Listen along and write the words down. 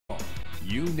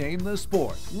You name the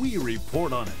sport, we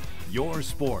report on it. Your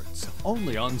sports,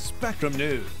 only on Spectrum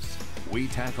News. We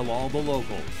tackle all the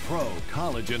local, pro,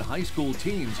 college, and high school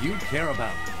teams you care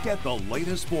about. Get the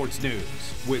latest sports news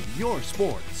with Your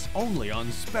Sports, only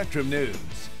on Spectrum News.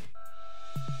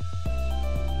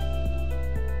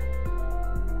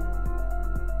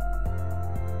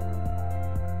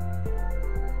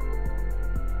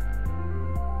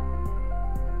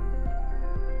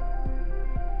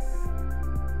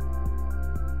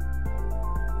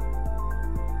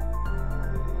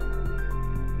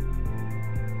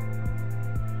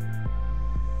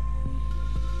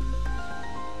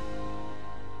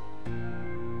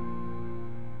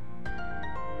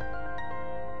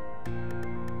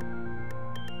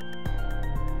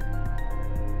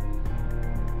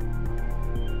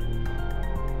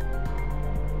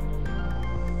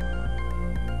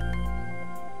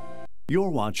 You're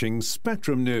watching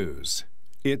Spectrum News.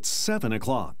 It's 7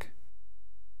 o'clock.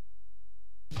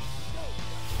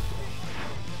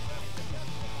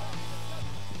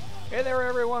 Hey there,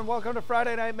 everyone. Welcome to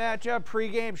Friday Night Matchup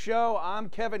pregame show. I'm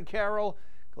Kevin Carroll.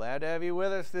 Glad to have you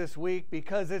with us this week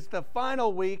because it's the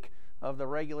final week of the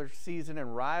regular season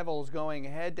and rivals going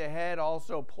head-to-head,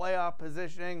 also playoff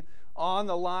positioning on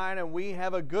the line, and we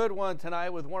have a good one tonight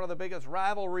with one of the biggest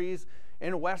rivalries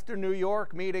in Western New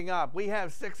York meeting up. We have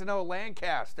 6-0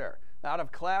 Lancaster out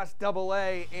of Class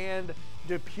AA and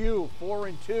Depew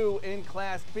 4-2 in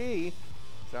Class B.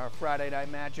 It's our Friday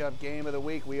night matchup game of the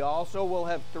week. We also will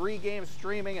have 3 games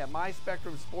streaming at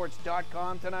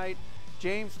myspectrumsports.com tonight.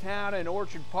 Jamestown and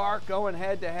Orchard Park going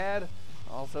head-to-head.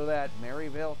 Also that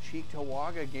Maryville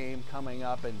Cheektowaga game coming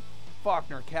up in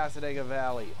Faulkner-Cassadaga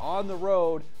Valley on the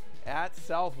road at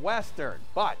Southwestern.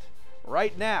 But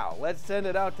right now, let's send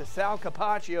it out to Sal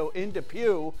Capaccio in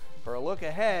Depew for a look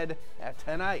ahead at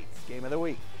tonight's Game of the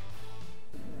Week.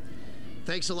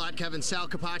 Thanks a lot, Kevin. Sal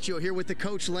Capaccio here with the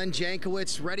coach, Len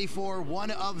Jankowicz, ready for one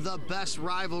of the best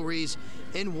rivalries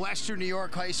in Western New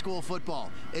York high school football.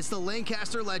 It's the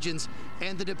Lancaster Legends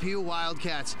and the Depew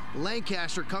Wildcats.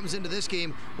 Lancaster comes into this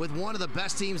game with one of the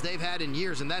best teams they've had in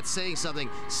years, and that's saying something.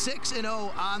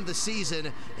 6-0 on the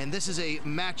season, and this is a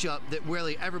matchup that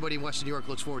really everybody in Western New York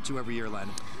looks forward to every year, Len.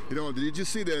 You know, did you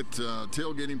see that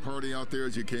tailgating party out there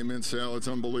as you came in, Sal? It's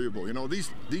unbelievable. You know,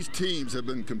 these teams have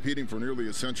been competing for nearly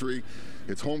a century.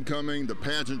 It's homecoming, the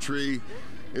pageantry.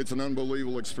 It's an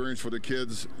unbelievable experience for the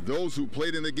kids. Those who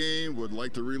played in the game would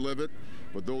like to relive it,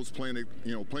 but those playing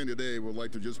today would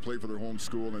like to just play for their home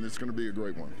school, and it's going to be a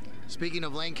great one. Speaking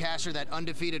of Lancaster, that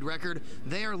undefeated record,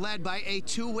 they are led by a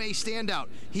two-way standout.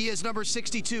 He is number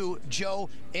 62, Joe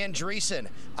Andreessen.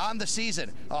 On the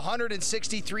season,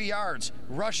 163 yards,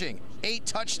 rushing, 8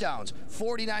 touchdowns,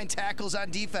 49 tackles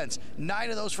on defense, 9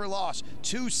 of those for loss,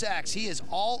 2 sacks. He is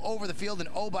all over the field, and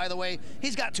oh, by the way,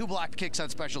 he's got 2 blocked kicks on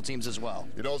special teams as well.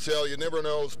 You know, Sal, you never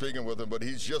know speaking with him, but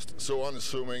he's just so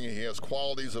unassuming. He has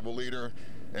qualities of a leader.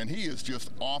 And he is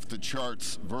just off the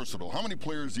charts versatile. How many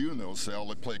players do you know, Sal,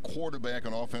 that play quarterback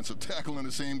and offensive tackle in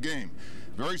the same game?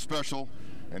 Very special,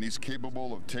 and he's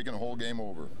capable of taking a whole game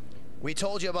over. We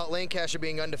told you about Lancaster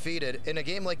being undefeated. In a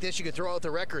game like this, you could throw out the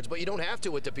records, but you don't have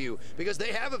to with Depew because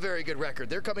they have a very good record.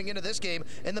 They're coming into this game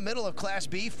in the middle of Class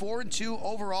B, 4-2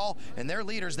 overall, and their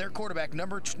leaders, their quarterback,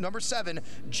 number 7,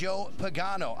 Joe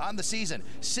Pagano. On the season,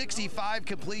 65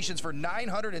 completions for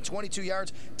 922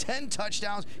 yards, 10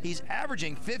 touchdowns. He's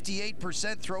averaging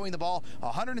 58% throwing the ball,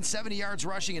 170 yards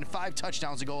rushing, and 5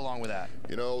 touchdowns to go along with that.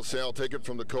 You know, Sal, take it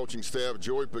from the coaching staff.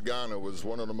 Joey Pagano was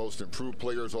one of the most improved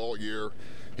players all year.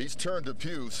 He's turned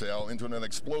Depew, Sal, into an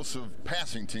explosive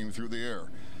passing team through the air.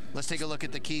 Let's take a look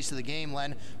at the keys to the game,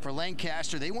 Len. For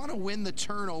Lancaster, they want to win the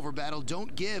turnover battle.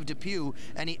 Don't give Depew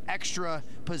any extra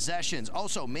possessions.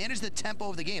 Also, manage the tempo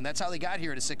of the game. That's how they got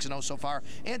here to 6-0 so far.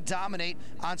 And dominate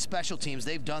on special teams.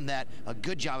 They've done that, a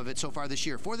good job of it so far this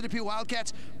year. For the Depew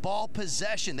Wildcats, ball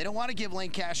possession. They don't want to give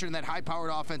Lancaster and that high-powered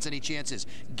offense any chances.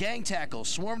 Gang tackles,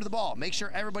 swarm to the ball. Make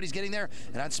sure everybody's getting there.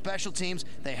 And on special teams,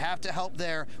 they have to help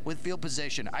there with field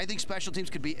position. I think special teams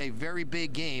could be a very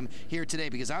big game here today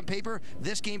because on paper,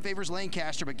 this game favors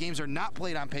Lancaster, but games are not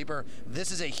played on paper.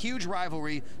 This is a huge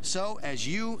rivalry, so as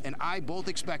you and I both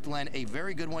expect, Len, a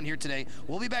very good one here today.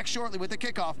 We'll be back shortly with the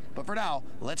kickoff, but for now,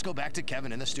 let's go back to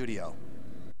Kevin in the studio.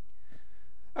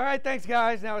 All right, thanks,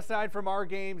 guys. Now, aside from our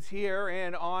games here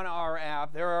and on our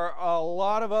app, there are a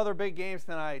lot of other big games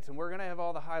tonight, and we're going to have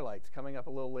all the highlights coming up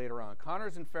a little later on.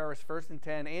 Connors and Ferris, 1st and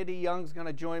 10. Andy Young's going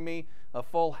to join me, a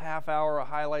full half hour of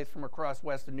highlights from across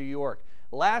Western New York.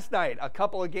 Last night, a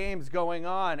couple of games going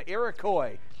on.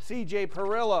 Iroquois, C.J.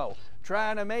 Perillo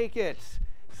trying to make it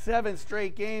 7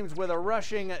 straight games with a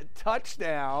rushing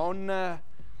touchdown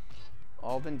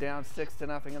Alden down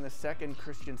 6-0 in the second.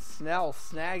 Christian Snell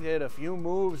snagged it, a few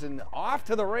moves, and off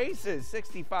to the races.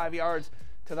 65 yards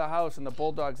to the house, and the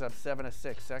Bulldogs up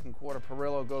 7-6. Second quarter,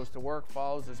 Perillo goes to work,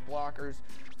 follows his blockers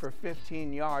for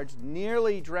 15 yards,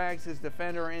 nearly drags his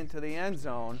defender into the end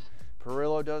zone.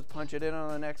 Perillo does punch it in on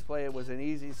the next play. It was an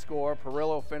easy score.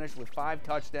 Perillo finished with 5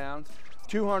 touchdowns,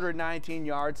 219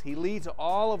 yards. He leads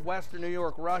all of Western New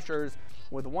York rushers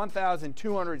with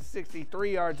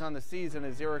 1,263 yards on the season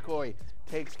as Iroquois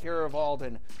takes care of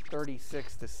Alden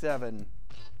 36-7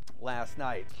 last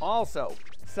night. Also,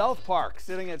 South Park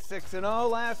sitting at 6-0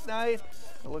 last night.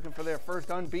 They're looking for their first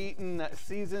unbeaten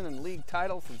season and league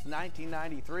title since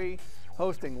 1993.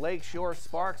 Hosting Lakeshore.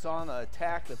 Sparks on the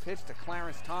attack. The pitch to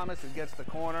Clarence Thomas, who gets the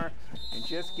corner and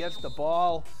just gets the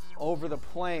ball over the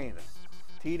plane.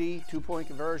 TD, 2-point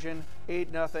conversion,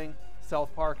 8-0,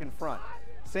 South Park in front.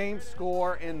 Same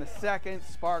score in the second.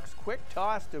 Sparks quick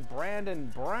toss to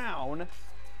Brandon Brown.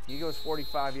 He goes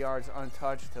 45 yards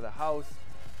untouched to the house.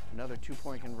 Another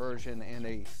 2-point conversion and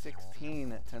a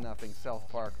 16-0 South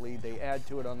Park lead. They add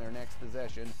to it on their next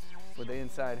possession with the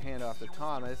inside handoff to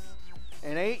Thomas.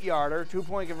 An 8-yarder,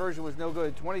 2-point conversion was no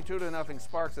good. 22-0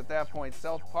 Sparks at that point.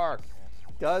 South Park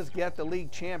does get the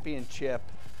league championship,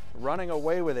 running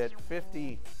away with it.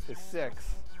 50-6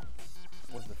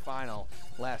 was the final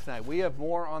last night. We have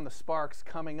more on the Sparks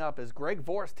coming up as Greg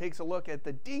Vorst takes a look at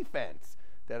the defense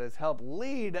that has helped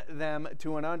lead them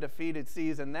to an undefeated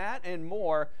season. That and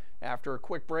more after a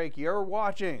quick break. You're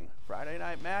watching Friday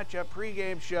Night Matchup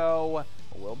pregame show.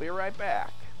 We'll be right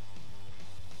back.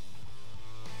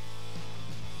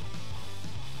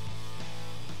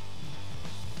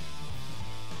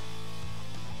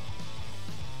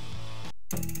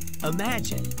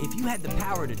 Imagine if you had the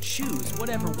power to choose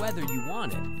whatever weather you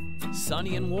wanted.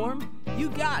 Sunny and warm?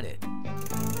 You got it.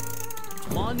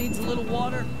 Lawn needs a little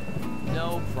water?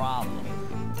 No problem.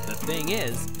 The thing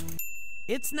is,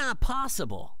 it's not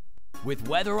possible. With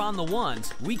Weather on the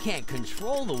Ones, we can't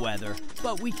control the weather,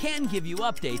 but we can give you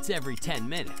updates every 10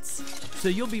 minutes. So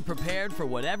you'll be prepared for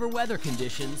whatever weather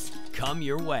conditions come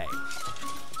your way.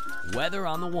 Weather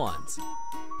on the Ones,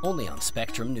 only on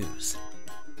Spectrum News.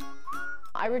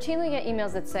 I routinely get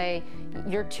emails that say,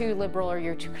 you're too liberal or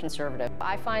you're too conservative.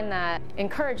 I find that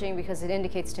encouraging because it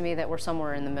indicates to me that we're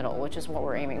somewhere in the middle, which is what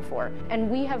we're aiming for. And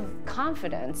we have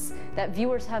confidence that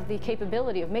viewers have the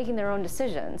capability of making their own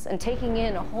decisions and taking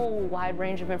in a whole wide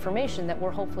range of information that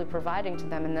we're hopefully providing to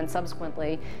them, and then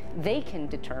subsequently they can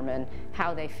determine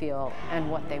how they feel and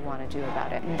what they want to do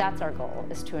about it. And that's our goal,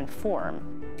 is to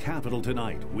inform. Capital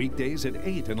Tonight, weekdays at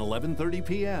 8 and 11:30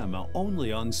 p.m.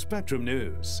 only on Spectrum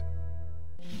News.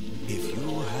 If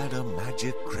you had a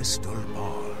magic crystal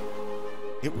ball,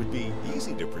 it would be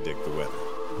easy to predict the weather.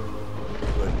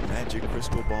 But magic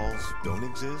crystal balls don't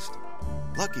exist.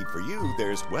 Lucky for you,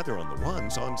 there's Weather on the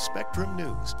Ones on Spectrum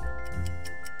News.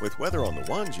 With Weather on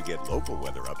the Ones, you get local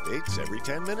weather updates every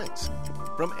 10 minutes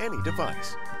from any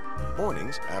device.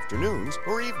 Mornings, afternoons,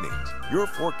 or evenings. Your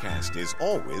forecast is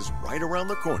always right around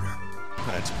the corner.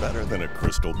 That's better than a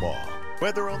crystal ball.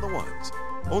 Weather on the Ones,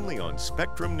 only on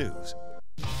Spectrum News.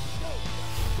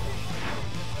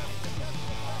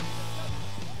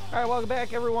 All right, welcome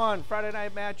back, everyone. Friday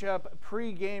Night Matchup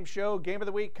pre-game show. Game of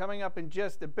the week coming up in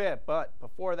just a bit. But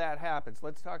before that happens,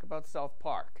 let's talk about South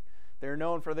Park. They're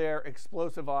known for their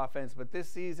explosive offense, but this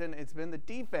season it's been the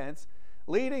defense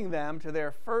leading them to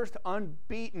their first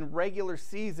unbeaten regular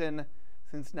season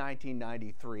since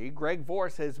 1993. Greg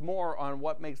Vorst has more on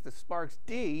what makes the Sparks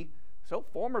D so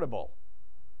formidable.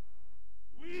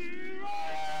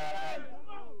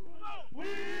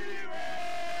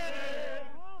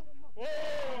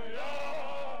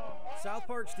 South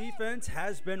Park's defense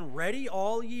has been ready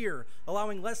all year,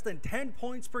 allowing less than 10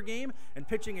 points per game and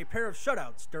pitching a pair of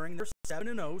shutouts during their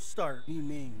 7-0 start. We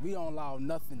mean we don't allow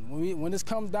nothing. When this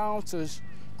comes down to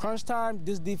crunch time,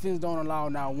 this defense don't allow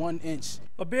now 1 inch.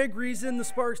 A big reason the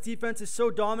Sparks defense is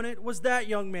so dominant was that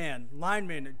young man,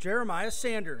 lineman Jeremiah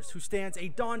Sanders, who stands a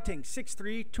daunting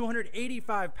 6'3",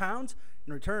 285 pounds,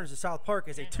 and returns to South Park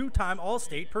as a 2-time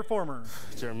All-State performer.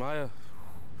 Jeremiah,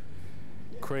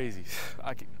 crazy.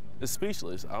 It's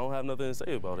speechless. I don't have nothing to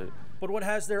say about it. But what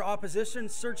has their opposition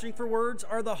searching for words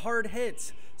are the hard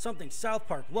hits, something South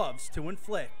Park loves to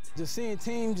inflict. Just seeing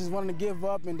teams just wanting to give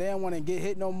up and they don't want to get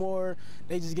hit no more.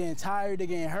 They just getting tired, they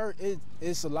getting hurt.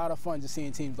 It's a lot of fun just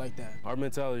seeing teams like that. Our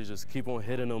mentality is just keep on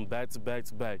hitting them back to back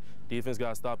to back. Defense got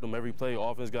to stop them every play.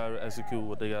 Offense got to execute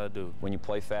what they got to do. When you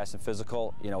play fast and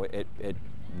physical, you know, it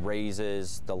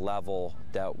raises the level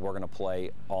that we're going to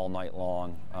play all night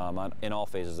long in all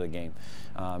phases of the game,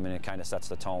 and it kind of sets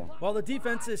the tone. While the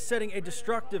defense is setting setting a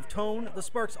destructive tone, the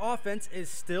Sparks offense is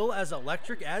still as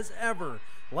electric as ever,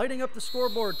 lighting up the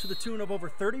scoreboard to the tune of over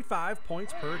 35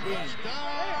 points per game.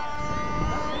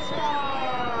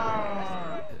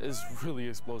 It's really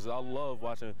explosive. I love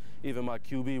watching even my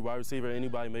QB, wide receiver,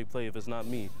 anybody make play if it's not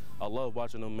me. I love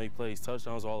watching them make plays,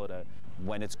 touchdowns, all of that.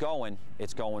 When it's going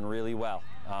really well.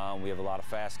 We have a lot of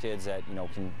fast kids that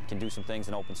can do some things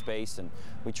in open space, and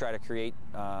we try to create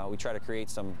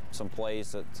some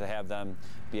plays to have them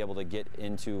be able to get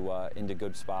into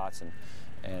good spots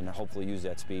and hopefully use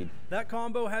that speed. That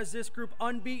combo has this group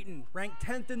unbeaten, ranked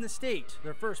 10th in the state,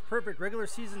 their first perfect regular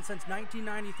season since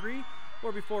 1993,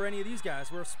 or before any of these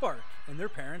guys were a spark in their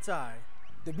parents' eye.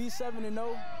 To be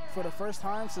 7-0 for the first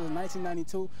time since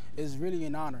 1992 is really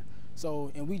an honor.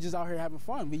 So, and we just out here having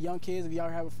fun. We young kids, we out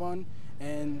here having fun,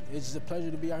 and it's just a pleasure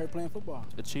to be out here playing football.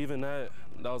 Achieving that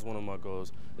was one of my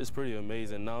goals. It's pretty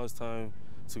amazing. Now it's time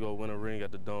to go win a ring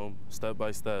at the Dome, step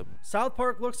by step. South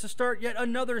Park looks to start yet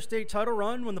another state title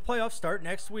run when the playoffs start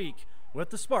next week. With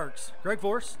the Sparks, Greg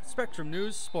Force, Spectrum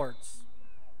News Sports.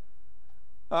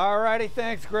 All righty,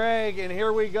 thanks, Greg. And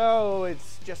here we go.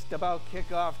 It's just about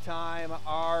kickoff time.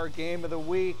 Our game of the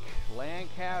week,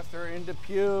 Lancaster and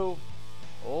Depew.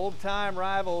 Old-time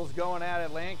rivals going at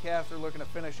it. Lancaster looking to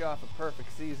finish off a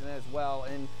perfect season as well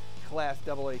in Class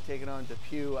AA, taking on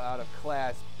Depew out of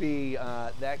Class B.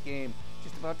 That game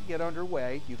just about to get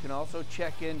underway. You can also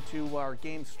check into our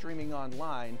game streaming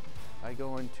online by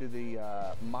going to the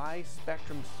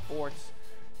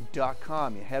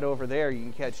myspectrumsports.com. You head over there, you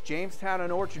can catch Jamestown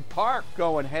and Orchard Park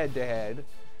going head-to-head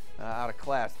out of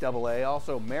Class AA.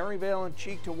 Also, Maryvale and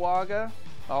Cheektowaga,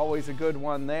 always a good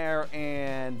one there.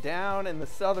 And down in the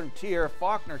southern tier,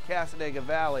 Faulkner-Cassadaga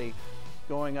Valley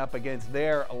going up against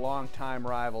their longtime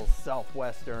rivals,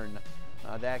 Southwestern.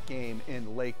 That game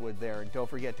in Lakewood there. And don't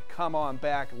forget to come on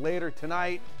back later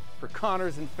tonight for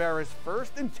Connors and Ferris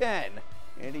 1st and 10.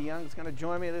 Andy Young's going to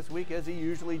join me this week as he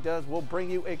usually does. We'll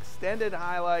bring you extended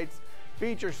highlights,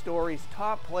 feature stories,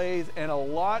 top plays, and a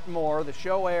lot more. The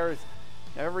show airs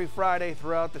every Friday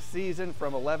throughout the season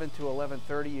from 11 to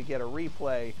 11:30. You get a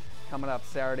replay coming up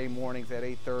Saturday mornings at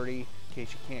 8:30 in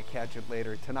case you can't catch it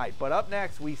later tonight. But up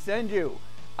next, we send you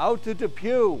out to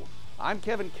Depew. I'm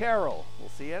Kevin Carroll. We'll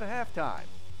see you at halftime.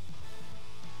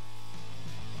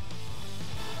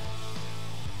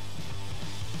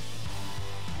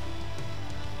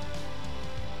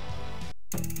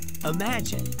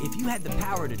 Imagine if you had the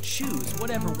power to choose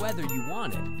whatever weather you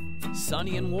wanted.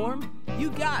 Sunny and warm? You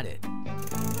got it.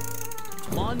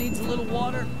 Lawn needs a little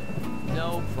water?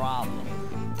 No problem.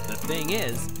 The thing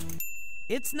is,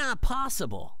 it's not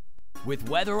possible. With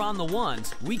Weather on the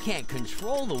Ones, we can't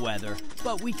control the weather,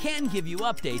 but we can give you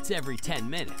updates every 10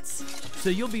 minutes.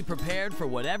 So you'll be prepared for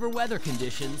whatever weather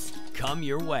conditions come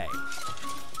your way.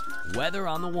 Weather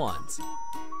on the Ones,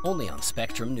 only on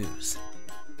Spectrum News.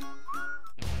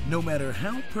 No matter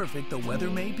how perfect the weather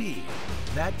may be,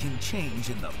 that can change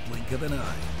in the blink of an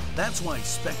eye. That's why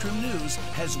Spectrum News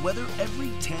has weather every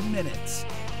 10 minutes.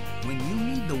 When you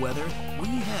need the weather, we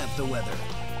have the weather.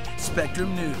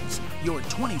 Spectrum News, your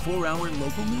 24-hour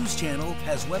local news channel,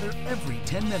 has weather every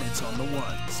 10 minutes on the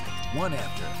ones. 1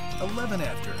 after, 11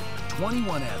 after,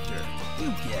 21 after.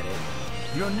 You get it.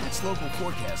 Your next local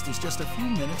forecast is just a few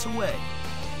minutes away.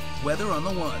 Weather on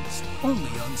the ones,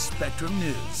 only on Spectrum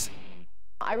News.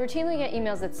 I routinely get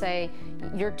emails that say,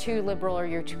 you're too liberal or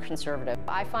you're too conservative.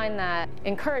 I find that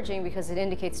encouraging because it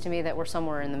indicates to me that we're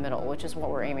somewhere in the middle, which is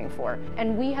what we're aiming for.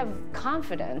 And we have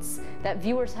confidence that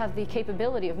viewers have the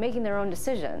capability of making their own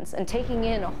decisions and taking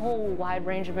in a whole wide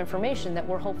range of information that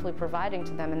we're hopefully providing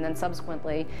to them, and then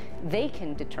subsequently they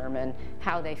can determine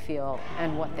how they feel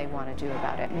and what they want to do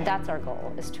about it. That's our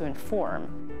goal, is to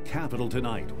inform. Capital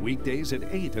Tonight, weekdays at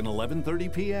 8 and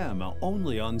 11:30 p.m.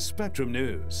 only on Spectrum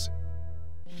News.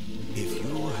 If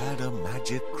you had a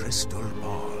magic crystal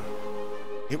ball,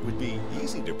 it would be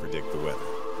easy to predict the weather.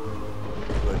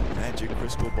 But magic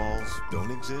crystal balls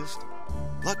don't exist.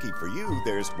 Lucky for you,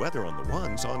 there's Weather on the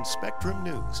Ones on Spectrum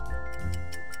News.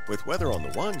 With Weather on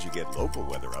the Ones, you get local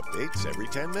weather updates every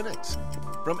 10 minutes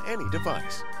from any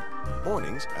device.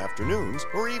 Mornings, afternoons,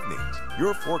 or evenings.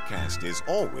 Your forecast is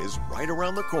always right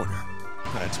around the corner.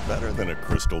 That's better than a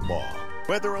crystal ball.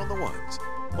 Weather on the Ones,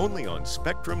 only on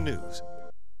Spectrum News.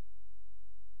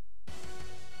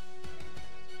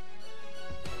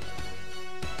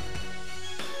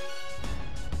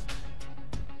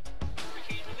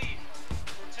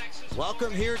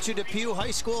 Welcome here to Depew High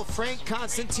School Frank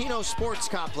Constantino Sports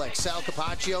Complex. Sal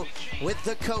Capaccio with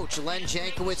the coach, Len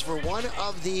Jankowitz, for one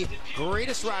of the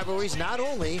greatest rivalries, not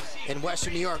only in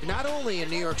Western New York, not only in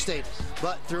New York State,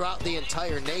 but throughout the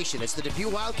entire nation. It's the Depew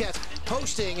Wildcats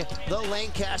hosting the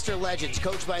Lancaster Legends,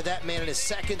 coached by that man in his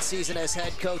second season as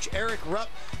head coach, Eric Rupp.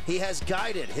 He has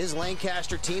guided his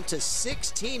Lancaster team to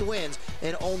 16 wins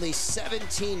in only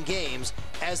 17 games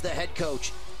as the head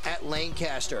coach at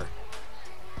Lancaster.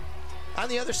 On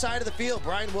the other side of the field,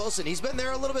 Brian Wilson. He's been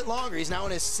there a little bit longer. He's now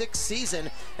in his 6th season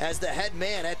as the head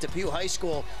man at Depew High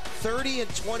School.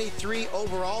 30-23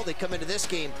 overall. They come into this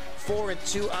game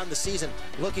 4-2 on the season,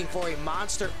 looking for a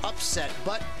monster upset.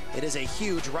 But it is a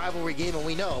huge rivalry game, and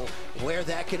we know where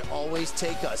that can always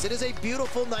take us. It is a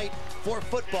beautiful night for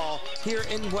football here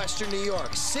in Western New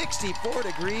York. 64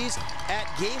 degrees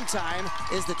at game time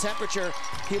is the temperature.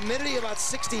 Humidity about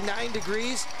 69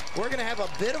 degrees. We're going to have a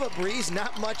bit of a breeze,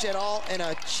 not much at all, and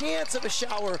a chance of a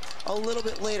shower a little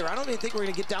bit later. I don't even think we're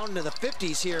going to get down into the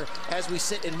 50s here as we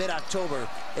sit in mid-October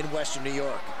in Western New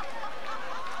York.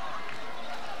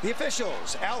 The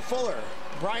officials, Al Fuller,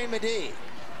 Brian Medee,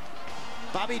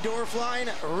 Bobby Dorfline,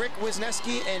 Rick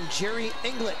Wisniewski, and Jerry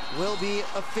Inglet will be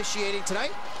officiating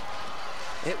tonight.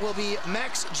 It will be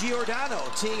Max Giordano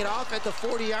teeing it off at the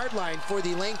 40-yard line for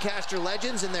the Lancaster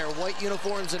Legends in their white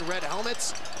uniforms and red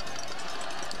helmets,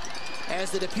 as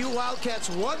the Depew Wildcats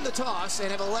won the toss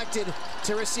and have elected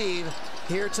to receive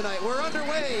here tonight. We're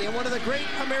underway in one of the great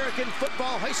American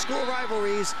football high school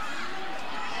rivalries.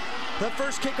 The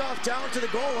first kickoff down to the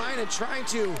goal line and trying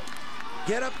to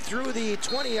get up through the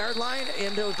 20-yard line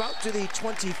and about to the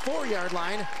 24-yard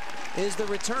line is the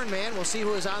return man. We'll see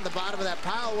who is on the bottom of that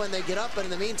pile when they get up, but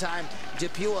in the meantime,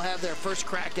 Depew will have their first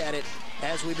crack at it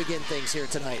as we begin things here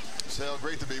tonight. Sal,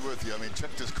 great to be with you. I mean,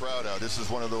 check this crowd out. This is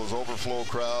one of those overflow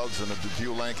crowds in the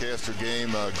Depew-Lancaster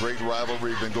game. Great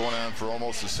rivalry, been going on for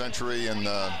almost a century, and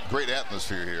great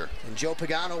atmosphere here. And Joe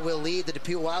Pagano will lead the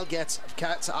Depew Wildcats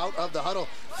out of the huddle.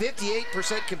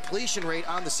 58% completion rate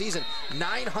on the season.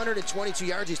 922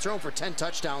 yards. He's thrown for 10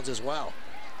 touchdowns as well.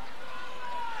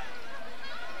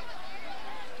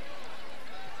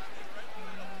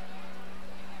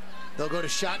 They'll go to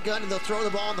shotgun, and they'll throw the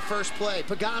ball on the first play.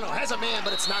 Pagano has a man,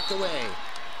 but it's knocked away.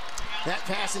 That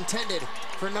pass intended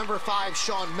for number 5,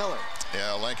 Sean Miller.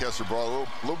 Yeah, Lancaster brought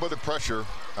a little bit of pressure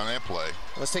on that play.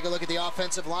 Let's take a look at the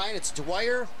offensive line. It's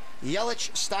Dwyer,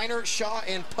 Yelich, Steiner, Shaw,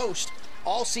 and Post.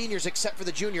 All seniors except for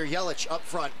the junior, Yelich, up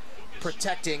front,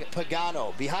 protecting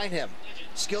Pagano. Behind him,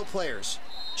 skill players,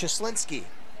 Cheslinski,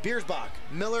 Biersbach,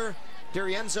 Miller,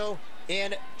 Durienzo,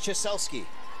 and Cheselski.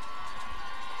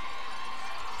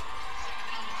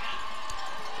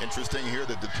 Interesting here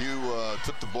that Depew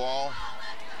took the ball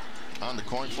on the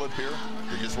coin flip here.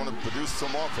 They just want to produce some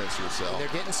offense here, Sal. They're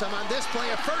getting some on this play.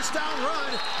 A first down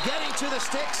run, getting to the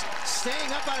sticks,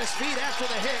 staying up on his feet after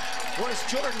the hit was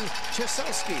Jordan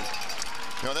Cheselski.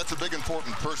 You know, that's a big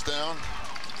important first down.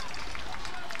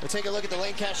 We'll take a look at the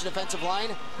Lancaster defensive line.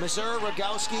 Mazur,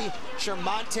 Rogowski,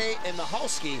 Shermonte, and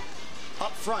Mihalski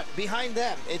up front. Behind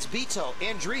them, it's Beto,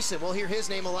 Andreessen. We'll hear his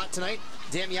name a lot tonight.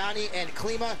 Damiani and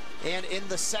Klima. And in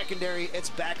the secondary,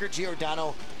 it's Backer,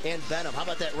 Giordano, and Benham. How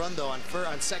about that run, though, on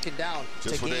second down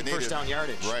just to gain first down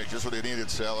yardage? Right, just what they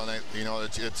needed, Sal. And, you know,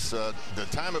 it's the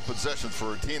time of possession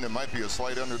for a team that might be a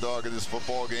slight underdog in this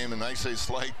football game. And I say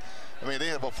slight. I mean, they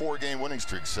have a 4-game winning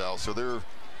streak, Sal. So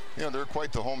they're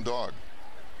quite the home dog.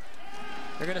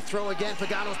 They're going to throw again.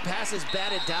 Pagano's pass is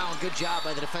batted down. Good job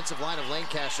by the defensive line of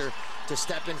Lancaster to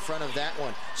step in front of that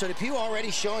one. So Depew already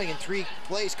showing in 3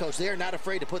 plays, Coach, they are not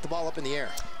afraid to put the ball up in the air.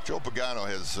 Joe Pagano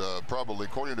has probably,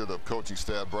 according to the coaching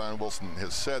staff, Brian Wilson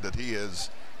has said that he has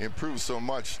improved so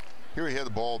much. Here he had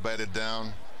the ball batted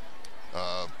down,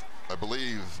 I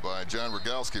believe, by John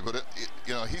Rogowski. But,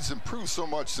 you know, he's improved so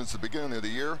much since the beginning of the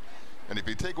year. And if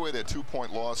you take away that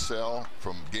 2-point loss, Sal,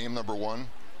 from game number 1,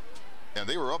 and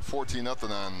they were up 14-0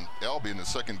 on Albany in the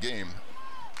second game,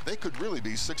 they could really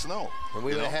be 6-0. And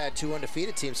we would have had 2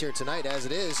 undefeated teams here tonight. As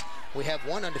it is, we have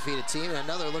 1 undefeated team and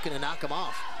another looking to knock them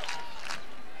off.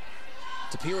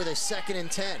 Depew with a 2nd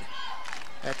and 10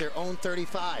 at their own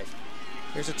 35.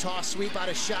 Here's a toss sweep out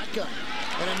of shotgun.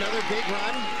 And another big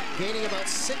run, gaining about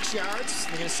 6 yards.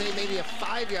 They're going to say maybe a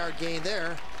 5-yard gain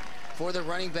there for the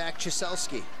running back,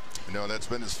 Cheselski. You know, that's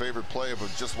been his favorite play,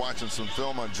 but just watching some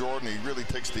film on Jordan, he really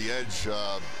takes the edge,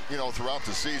 you know, throughout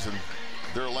the season.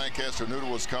 There, Lancaster knew it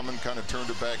was coming, kind of turned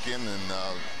it back in, and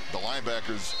the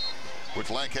linebackers, which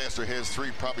Lancaster has 3,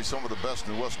 probably some of the best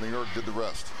in West New York, did the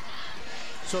rest.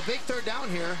 So a big third down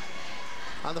here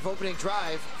on the opening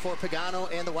drive for Pagano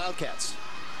and the Wildcats.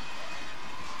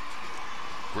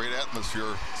 Great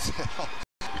atmosphere.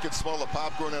 can smell the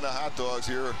popcorn and the hot dogs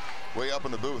here way up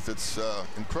in the booth. It's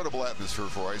incredible atmosphere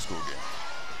for a high school game.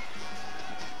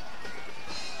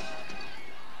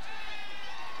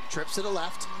 Trips to the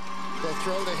left. They'll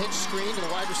throw the hitch screen to the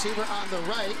wide receiver on the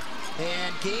right.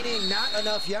 And gaining not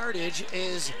enough yardage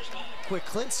is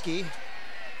Kwiklinski.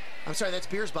 I'm sorry, that's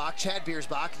Biersbach, Chad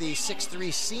Biersbach, the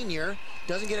 6'3" senior.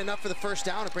 Doesn't get enough for the first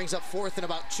down. It brings up 4th and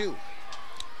about 2.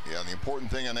 Yeah, the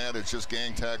important thing on that is just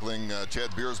gang tackling.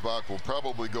 Chad Biersbach will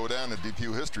probably go down in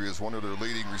DePew history as one of their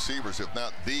leading receivers, if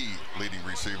not the leading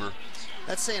receiver.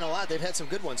 That's saying a lot. They've had some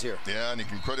good ones here. Yeah, and you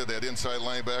can credit that inside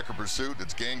linebacker pursuit.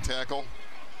 It's gang tackle.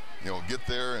 You know, get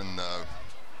there, and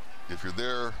if you're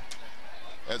there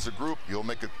as a group, you'll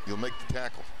make the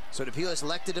tackle. So DePew has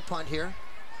elected to punt here.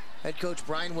 Head coach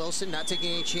Brian Wilson not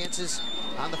taking any chances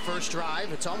on the first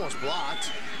drive. It's almost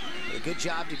blocked. A good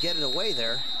job to get it away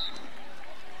there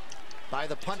by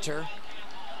the punter,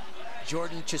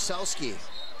 Jordan Chiselski.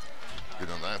 You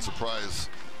know, not surprised,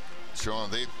 Sean.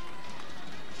 They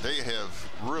have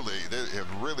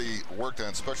really worked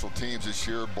on special teams this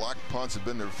year. Block punts have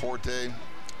been their forte.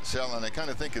 Sal, and I kind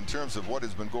of think in terms of what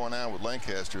has been going on with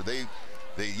Lancaster, they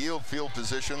yield field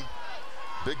position.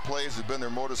 Big plays have been their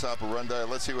modus operandi.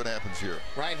 Let's see what happens here.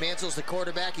 Ryan Mansell's the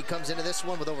quarterback. He comes into this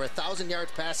one with over 1,000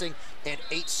 yards passing and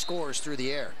 8 scores through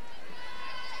the air.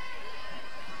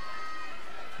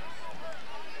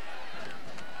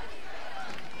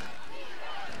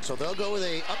 So they'll go with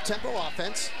a up-tempo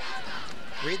offense,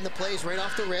 reading the plays right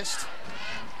off the wrist,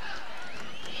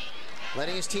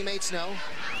 letting his teammates know.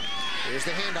 Here's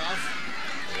the handoff,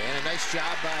 and a nice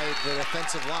job by the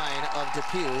defensive line of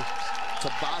DePew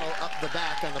to bottle up the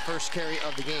back on the first carry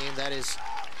of the game. That is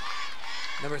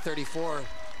number 34,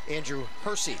 Andrew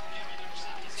Hersey.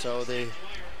 So the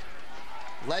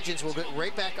Legends will get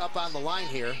right back up on the line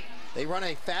here. They run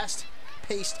a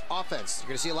fast-paced offense. You're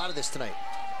going to see a lot of this tonight.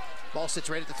 Ball sits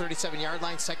right at the 37-yard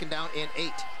line, 2nd down and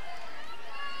 8.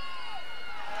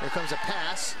 Here comes a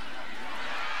pass.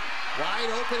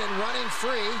 Wide open and running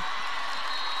free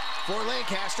for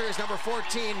Lancaster is number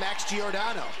 14, Max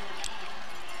Giordano.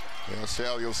 Yeah,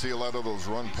 Sal, you'll see a lot of those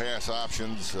run-pass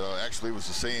options. Actually, it was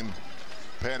the same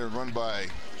pattern run by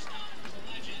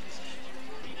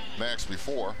Max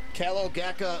before. Callow,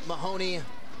 Gacka, Mahoney,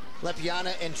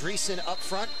 Lepiana, and Dreesen up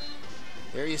front.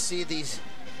 There you see these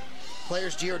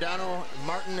players, Giordano,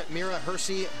 Martin, Mira,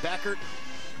 Hersey, Backert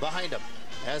behind them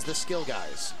as the skill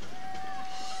guys.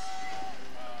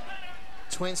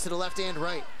 Twins to the left and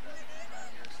right.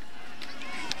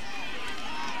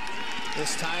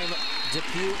 This time,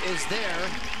 DePew is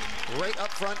there, right up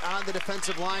front on the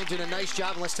defensive line, doing a nice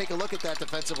job. And let's take a look at that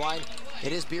defensive line.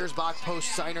 It is Biersbach,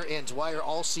 Post, Signer, and Dwyer,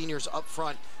 all seniors up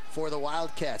front for the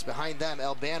Wildcats. Behind them,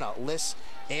 Albana, Liss,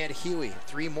 and Huey,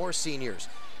 3 more seniors.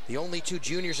 The only 2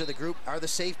 juniors of the group are the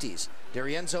safeties,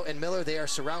 D'Arienzo and Miller. They are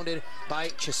surrounded by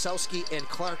Chiselski and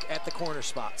Clark at the corner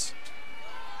spots.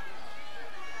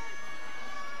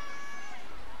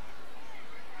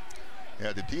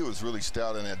 Yeah, DePew is really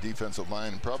stout on that defensive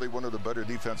line. Probably one of the better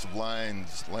defensive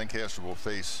lines Lancaster will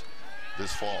face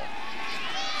this fall.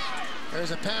 There's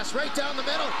a pass right down the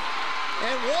middle.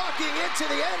 And walking into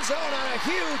the end zone on a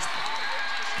huge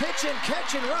pitch and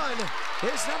catch and run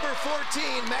is number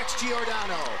 14, Max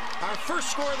Giordano. Our first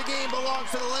score of the game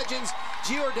belongs to the Legends.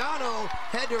 Giordano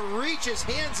had to reach his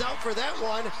hands out for that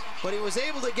one, but he was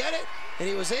able to get it, and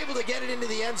he was able to get it into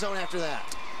the end zone after that.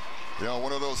 You know,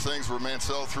 one of those things where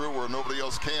Mansell threw where nobody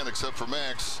else can except for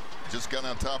Max. Just got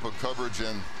on top of coverage,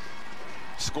 and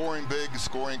scoring big,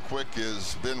 scoring quick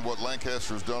has been what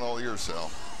Lancaster has done all year,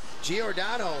 Sal.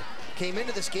 Giordano came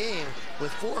into this game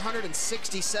with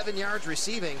 467 yards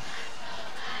receiving.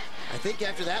 I think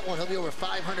after that one, he'll be over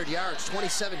 500 yards,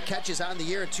 27 catches on the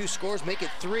year and 2 scores, make it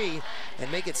 3,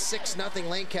 and make it 6-0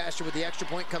 Lancaster with the extra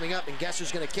point coming up, and guess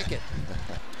who's going to kick it?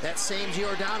 That same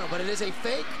Giordano, but it is a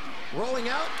fake, rolling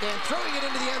out and throwing it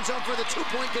into the end zone for the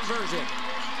 2-point conversion.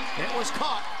 And it was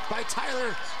caught by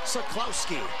Tyler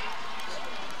Soklowski.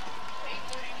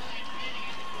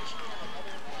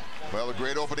 Well, a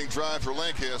great opening drive for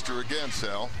Lancaster again,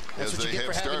 Sal. That's what you get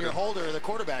for having your holder, the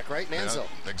quarterback, right? Mansell.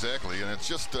 Yeah, exactly, and it's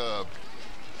just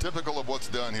typical of what's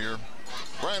done here.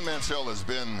 Brian Mansell has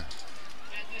been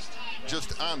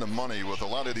just on the money with a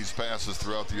lot of these passes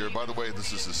throughout the year. By the way,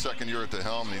 this is his 2nd year at the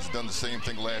helm, and he's done the same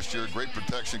thing last year. Great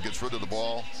protection, gets rid of the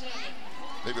ball.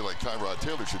 Maybe like Tyrod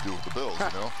Taylor should do with the Bills,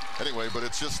 you know? Anyway, but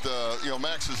it's just, you know,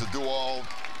 Max is a do-all,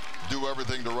 do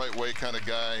everything the right way kind of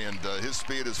guy, and his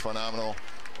speed is phenomenal.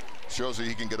 Shows that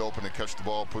he can get open and catch the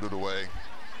ball, put it away.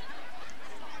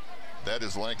 That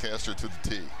is Lancaster to the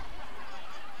tee.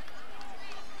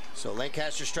 So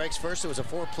Lancaster strikes first. It was a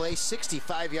 4-play,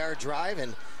 65-yard drive,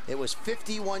 and it was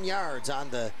 51 yards on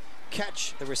the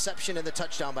catch, the reception, and the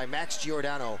touchdown by Max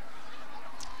Giordano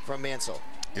from Mansell.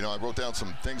 You know, I wrote down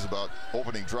some things about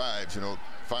opening drives, you know,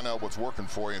 find out what's working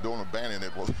for you, don't abandon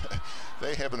it. Well,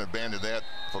 they haven't abandoned that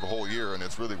for the whole year, and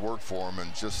it's really worked for them.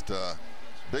 And just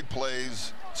big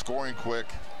plays, scoring quick,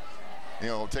 you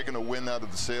know, taking a win out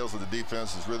of the sails of the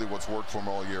defense is really what's worked for them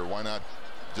all year. Why not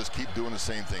just keep doing the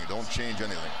same thing? Don't change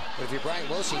anything. But if you're Brian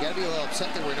Wilson, you got to be a little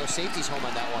upset there were no safeties home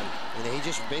on that one. And he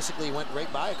just basically went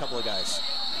right by a couple of guys.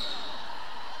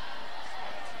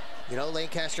 You know,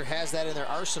 Lancaster has that in their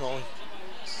arsenal.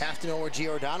 Have to know where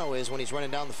Giordano is when he's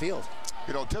running down the field.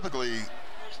 You know, typically,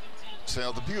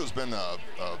 Sal, DePew has been a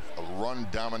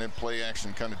run-dominant,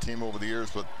 play-action kind of team over the years,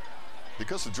 but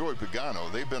because of Joey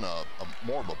Pagano, they've been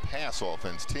more of a pass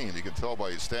offense team. You can tell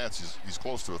by his stats, he's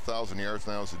close to 1,000 yards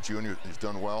now as a junior. He's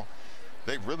done well.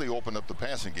 They've really opened up the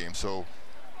passing game. So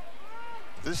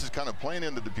this is kind of playing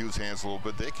into DePew's hands a little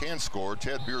bit. They can score.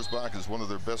 Chad Biersbach is one of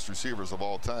their best receivers of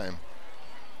all time.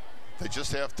 They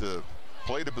just have to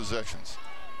play the possessions.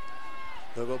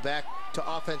 They'll go back to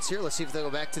offense here. Let's see if they'll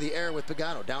go back to the air with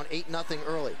Pagano. Down 8-0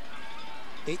 early.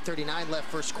 8:39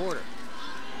 left first quarter.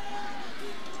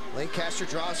 Lancaster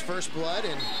draws first blood,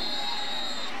 and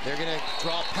they're going to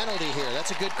draw a penalty here.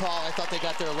 That's a good call. I thought they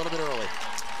got there a little bit early.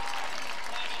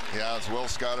 Yeah, it's well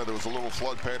scouted. There was a little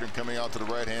flood pattern coming out to the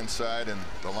right-hand side, and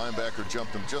the linebacker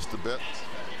jumped him just a bit.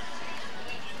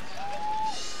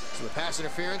 So the pass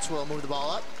interference will move the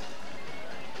ball up.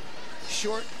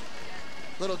 Short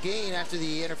little gain after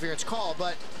the interference call,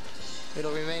 but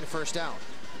it'll remain first down.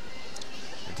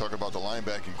 You talk about the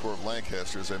linebacking core of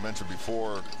Lancaster. As I mentioned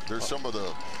before, there's some of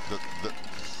the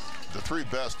three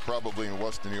best probably in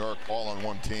Western New York all on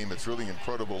one team. It's really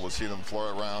incredible to see them fly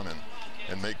around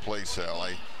and make plays, Sal.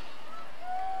 I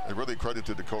really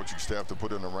credited the coaching staff to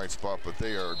put in the right spot, but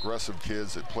they are aggressive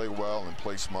kids that play well and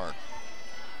play smart.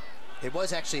 It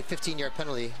was actually a 15-yard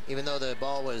penalty, even though the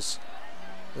ball was,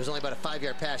 it was only about a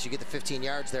 5-yard pass. You get the 15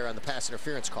 yards there on the pass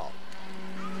interference call.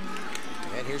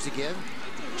 And here's the give.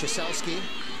 Chiselski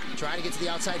trying to get to the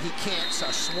outside. He can't, so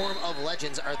a swarm of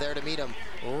legends are there to meet him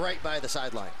right by the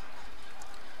sideline.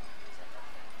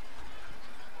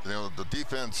 You know, the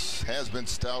defense has been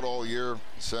stout all year,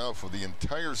 Sal, for the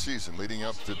entire season leading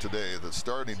up to today. The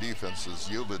starting defense has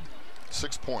yielded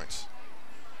 6 points.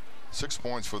 6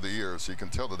 points for the year, so you can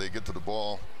tell that they get to the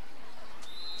ball.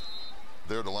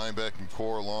 There, the linebacking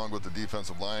core along with the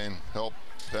defensive line help.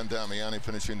 Ben Damiani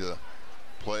finishing the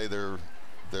play. They're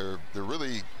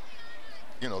really,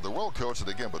 you know, they're well coached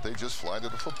again, but they just fly to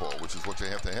the football, which is what you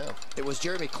have to have. It was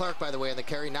Jeremy Clark, by the way, on the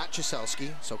carry, not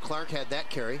Chiselski. So Clark had that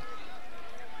carry.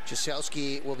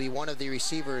 Chiselski will be one of the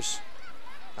receivers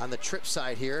on the trip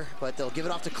side here, but they'll give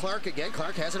it off to Clark again.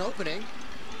 Clark has an opening,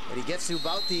 but he gets to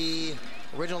about the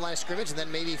original line of scrimmage and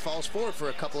then maybe falls forward for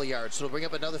a couple of yards. So it'll bring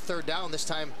up another third down, this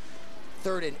time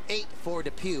 3rd and 8 for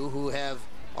DePew, who have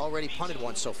already punted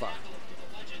once so far.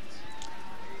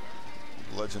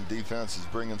 Legend defense is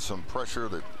bringing some pressure.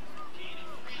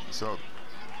 So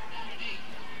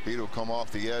Pete will come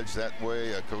off the edge that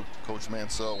way. Coach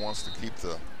Mansell wants to keep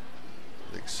the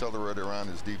accelerator on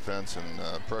his defense,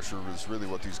 and pressure is really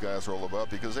what these guys are all about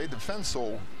because they defend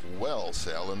so well,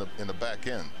 Sal, in the back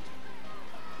end.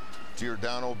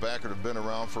 Giordano, Backert have been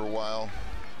around for a while.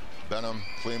 Benham,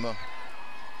 Klima,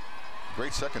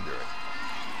 great secondary.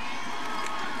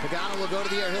 Pagano will go to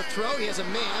the air. He'll throw. He has a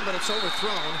man, but it's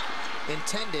overthrown.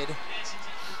 Intended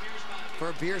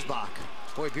for Biersbach.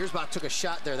 Boy, Biersbach took a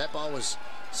shot there. That ball was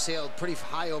sailed pretty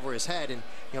high over his head, and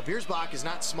you know Biersbach is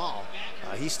not small.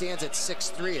 He stands at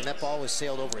 6'3", and that ball was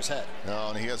sailed over his head. No,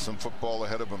 and he has some football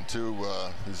ahead of him too.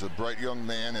 He's a bright young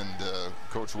man, and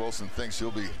Coach Wilson thinks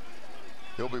he'll be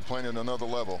playing at another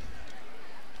level.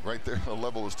 Right there, the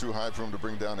level is too high for him to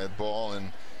bring down that ball,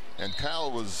 and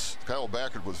Kyle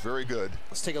Backert was very good.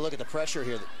 Let's take a look at the pressure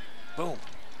here. Boom.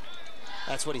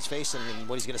 That's what he's facing and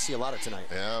what he's going to see a lot of tonight.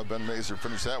 Yeah, Ben Mazer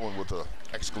finished that one with an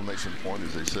exclamation point,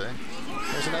 as they say.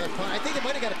 There's another punt. I think they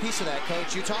might have got a piece of that,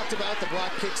 Coach. You talked about the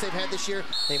block kicks they've had this year.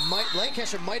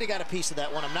 Lancaster might have got a piece of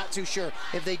that one. I'm not too sure.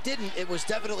 If they didn't, it was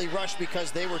definitely rushed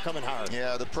because they were coming hard.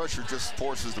 Yeah, the pressure just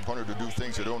forces the punter to do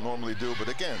things they don't normally do. But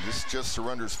again, this just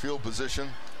surrenders field position.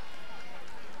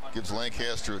 Gives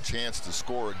Lancaster a chance to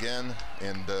score again.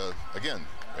 And again,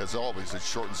 as always, it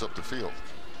shortens up the field.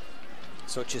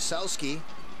 So Chiselski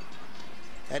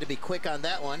had to be quick on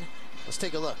that one. Let's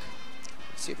take a look.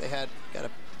 Let's see if they got an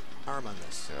arm on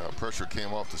this. Yeah, pressure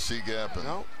came off the C-gap, and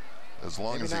no, as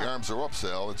long as the arms are up,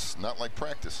 Sal, it's not like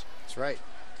practice. That's right.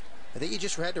 I think he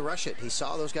just had to rush it. He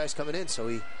saw those guys coming in, so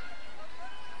he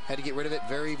Had to get rid of it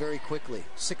very, very quickly.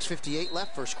 6:58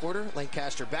 left, first quarter.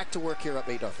 Lancaster back to work here, up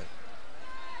 8-0.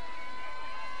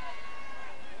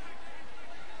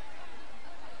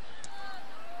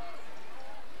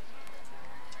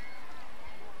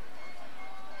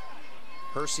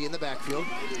 Hersey in the backfield,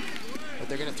 but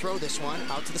they're going to throw this one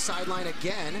out to the sideline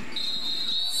again.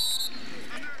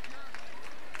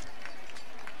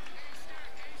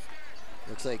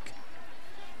 Looks like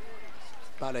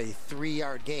about a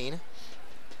 3-yard gain.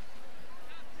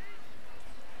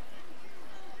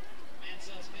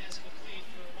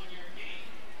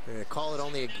 They're going to call it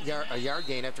only a yard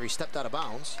gain after he stepped out of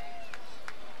bounds.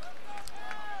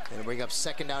 And it'll bring up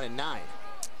 2nd down and 9.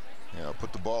 Yeah,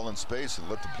 put the ball in space and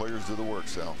let the players do the work,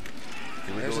 Sal.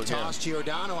 There's a toss.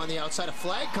 Giordano on the outside. A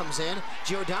flag comes in.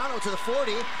 Giordano to the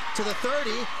 40, to the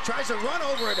 30. Tries to run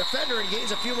over a defender and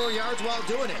gains a few more yards while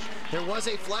doing it. There was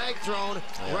a flag thrown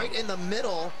right in the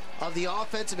middle of the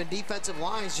offensive and defensive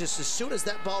lines just as soon as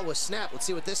that ball was snapped. Let's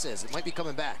see what this is. It might be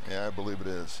coming back. Yeah, I believe it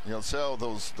is. You know, Sal,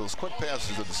 those quick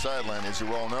passes at the sideline, as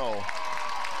you all know,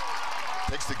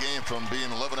 takes the game from being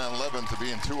 11-on-11 to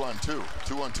being 2-on-2.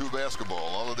 2-on-2 basketball.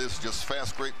 All of this is just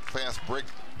fast break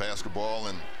basketball,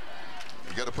 and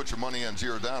you got to put your money on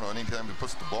Giordano anytime he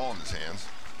puts the ball in his hands.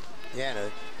 Yeah,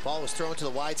 the ball was thrown to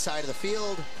the wide side of the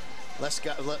field.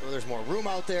 There's more room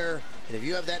out there, and if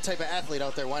you have that type of athlete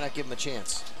out there, why not give him a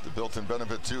chance? The built-in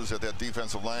benefit too is that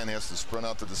defensive line has to sprint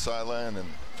out to the sideline, and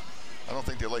I don't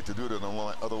think they like to do that.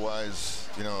 Otherwise,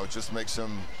 you know, it just makes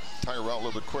them tire out a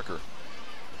little bit quicker.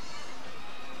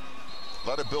 A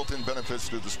lot of built-in benefits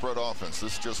to the spread offense.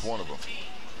 This is just one of them.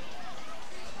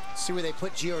 See where they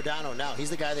put Giordano now. He's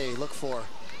the guy they look for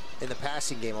in the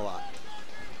passing game a lot.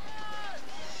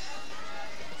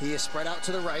 He is spread out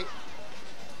to the right.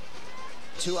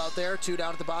 2 out there, 2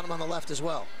 down at the bottom on the left as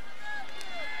well.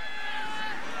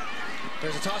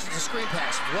 There's a toss. It's a screen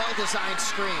pass. Well-designed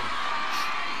screen.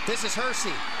 This is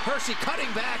Hersey. Hersey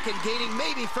cutting back and gaining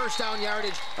maybe 1st down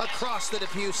yardage across the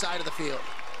depew side of the field.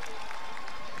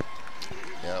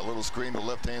 Yeah, a little screen to the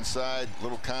left-hand side,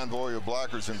 little convoy of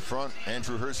blockers in front.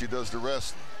 Andrew Hersey does the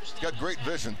rest. He's got great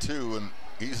vision, too, and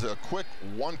he's a quick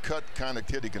one-cut kind of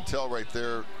kid. You can tell right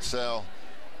there, Sal.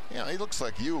 Yeah, he looks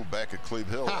like you back at Cleve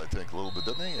Hill, I think, a little bit,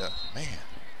 doesn't he? Man.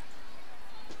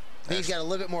 He's got a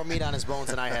little bit more meat on his bones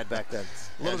than I had back then.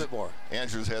 A little bit more.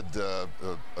 Andrew's had a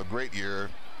great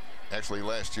year. Actually,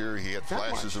 last year he had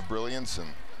flashes of brilliance, and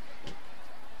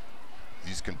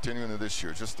he's continuing it this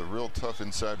year. Just a real tough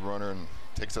inside runner and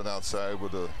takes it outside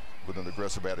with an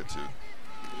aggressive attitude.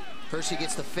 Hersey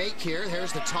gets the fake here.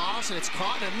 There's the toss, and it's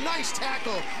caught. And a nice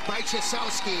tackle by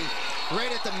Chiselsky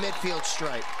right at the midfield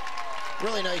stripe.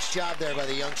 Really nice job there by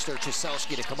the youngster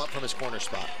Chiselsky to come up from his corner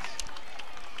spot.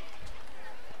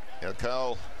 Yeah,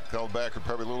 Kyle Backer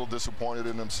probably a little disappointed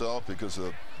in himself because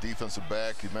of defensive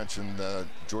back. You mentioned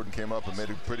Jordan came up and made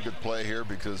a pretty good play here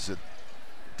because it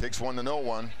takes one to know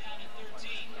one.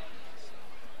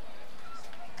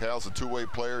 Kyle's a two-way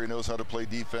player. He knows how to play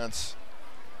defense.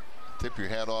 Tip your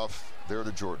hat off there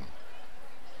to Jordan.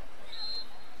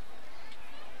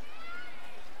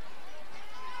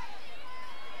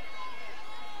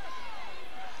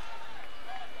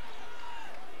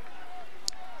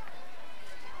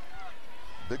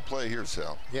 Big play here,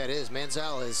 Sal. Yeah, it is.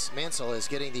 Mansell is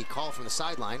getting the call from the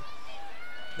sideline.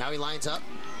 Now he lines up,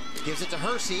 gives it to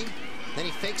Hersey. Then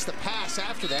he fakes the pass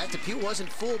after that. Depew wasn't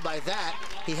fooled by that.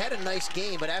 He had a nice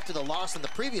game, but after the loss on the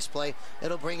previous play,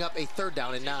 it'll bring up a 3rd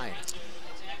down and 9.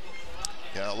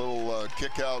 Yeah, a little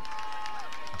kick out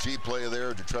G play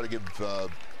there to try to give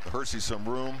Hersey some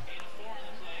room.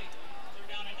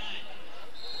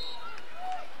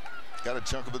 Got a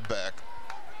chunk of it back.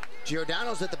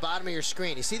 Giordano's at the bottom of your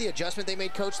screen. You see the adjustment they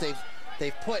made, Coach?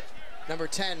 They've put number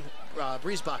 10,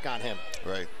 Briesbach, on him.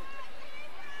 Right.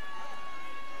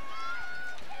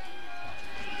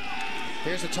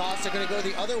 Here's the toss. They're going to go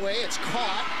the other way. It's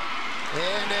caught.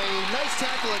 And a nice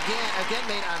tackle again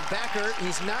made on Backer.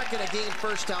 He's not going to gain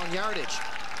 1st down yardage.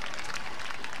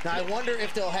 Now, I wonder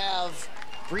if they'll have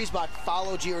Briesbach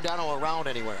follow Giordano around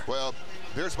anywhere. Well,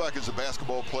 Briesbach is a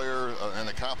basketball player, an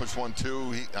accomplished one,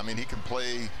 too. I mean, he can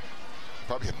play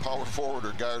probably a power forward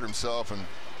or guard himself, and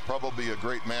probably a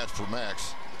great match for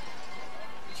Max.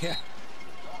 Yeah.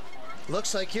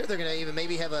 Looks like here they're going to even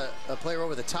maybe have a player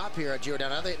over the top here at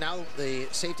Giordano. Now the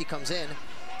safety comes in.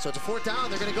 So it's a 4th down.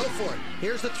 They're going to go for it.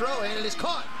 Here's the throw, and it is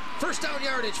caught. 1st down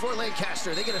yardage for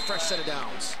Lancaster. They get a fresh set of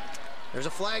downs. There's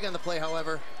a flag on the play,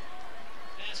 however.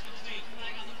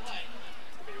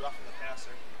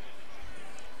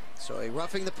 So a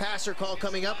roughing the passer call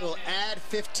coming up will add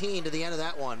 15 to the end of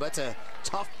that one. But it's a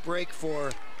tough break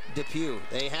for Depew.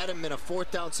 They had him in a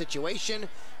 4th down situation.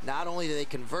 Not only do they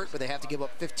convert, but they have to give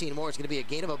up 15 more. It's going to be a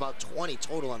gain of about 20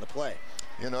 total on the play.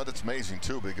 You know, that's amazing,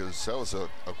 too, because that was a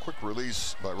quick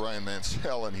release by Ryan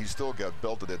Mansell, and he still got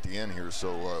belted at the end here.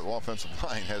 So the offensive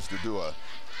line has to do a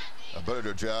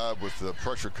better job with the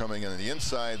pressure coming in on the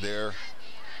inside there.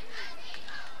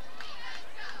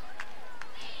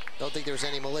 Don't think there was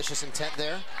any malicious intent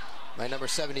there by number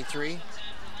 73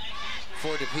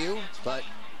 for Depew, but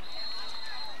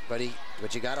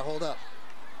you got to hold up.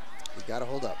 You got to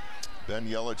hold up. Ben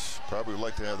Yelich probably would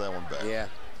like to have that one back. Yeah.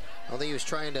 I don't think he was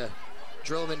trying to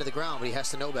drill him into the ground, but he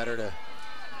has to know better to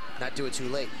not do it too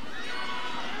late.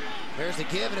 There's the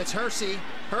give, and it's Hersey.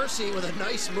 Hersey with a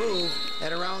nice move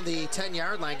at around the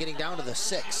 10-yard line, getting down to the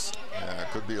 6. Yeah,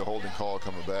 it could be a holding call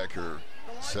coming back here,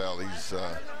 Sal.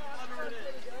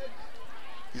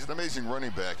 He's an amazing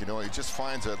running back. You know, he just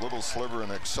finds that little sliver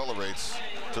and accelerates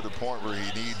to the point where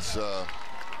he needs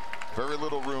very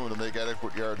little room to make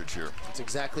adequate yardage here. That's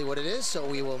exactly what it is, so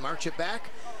we will march it back.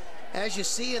 As you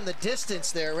see in the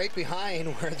distance there, right behind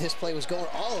where this play was going,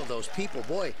 all of those people,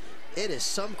 boy, it is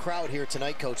some crowd here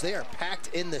tonight, Coach. They are packed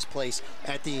in this place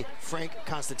at the Frank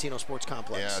Constantino Sports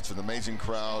Complex. Yeah, it's an amazing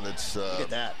crowd. It's look at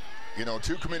that. You know,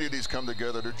 2 communities come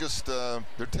together. They're just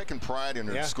they're taking pride in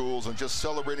their schools and just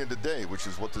celebrating the day, which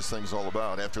is what this thing's all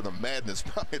about. After the madness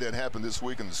probably that happened this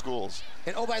week in the schools.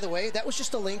 And oh, by the way, that was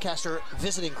just a Lancaster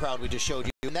visiting crowd we just showed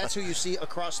you, and that's who you see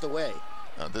across the way.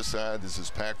 On this side, this is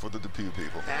packed for the Depew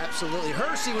people. Absolutely.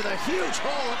 Hersey with a huge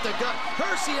hole up the gut.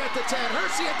 Hersey at the 10.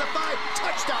 Hersey at the 5.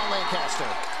 Touchdown, Lancaster.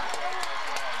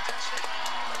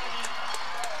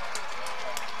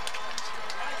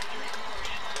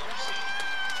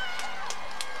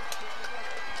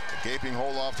 Gaping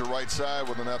hole off the right side,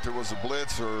 whether or not there was a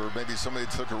blitz or maybe somebody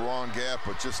took a wrong gap,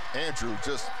 but just Andrew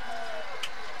just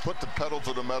put the pedal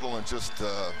to the metal and just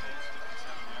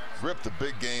ripped the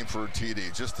big game for a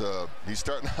TD. Just he's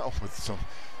starting out with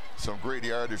some great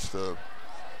yardage to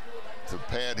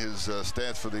pad his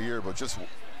stats for the year, but just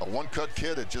a one-cut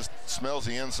kid that just smells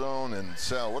the end zone. And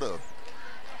Sal, what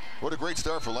a great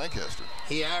start for Lancaster.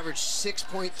 He averaged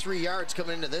 6.3 yards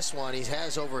coming into this one. He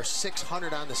has over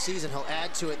 600 on the season. He'll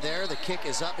add to it there. The kick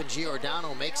is up, and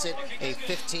Giordano makes it a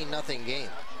 15-0 game.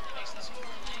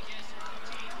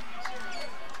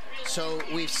 So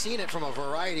we've seen it from a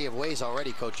variety of ways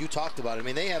already, Coach. You talked about it. I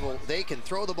mean, they can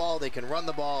throw the ball, they can run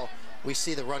the ball. We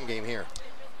see the run game here.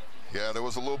 Yeah, there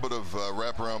was a little bit of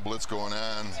wraparound blitz going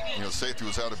on. You know, safety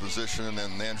was out of position,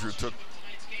 and Andrew took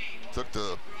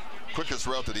the quickest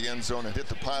route to the end zone and hit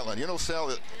the pylon. You know, Sal,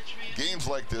 that games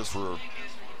like this where,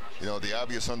 you know, the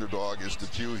obvious underdog is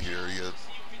Depew here.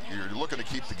 You're looking to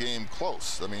keep the game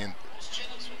close. I mean,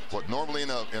 what normally in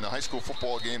a high school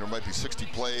football game there might be 60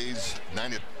 plays,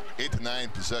 8 to 9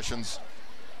 possessions.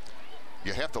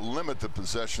 You have to limit the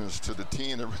possessions to the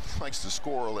team that likes to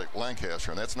score like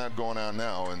Lancaster, and that's not going on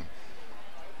now. And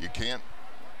you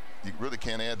really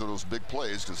can't add to those big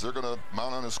plays because they're going to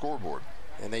mount on the scoreboard.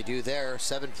 And they do there.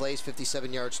 7 plays,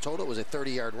 57 yards total. It was a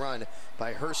 30-yard run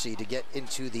by Hersey to get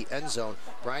into the end zone.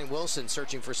 Brian Wilson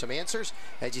searching for some answers.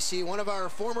 As you see, one of our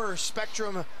former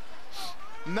Spectrum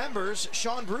members,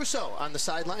 Sean Brusso, on the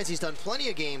sidelines. He's done plenty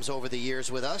of games over the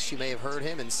years with us. You may have heard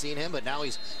him and seen him, but now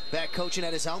he's back coaching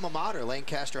at his alma mater,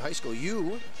 Lancaster High School.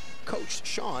 You coached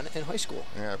Sean in high school.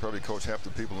 Yeah, I probably coached half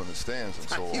the people in the stands. And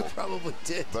so you probably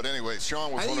did. But anyway,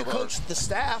 Sean was one of our... I think you coached the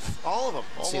staff, all of them.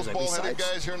 All those ball-headed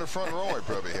guys here in the front row I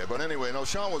probably had. But anyway, no,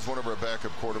 Sean was one of our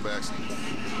backup quarterbacks.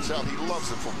 Sal, he loves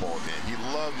the football game.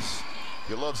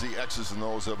 He loves the X's and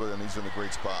O's of it, and he's in a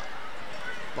great spot.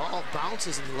 Ball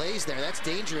bounces and lays there. That's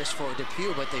dangerous for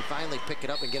Depew, but they finally pick it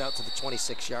up and get out to the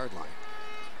 26-yard line.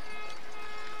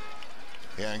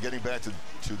 Yeah, and getting back to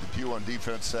Depew on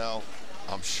defense, Sal,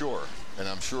 I'm sure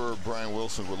Brian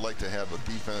Wilson would like to have a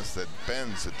defense that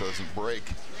bends, that doesn't break,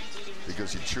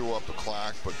 because you chew up the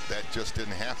clock, but that just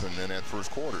didn't happen in that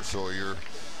first quarter. So you're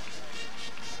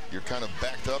kind of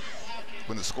backed up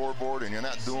with the scoreboard, and you're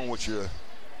not doing what you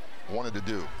wanted to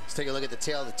do. Let's take a look at the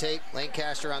tail of the tape.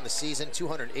 Lancaster on the season,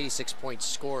 286 points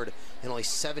scored and only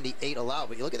 78 allowed.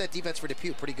 But you look at that defense for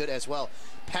Depew, pretty good as well.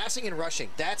 Passing and rushing,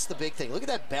 that's the big thing. Look at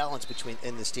that balance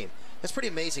in this team. That's pretty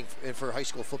amazing for high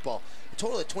school football. A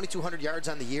total of 2,200 yards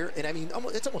on the year, and I mean,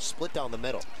 it's almost split down the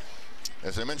middle.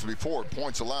 As I mentioned before,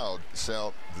 points allowed,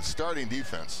 Sal, the starting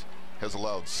defense has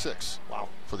allowed 6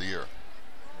 for the year.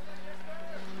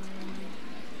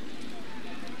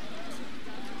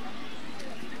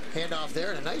 Handoff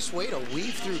there, and a nice way to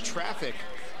weave through traffic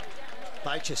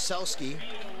by Czeselski.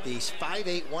 The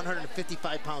 5'8",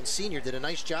 155-pound senior did a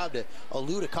nice job to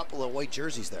elude a couple of white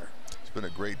jerseys there. It's been a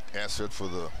great asset for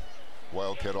the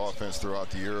Wildcat offense throughout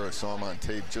the year. I saw him on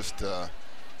tape. Just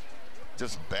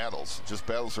battles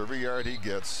for every yard he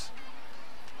gets.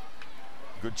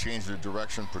 Good change of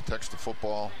direction, protects the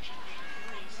football.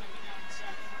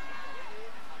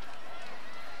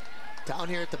 Down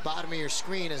here at the bottom of your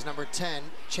screen is number 10,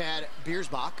 Chad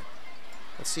Biersbach.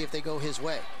 Let's see if they go his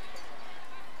way.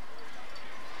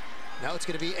 Now it's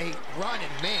going to be a run,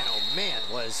 and man, oh man,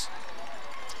 was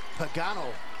Pagano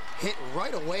hit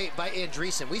right away by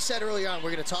Andreessen. We said earlier on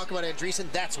we're going to talk about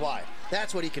Andreessen. That's why.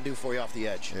 That's what he can do for you off the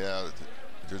edge. Yeah,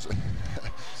 there's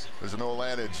an old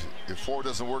adage, if 4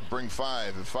 doesn't work, bring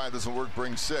 5. If 5 doesn't work,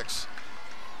 bring 6.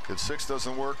 If 6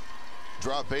 doesn't work,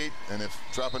 drop 8. And if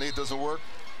dropping 8 doesn't work,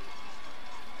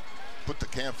 put the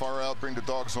campfire out, bring the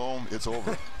dogs home. It's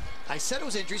over. I said it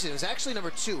was Andreessen. It was actually number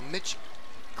 2, Mitch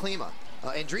Klima.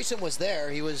 Andreessen was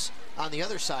there. He was on the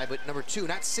other side, but number 2,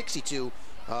 not 62.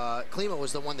 Klima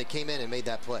was the one that came in and made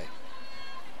that play.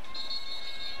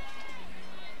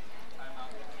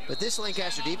 But this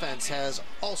Lancaster defense has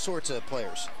all sorts of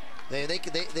players.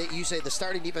 You say the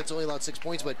starting defense only allowed 6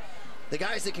 points, but the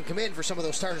guys that can come in for some of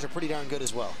those starters are pretty darn good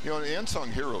as well. You know, the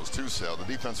unsung heroes too, Sal. The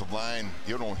defensive line,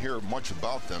 you don't hear much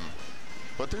about them,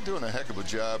 but they're doing a heck of a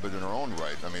job in their own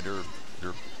right. I mean,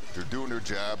 they're doing their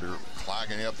job. They're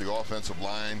clogging up the offensive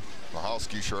line.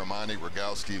 Mahalski, Sharmani,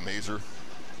 Rogowski, Mazer.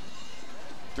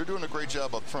 They're doing a great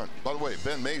job up front. By the way,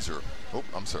 Ben Mazer. Oh,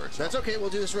 I'm sorry. That's okay. We'll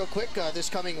do this real quick. This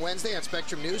coming Wednesday on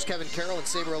Spectrum News, Kevin Carroll and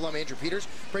Sabre alum Andrew Peters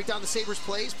break down the Sabres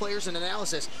plays, players, and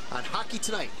analysis on Hockey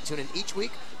Tonight. Tune in each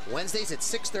week, Wednesdays at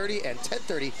 6:30 and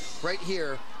 10:30, right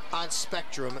here on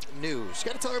Spectrum News.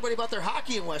 Got to tell everybody about their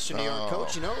hockey in Western New York,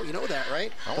 Coach. You know that,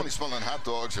 right? I want to smell on hot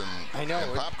dogs and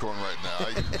popcorn right now.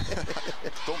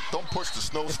 Don't push the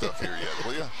snow stuff here yet,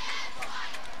 will you?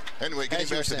 Anyway, getting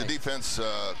back to the defense,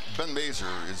 Ben Mazer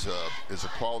is a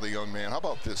quality young man. How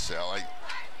about this, Sal?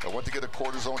 I went to get a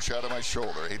cortisone shot on my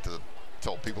shoulder. I hate to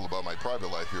tell people about my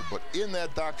private life here, but in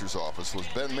that doctor's office was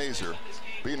Ben Mazer,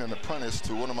 being an apprentice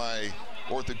to one of my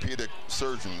orthopedic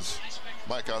surgeons,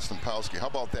 Mike Ostampowski. How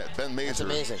about that? Ben Mazer.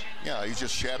 That's amazing. Yeah, he's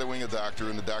just shadowing a doctor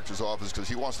in the doctor's office because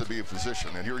he wants to be a physician,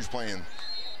 and here he's playing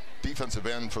defensive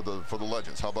end for the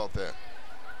Legends. How about that?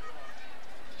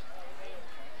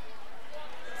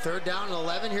 3rd down and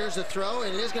 11. Here's the throw,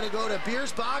 and it is going to go to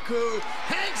Biersbach, who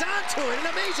hangs on to it. An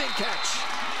amazing catch.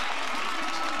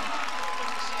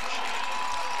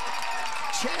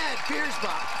 Chad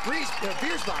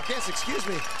Biersbach, yes, excuse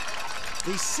me.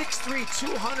 The 6'3",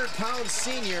 200-pound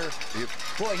senior.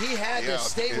 Boy, he had to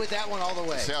stay with that one all the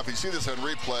way. Sam, if you see this on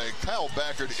replay, Kyle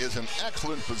Backert is in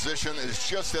excellent position. It's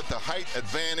just at the height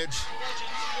advantage.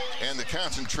 And the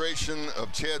concentration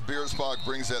of Chad Biersbach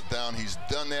brings that down. He's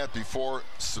done that before.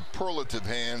 Superlative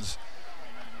hands.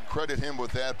 Credit him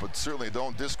with that, but certainly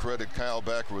don't discredit Kyle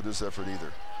Backert with this effort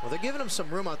either. Well, they're giving him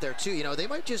some room out there, too. You know, they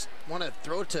might just want to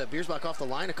throw to Biersbach off the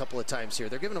line a couple of times here.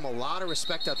 They're giving him a lot of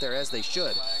respect out there, as they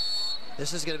should.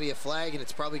 This is going to be a flag, and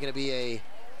it's probably going to be a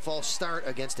false start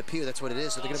against depew. That's what it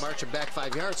is. So they're going to march him back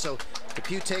 5 yards. So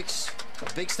depew takes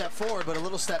a big step forward, but a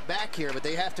little step back here. But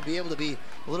they have to be able to be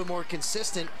a little more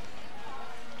consistent.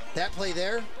 That play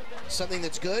there, something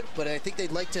that's good, but I think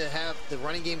they'd like to have the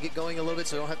running game get going a little bit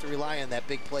so they don't have to rely on that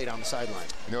big play down the sideline.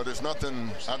 You know, there's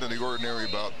nothing out of the ordinary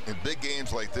about, in big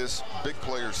games like this, big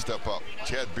players step up.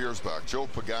 Chad Biersbach, Joe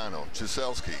Pagano,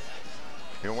 Jaselski.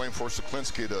 You know, waiting for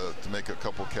Soklinski to make a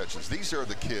couple catches. These are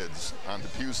the kids on the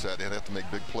Depew side that have to make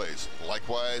big plays.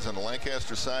 Likewise, on the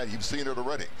Lancaster side, you've seen it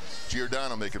already.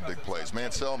 Giordano making big plays.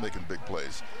 Mansell making big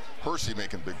plays. Hersey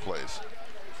making big plays.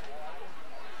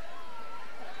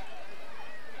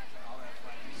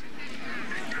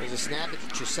 There's a snap at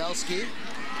Jaselski.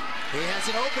 He has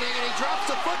an opening, and he drops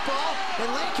the football,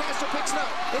 and Lancaster picks it up.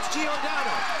 It's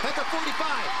Giordano at the 45,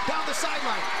 down the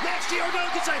sideline. Max Giordano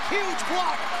gets a huge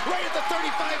block right at the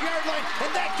 35-yard line,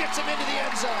 and that gets him into the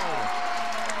end zone.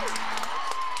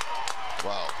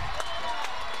 Wow.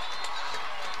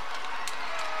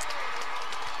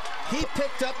 He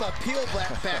picked up a peel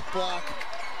back block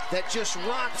that just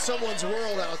rocked someone's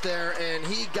world out there, and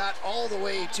he got all the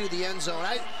way to the end zone.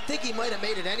 I think he might have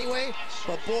made it anyway,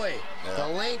 but boy, the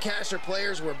Lancaster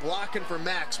players were blocking for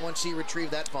Max once he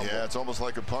retrieved that fumble. Yeah, it's almost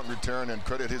like a punt return, and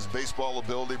credit his baseball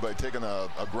ability by taking a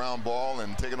ground ball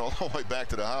and taking it all the way back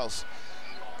to the house.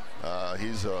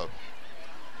 He's a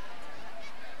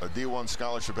D1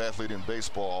 scholarship athlete in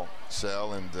baseball,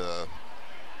 Sal, and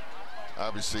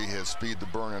obviously he has speed to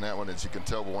burn in that one, as you can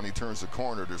tell, but when he turns the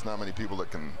corner, there's not many people that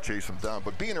can chase him down.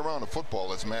 But being around the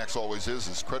football, as Max always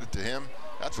is credit to him.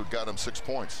 That's what got him 6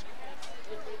 points.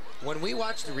 When we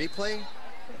watched the replay,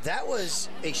 that was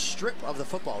a strip of the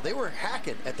football. They were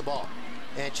hacking at the ball.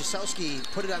 and Chiselsky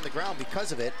put it on the ground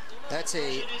because of it. That's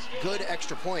a good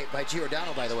extra point by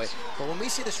Giordano, by the way. But when we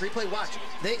see this replay, watch.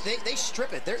 They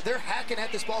strip it. They're hacking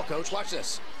at this ball, Coach. Watch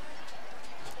this.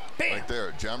 Bam! Right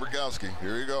there, John Rogowski.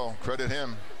 Here you go. Credit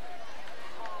him.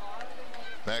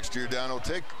 Max Giordano,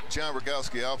 take John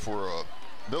Rogowski out for a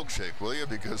milkshake, will you?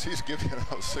 Because he's giving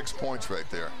out 6 points right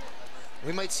there.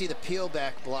 We might see the peel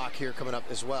back block here coming up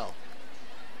as well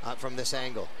from this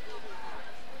angle.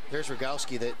 There's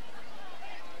Rogowski that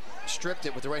stripped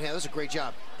it with the right hand. That was a great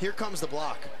job. Here comes the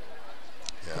block.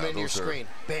 Yeah, come into your screen.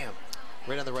 Bam.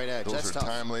 Right on the right edge. Those That's are tough.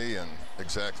 timely, and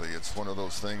exactly. It's one of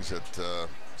those things that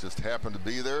just happened to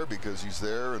be there because he's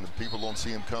there and the people don't see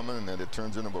him coming, and then it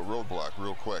turns into a roadblock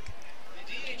real quick.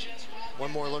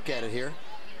 One more look at it here.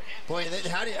 Boy,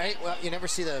 how do you never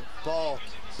see the ball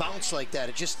bounce like that.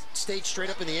 It just stayed straight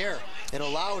up in the air and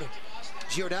allowed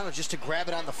Giordano just to grab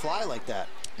it on the fly like that.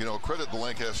 You know, credit the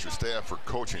Lancaster staff for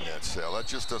coaching that, Sal. That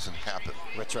just doesn't happen.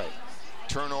 That's right.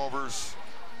 Turnovers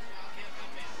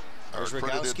are There's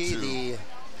credited Rogowski, to...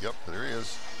 Yep, there he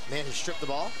is. Man who stripped the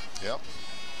ball. Yep.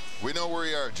 We know where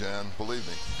you are, John. Believe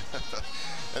me.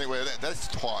 Anyway, that's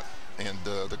taught. And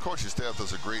the coaching staff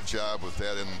does a great job with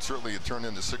that. And certainly it turned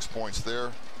into 6 points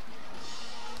there.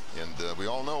 And we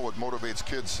all know what motivates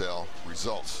kids, Sal.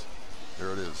 Results.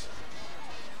 There it is.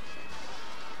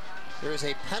 There is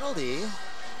a penalty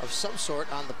of some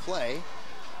sort on the play.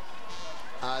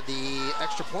 The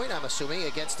extra point, I'm assuming,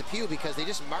 against depew because they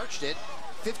just marched it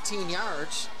 15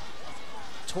 yards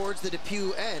towards the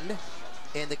depew end,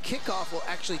 and the kickoff will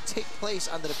actually take place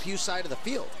on the depew side of the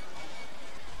field.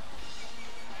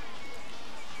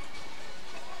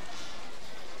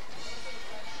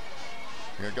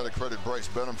 I got to credit Bryce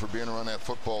Benham for being around that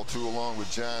football too, along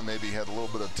with John. Maybe he had a little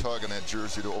bit of tug in that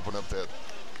jersey to open up that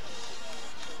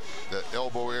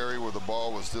elbow area where the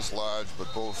ball was dislodged,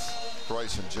 but both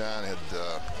Bryce and John had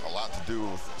a lot to do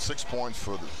with 6 points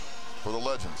for the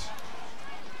Legends.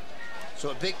 So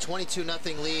a big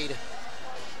 22-0 lead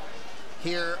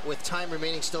here with time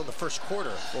remaining still in the first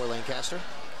quarter for Lancaster.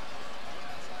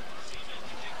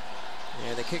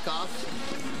 And the kickoff.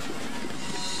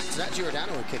 It's not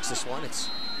Giordano who kicks this one. It's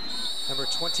number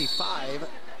 25,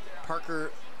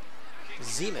 Parker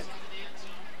Zeman.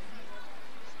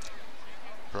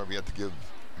 Probably have to give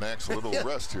Max a little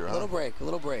rest here, huh? A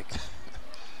little break.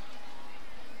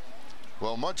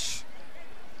 Well, much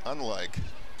unlike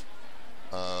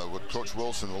what Coach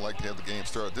Wilson would like to have the game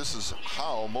start, this is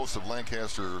how most of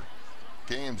Lancaster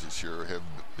games this year have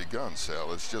begun,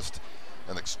 Sal. It's just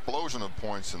an explosion of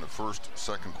points in the first,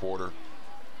 second quarter.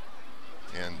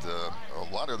 And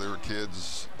a lot of their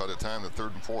kids, by the time the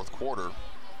third and fourth quarter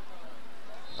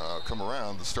come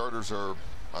around, the starters are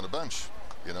on the bench,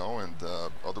 you know, and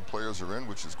other players are in,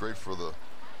 which is great for the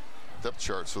depth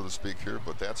chart, so to speak, here,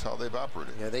 but that's how they've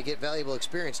operated. Yeah, they get valuable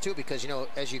experience, too, because, you know,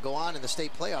 as you go on in the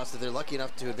state playoffs, if they're lucky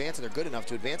enough to advance and they're good enough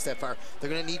to advance that far, they're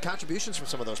going to need contributions from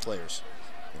some of those players.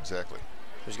 Exactly.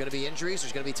 There's going to be injuries.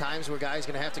 There's going to be times where guys are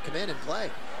going to have to come in and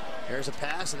play. There's a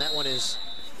pass, and that one is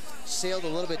sailed a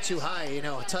little bit too high. You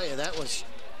know, I'll tell you, that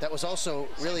was also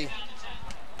really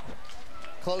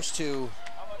close to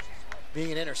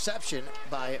being an interception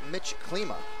by Mitch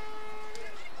Klima.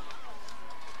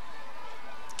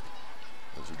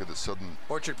 As we get a sudden...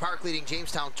 Orchard Park leading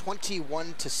Jamestown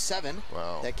 21-7.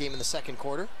 Wow. That game in the second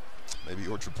quarter. Maybe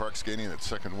Orchard Park's gaining its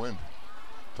second win.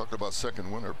 Talking about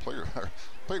second win, our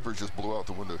paper just blew out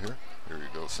the window here. Here you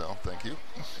go, Sal. Thank you.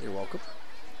 You're welcome.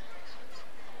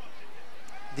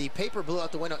 The paper blew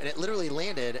out the window, and it literally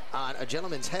landed on a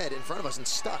gentleman's head in front of us and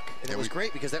stuck. And it was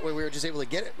great because that way we were just able to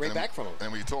get it right back from him.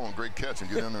 And we told him, great catch, and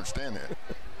you didn't understand that.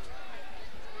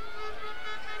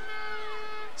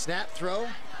 Snap, throw.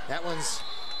 That one's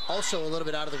also a little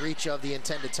bit out of the reach of the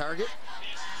intended target.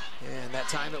 And that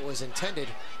time it was intended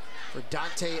for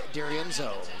Dante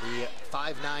D'Arienzo, the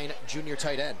 5'9" junior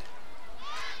tight end.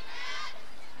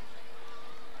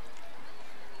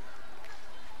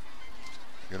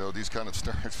 You know, these kind of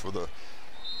starts for the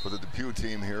depew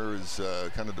team here is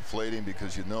kind of deflating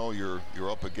because you know you're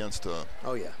up against a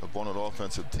opponent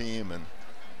offensive team, and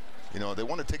you know they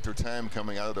want to take their time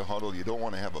coming out of the huddle. You don't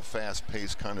want to have a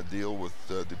fast-paced kind of deal with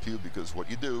depew, because what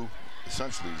you do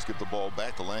essentially is get the ball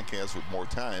back to Lancaster with more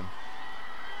time,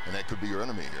 and that could be your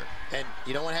enemy here. And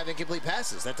you don't want to have incomplete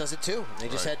passes. That does it too. They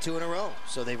just had 2 in a row,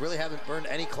 so they really haven't burned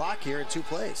any clock here in 2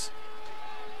 plays.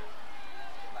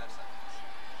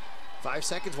 5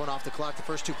 seconds went off the clock the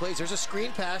first 2 plays. There's a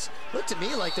screen pass. Looked to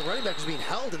me like the running back was being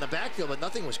held in the backfield, but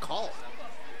nothing was called.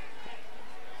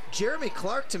 Jeremy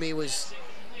Clark, to me, was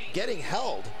getting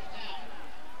held,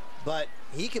 but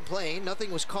he complained. Nothing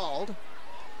was called.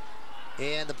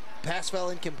 And the pass fell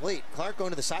incomplete. Clark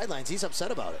going to the sidelines. He's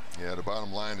upset about it. Yeah, the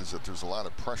bottom line is that there's a lot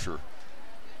of pressure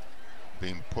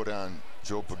being put on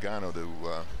Joe Pagano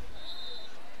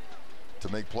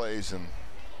to make plays, and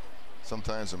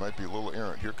sometimes it might be a little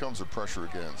errant. Here comes the pressure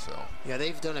again, Sal. Yeah,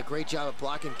 they've done a great job of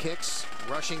blocking kicks,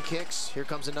 rushing kicks. Here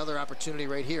comes another opportunity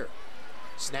right here.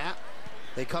 Snap.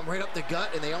 They come right up the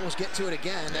gut, and they almost get to it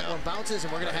again. That one bounces,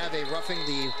 and we're going to have a roughing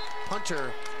the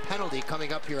punter penalty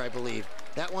coming up here, I believe.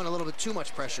 That one a little bit too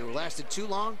much pressure. It lasted too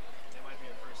long.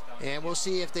 And we'll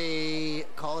see if they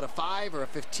call it a 5 or a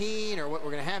 15 or what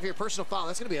we're going to have here. Personal foul.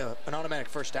 That's going to be an automatic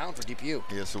first down for DPU.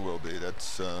 Yes, it will be.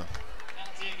 That's a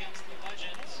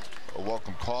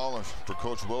welcome call for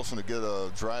Coach Wilson to get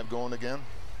a drive going again.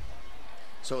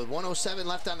 So with 1:07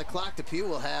 left on the clock, DePew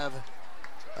will have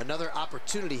another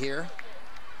opportunity here.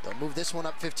 They'll move this one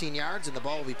up 15 yards, and the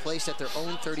ball will be placed at their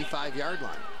own 35-yard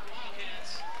line.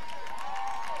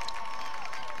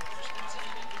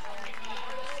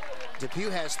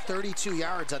 DePew has 32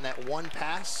 yards on that one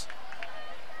pass,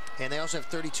 and they also have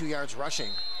 32 yards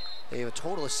rushing. They have a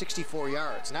total of 64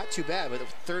 yards. Not too bad, but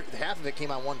half of it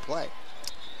came on one play.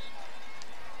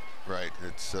 Right.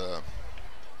 It's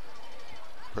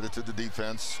credit to the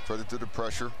defense, credit to the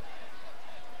pressure.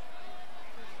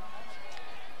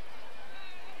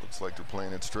 Looks like they're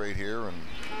playing it straight here, and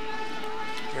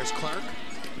here's Clark.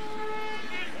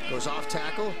 Goes off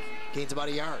tackle, gains about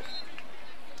a yard.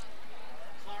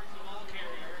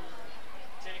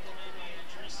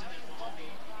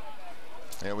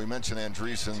 Yeah, we mentioned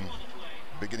Andreessen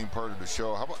beginning part of the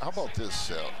show. How about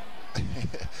this?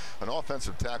 An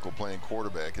offensive tackle playing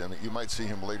quarterback. I mean, you might see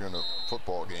him later in a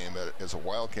football game as a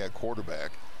Wildcat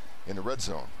quarterback in the red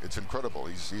zone. It's incredible.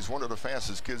 He's one of the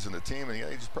fastest kids in the team,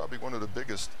 and he's probably one of the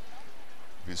biggest.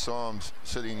 If you saw him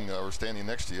sitting or standing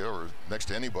next to you or next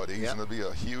to anybody, he's going to be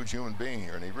a huge human being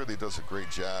here, and he really does a great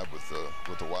job with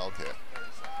the Wildcat.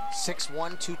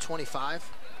 6'1",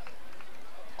 225.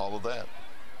 All of that.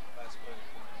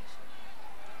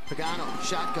 Pagano,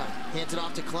 shotgun, hands it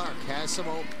off to Clark. Has some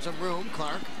room.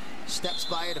 Clark steps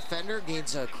by a defender,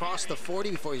 gains across the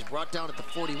 40 before he's brought down at the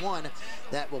 41.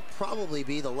 That will probably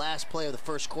be the last play of the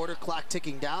first quarter. Clock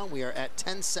ticking down. We are at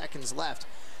 10 seconds left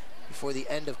before the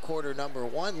end of quarter number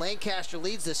 1. Lancaster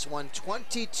leads this one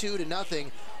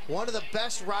 22-0. One of the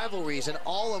best rivalries in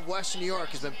all of Western New York.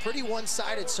 Has been pretty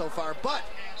one-sided so far, but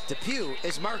DePew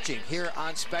is marching here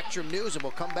on Spectrum News, and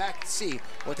we'll come back and see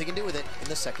what they can do with it in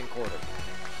the second quarter.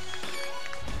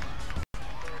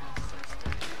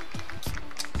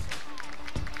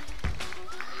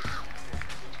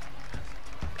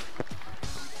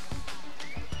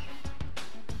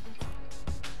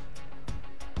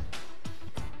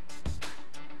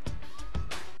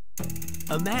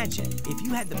 Imagine if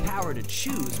you had the power to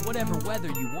choose whatever weather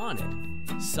you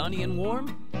wanted. Sunny and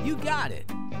warm? You got it.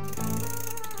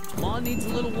 Lawn needs a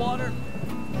little water?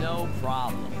 No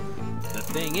problem. The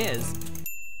thing is,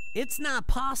 it's not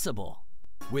possible.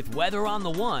 With Weather on the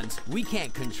Ones, we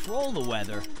can't control the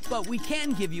weather, but we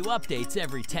can give you updates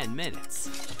every 10 minutes.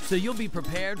 So you'll be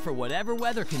prepared for whatever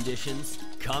weather conditions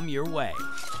come your way.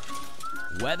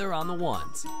 Weather on the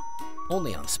Ones,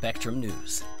 only on Spectrum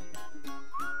News.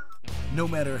 No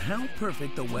matter how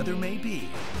perfect the weather may be,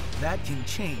 that can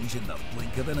change in the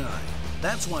blink of an eye.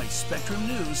 That's why Spectrum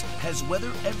News has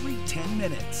weather every 10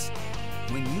 minutes.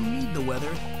 When you need the weather,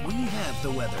 we have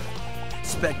the weather.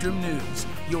 Spectrum News,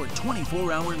 your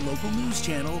 24-hour local news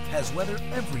channel, has weather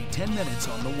every 10 minutes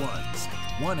on the ones.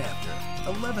 1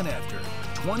 after, 11 after,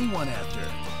 21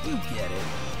 after. You get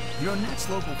it. Your next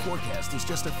local forecast is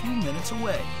just a few minutes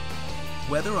away.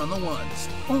 Weather on the ones,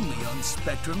 only on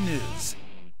Spectrum News.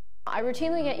 I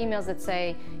routinely get emails that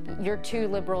say, you're too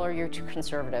liberal or you're too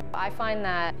conservative. I find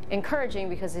that encouraging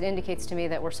because it indicates to me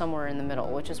that we're somewhere in the middle,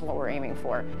 which is what we're aiming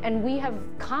for. And we have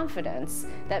confidence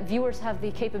that viewers have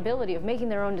the capability of making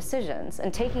their own decisions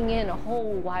and taking in a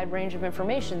whole wide range of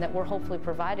information that we're hopefully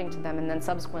providing to them, and then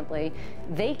subsequently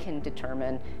they can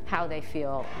determine how they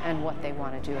feel and what they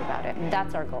want to do about it. And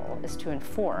that's our goal, is to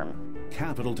inform.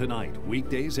 Capital Tonight,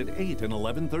 weekdays at 8 and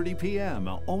 11:30 p.m.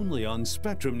 only on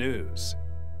Spectrum News.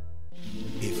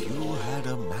 If you had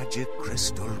a magic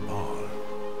crystal ball,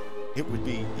 it would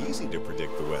be easy to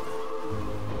predict the weather.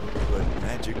 But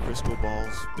magic crystal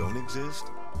balls don't exist.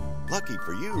 Lucky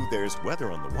for you, there's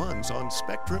Weather on the Ones on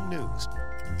Spectrum News.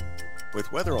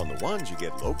 With Weather on the Ones, you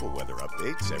get local weather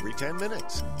updates every 10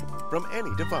 minutes from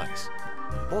any device.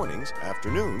 Mornings,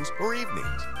 afternoons, or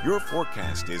evenings. Your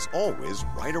forecast is always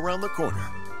right around the corner.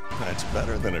 That's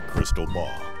better than a crystal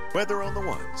ball. Weather on the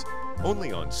Ones,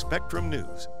 only on Spectrum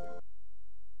News.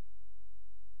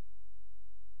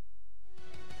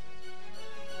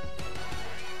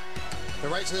 The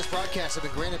rights to this broadcast have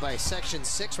been granted by Section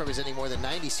 6, representing more than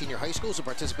 90 senior high schools who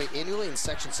participate annually in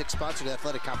Section 6 sponsored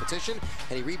athletic competition.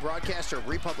 Any rebroadcast or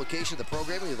republication of the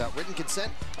programming without written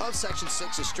consent of Section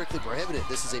 6 is strictly prohibited.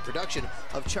 This is a production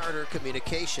of Charter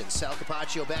Communications. Sal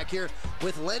Capaccio back here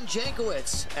with Len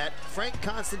Jankowicz at Frank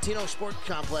Constantino Sport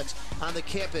Complex on the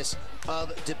campus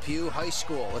of Depew High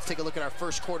School. Let's take a look at our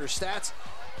first quarter stats.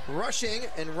 Rushing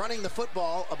and running the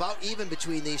football about even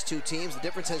between these two teams. The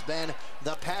difference has been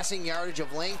the passing yardage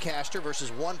of Lancaster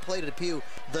versus one play to Depew,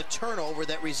 the turnover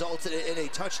that resulted in a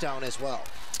touchdown as well.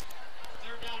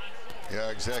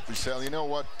 Yeah, exactly, Sal. You know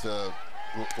what?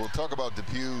 We'll talk about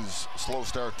Depew's slow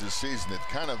start this season. It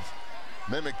kind of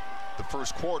mimicked the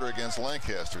first quarter against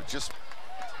Lancaster. Just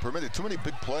permitted too many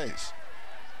big plays.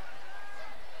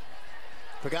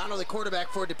 Pagano, the quarterback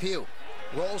for Depew,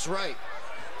 rolls right.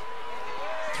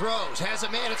 Throws, has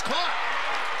a man, it's caught.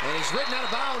 And he's ridden out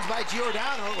of bounds by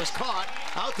Giordano. It was caught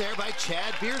out there by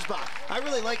Chad Biersbach. I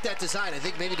really like that design. I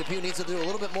think maybe Depew needs to do a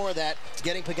little bit more of that,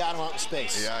 getting Pagano out in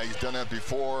space. Yeah, he's done that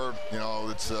before. You know,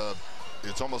 it's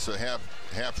almost a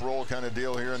half roll kind of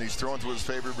deal here, and he's throwing to his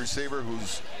favorite receiver,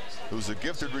 who's a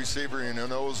gifted receiver and who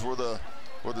knows where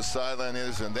the sideline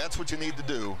is, and that's what you need to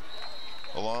do,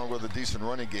 along with a decent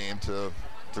running game to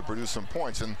produce some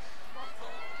points. And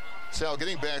Sal,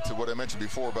 getting back to what I mentioned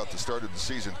before about the start of the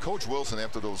season, Coach Wilson,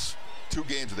 after those 2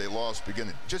 games that they lost, began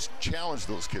to just challenge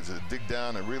those kids to dig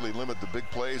down and really limit the big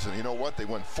plays. And you know what? They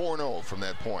went 4-0 from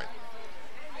that point.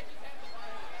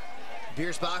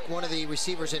 Biersbach, one of the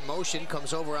receivers in motion,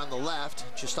 comes over on the left,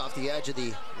 just off the edge of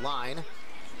the line.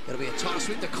 It'll be a toss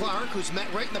sweep to Clark, who's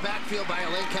met right in the backfield by a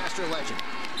Lancaster legend.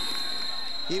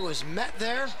 He was met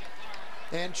there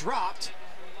and dropped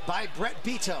by Brett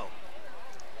Beto,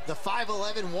 the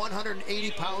 5'11",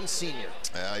 180-pound senior.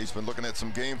 Yeah, he's been looking at some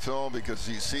game film because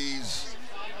he sees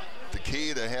the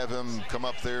key to have him come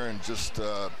up there and just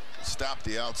stop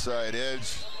the outside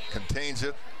edge, contains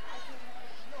it,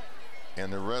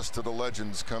 and the rest of the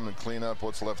legends come and clean up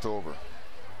what's left over.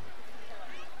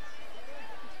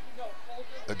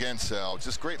 Again, Sal,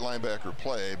 just great linebacker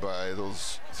play by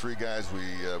those 3 guys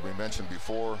we mentioned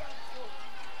before.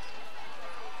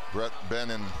 Brett, Ben,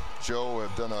 and Joe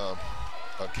have done a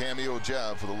cameo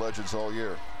job for the Legends all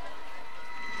year.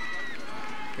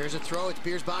 Here's a throw. It's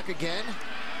Biersbach again.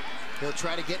 He'll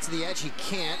try to get to the edge. He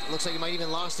can't. Looks like he might even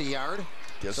lost a yard.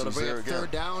 Guess so it'll bring up third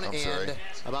down and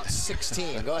about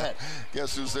 16. Go ahead.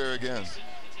 Guess who's there again?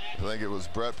 I think it was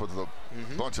Brett, but a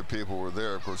bunch of people were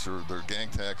there. Of course, they're gang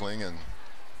tackling, and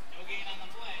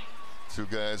 2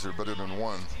 guys are better than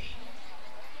 1.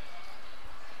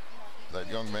 That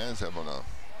young man's having a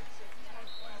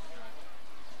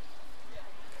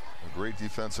great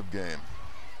defensive game.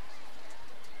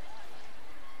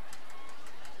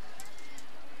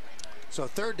 So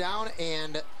third down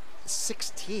and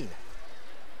 16.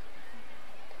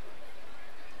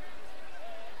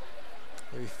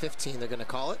 Maybe 15 they're going to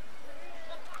call it.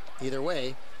 Either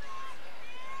way,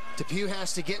 Depew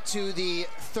has to get to the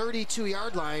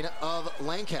 32-yard line of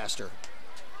Lancaster.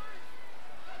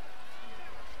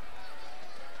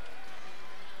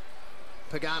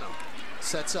 Pagano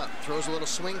sets up, throws a little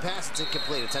swing pass. It's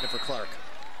incomplete. It's headed for Clark.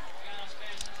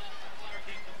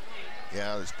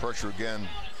 Yeah, there's pressure again.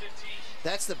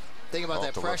 That's the thing about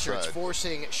that pressure. It's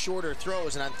forcing shorter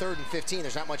throws, and on 3rd and 15,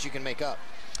 there's not much you can make up.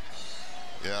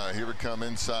 Yeah, here we come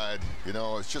inside. You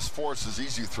know, it just forces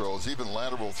easy throws, even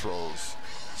lateral throws,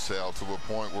 Sal, to a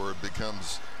point where it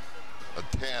becomes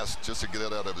a task just to get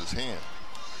it out of his hand.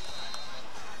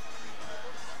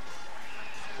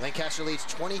 Lancaster leads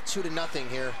 22-0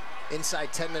 here.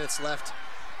 Inside 10 minutes left,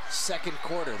 second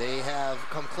quarter. They have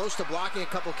come close to blocking a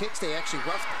couple kicks. They actually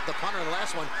roughed the punter in the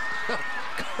last one.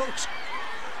 Coach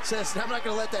says, I'm not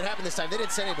going to let that happen this time. They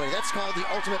didn't send anybody. That's called the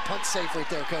ultimate punt safe right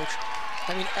there, Coach.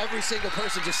 I mean, every single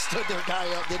person just stood their guy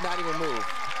up, did not even move.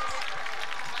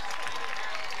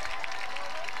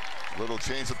 Little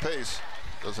change of pace.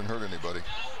 Doesn't hurt anybody.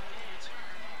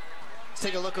 Let's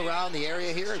take a look around the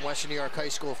area here in Western New York High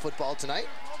School football tonight.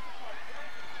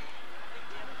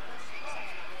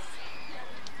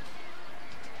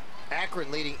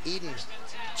 Akron leading Eden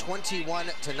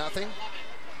 21-0.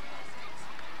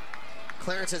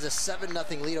 Clarence has a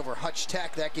 7-0 lead over Hutch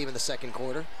Tech. That game in the second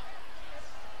quarter.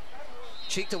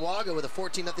 Cheektowaga with a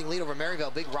 14-0 lead over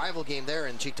Maryville. Big rival game there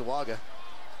in Cheektowaga.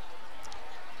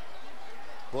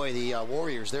 Boy, the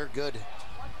Warriors, they're good.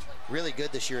 Really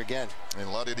good this year again. And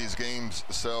a lot of these games,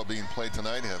 Sal, being played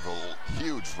tonight have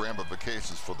huge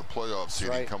ramifications for the playoff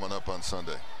seeding coming up on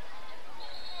Sunday.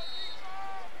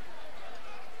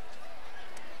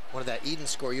 one of that Eden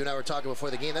score. You and I were talking before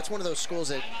the game. That's one of those schools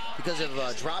that, because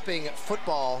of dropping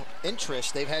football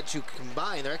interest, they've had to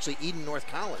combine. They're actually Eden North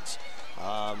Collins.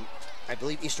 I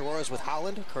believe East Aurora's with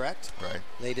Holland, correct? Right.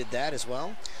 They did that as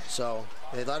well. So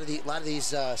a lot of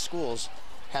these schools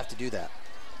have to do that.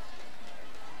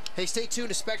 Hey, stay tuned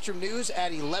to Spectrum News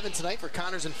at 11 tonight for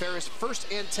Connors and Ferris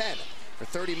 1st and 10. For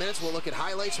 30 minutes, we'll look at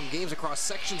highlights from games across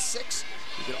Section 6.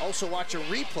 You can also watch a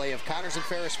replay of Connors and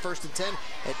Ferris 1st and 10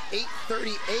 at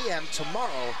 8:30 a.m.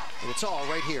 tomorrow, and it's all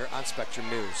right here on Spectrum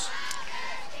News.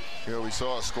 You know, we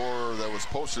saw a score that was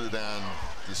posted on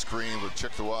the screen with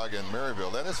Cheektowaga and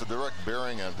Maryville. That has a direct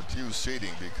bearing on DePew's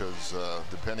seeding because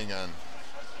depending on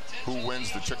who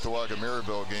wins the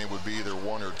Cheektowaga-Maryville game would be either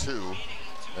 1 or 2,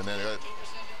 and then it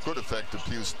could affect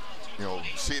DePew's,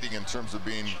 seeding in terms of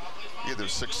being either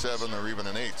 6, 7, or even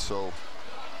an 8. So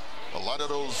a lot of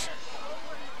those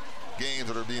games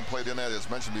that are being played in that, as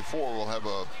mentioned before, will have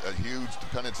a huge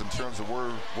dependence in terms of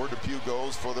where DePew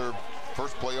goes for their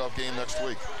first playoff game next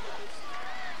week.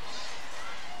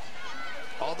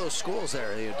 All those schools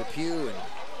there, DePew and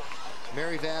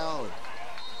Maryville and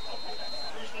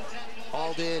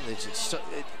Alden,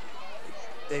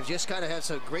 they've just kind of had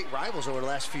some great rivals over the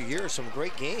last few years, some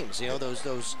great games.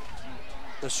 Those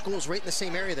schools right in the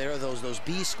same area there are those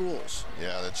B schools.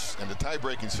 Yeah, and the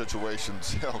tie-breaking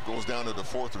situations goes down to the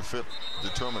 4th or 5th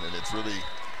determinant. It's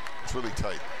really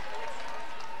tight.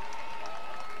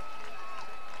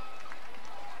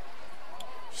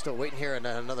 Still waiting here on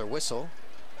another whistle.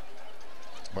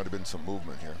 Might have been some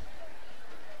movement here.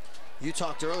 You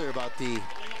talked earlier about the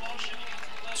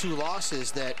 2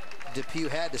 losses that DePew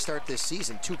had to start this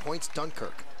season. 2 points,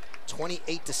 Dunkirk,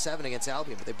 28-7 against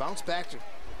Albion, but they bounced back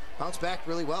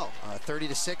really well.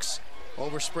 30-6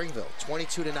 over Springville,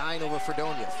 22-9 over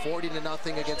Fredonia,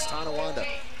 40-0 against Tonawanda.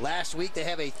 Last week they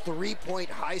have a 3-point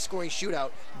high-scoring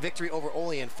shootout victory over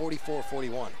Olean,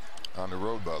 44-41. On the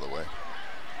road, by the way.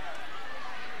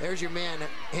 There's your man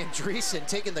Andreessen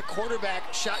taking the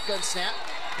quarterback shotgun snap,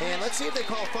 and let's see if they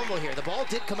call a fumble here. The ball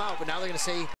did come out, but now they're going to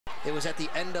say it was at the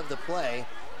end of the play.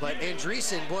 But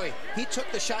Andreessen, boy, he took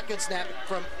the shotgun snap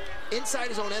from inside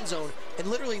his own end zone and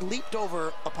literally leaped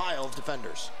over a pile of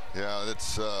defenders. Yeah,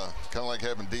 it's kind of like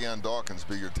having Deion Dawkins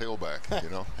be your tailback, Let's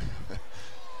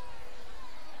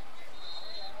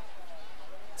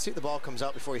see if the ball comes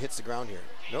out before he hits the ground here.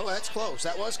 No, that's close.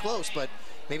 That was close, but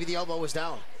maybe the elbow was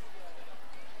down.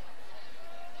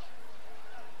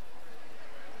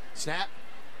 Snap.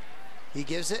 He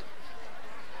gives it.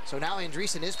 So now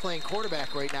Andreessen is playing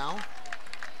quarterback right now.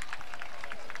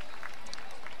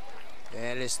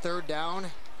 And it is 3rd down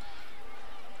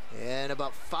and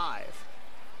about 5.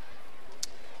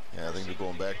 Yeah, I think they're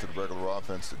going back to the regular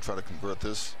offense to try to convert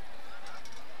this.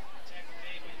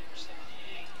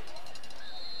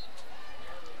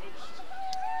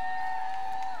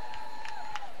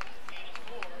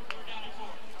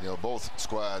 Both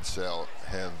squads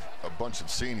have a bunch of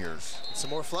seniors.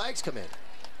 Some more flags come in.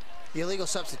 The illegal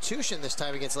substitution this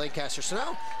time against Lancaster. So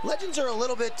now Legends are a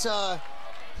little bit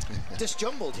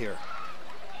disjumbled here.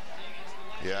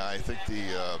 Yeah, I think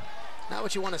not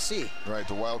what you want to see. Right,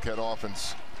 the Wildcat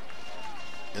offense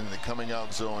in the coming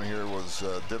out zone here was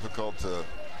difficult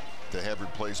to have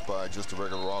replaced by just a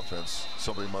regular offense.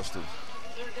 Somebody must have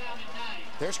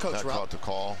There's Coach not caught the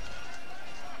call.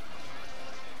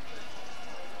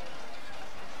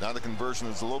 Now the conversion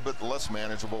is a little bit less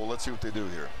manageable. Let's see what they do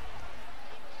here.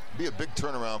 Be a big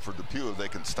turnaround for DePew if they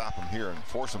can stop him here and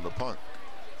force him to punt.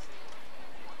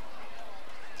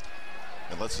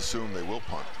 And let's assume they will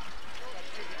punt.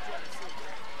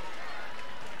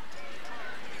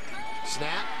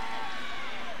 Snap.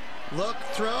 Look,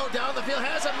 throw down the field.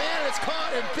 Has a man, and it's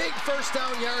caught, and big first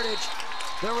down yardage.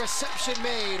 The reception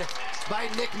made by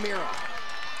Nick Mira.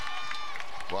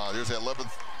 Wow, there's that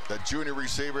 11th. That junior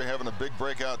receiver having a big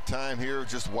breakout time here,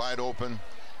 just wide open.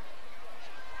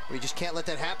 Well, you just can't let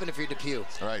that happen if you're DePew.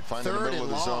 All right, find in the middle of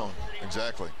the zone.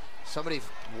 Exactly. Somebody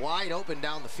wide open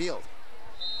down the field.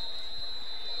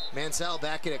 Mansell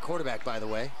back in at quarterback, by the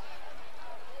way.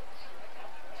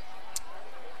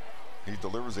 He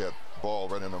delivers that ball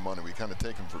right in the money. We kind of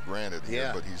take him for granted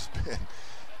here, but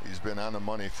he's been on the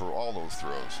money for all those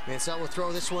throws. Mansell will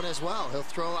throw this one as well. He'll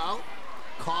throw out,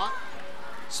 caught,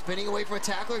 spinning away from a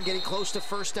tackler and getting close to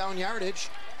first down yardage.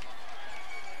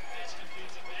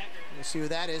 We'll see who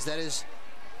that is. That is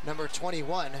number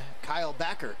 21, Kyle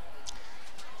Backert.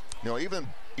 Even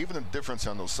the difference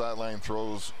on those sideline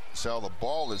throws, Sal, the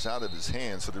ball is out of his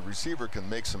hands, so the receiver can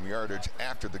make some yardage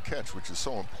after the catch, which is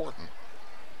so important.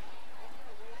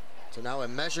 So now a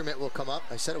measurement will come up.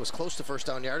 I said it was close to first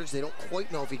down yardage. They don't quite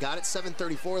know if he got it.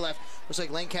 7:34 left. Looks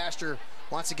like Lancaster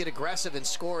wants to get aggressive and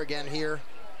score again here.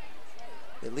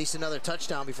 At least another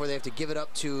touchdown before they have to give it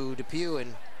up to Depew.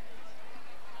 And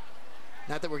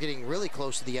not that we're getting really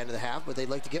close to the end of the half, but they'd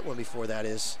like to get one before that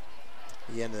is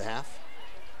the end of the half.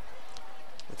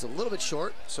 It's a little bit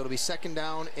short, so it'll be second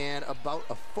down and about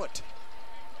a foot.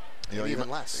 Even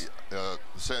less.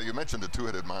 Sal, you mentioned the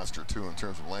two-headed monster, too, in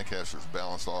terms of Lancaster's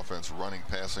balanced offense, running,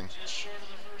 passing.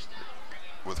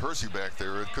 With Hersey back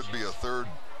there, it could be a third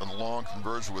and long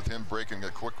conversion with him breaking a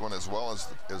quick one as well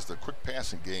as the quick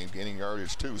passing game, gaining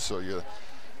yardage, too. So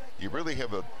you really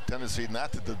have a tendency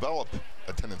not to develop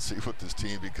a tendency with this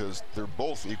team because they're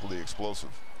both equally explosive.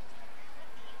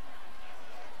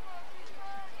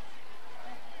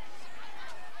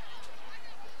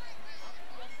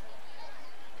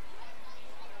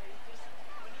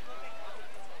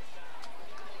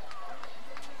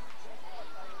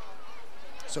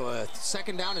 So a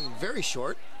second down and very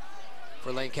short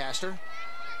for Lancaster.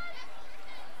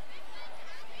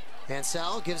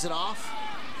 Hansel gives it off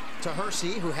to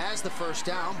Hersey, who has the first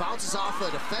down, bounces off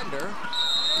a defender.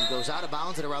 He goes out of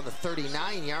bounds at around the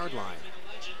 39-yard line.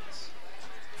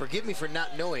 Forgive me for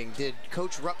not knowing, did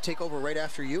Coach Rupp take over right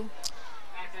after you?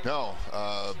 No.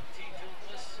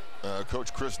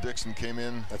 Coach Chris Dixon came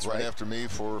in right after me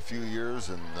for a few years,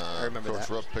 and Coach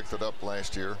Rupp picked it up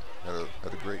last year. Had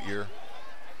a great year.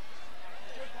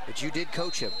 But you did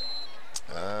coach him.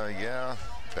 Yeah,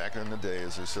 back in the day,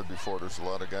 as I said before, there's a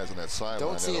lot of guys on that sideline.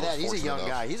 Don't see that. He's a young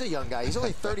guy. He's a young guy. He's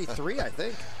only 33, I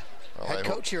think. Well, head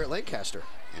coach here at Lancaster.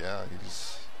 Yeah,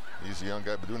 he's a young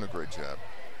guy, but doing a great job.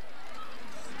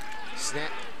 Snap,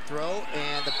 throw,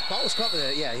 and the ball was caught.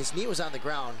 Yeah, his knee was on the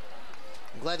ground.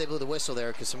 I'm glad they blew the whistle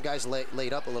there because some guys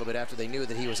laid up a little bit after they knew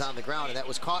that he was on the ground, and that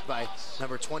was caught by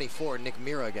number 24, Nick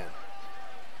Mira again.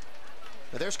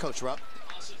 Now there's Coach Rupp.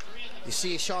 You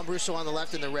see Sean Brusso on the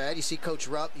left in the red. You see Coach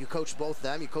Rupp. You coach both of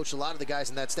them. You coach a lot of the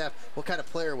guys in that staff. What kind of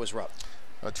player was Rupp?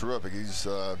 Terrific.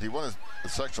 He won a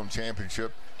sectional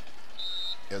championship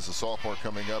as a sophomore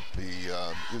coming up. He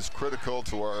is critical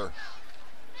to our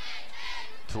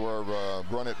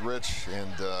run at Rich,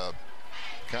 and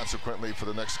consequently for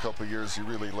the next couple of years he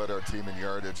really led our team in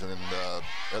yardage, and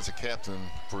as a captain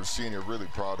for a senior, really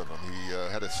proud of him. He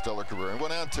had a stellar career and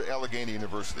went on to Allegheny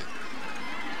University.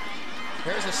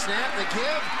 Here's a snap, the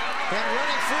give, and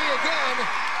running free again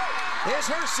is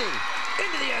Hersey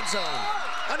into the end zone.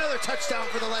 Another touchdown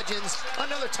for the Legends,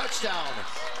 another touchdown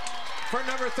for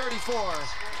number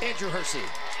 34, Andrew Hersey.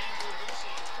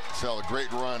 Sal, a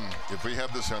great run. If we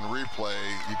have this on replay,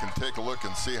 you can take a look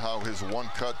and see how his one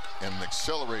cut and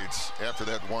accelerates after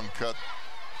that one cut,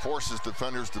 forces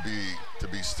defenders to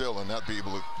be still and not be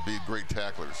able to be great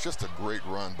tacklers. Just a great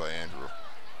run by Andrew.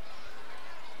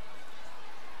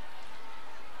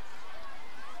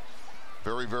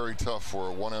 Very, very tough for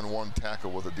a one-on-one tackle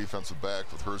with a defensive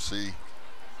back with Hersey.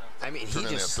 I mean,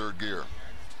 turning that third gear.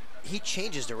 He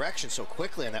changes direction so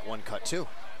quickly on that one cut too.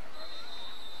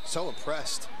 So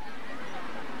impressed.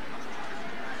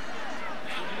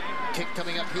 Kick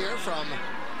coming up here from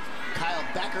Kyle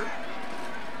Becker.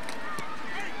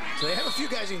 So they have a few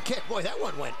guys who can kick. Boy, that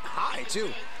one went high too.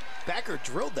 Becker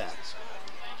drilled that.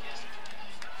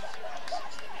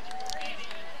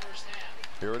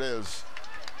 Here it is.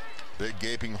 Big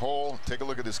gaping hole. Take a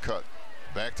look at his cut.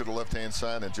 Back to the left-hand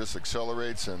side and just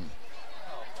accelerates. And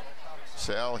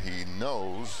Sal, he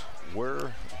knows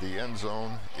where the end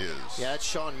zone is. Yeah, that's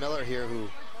Sean Miller here, who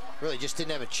really just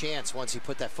didn't have a chance once he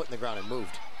put that foot in the ground and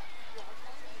moved.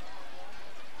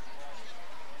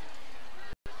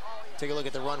 Take a look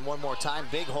at the run one more time.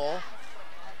 Big hole.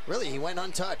 Really, he went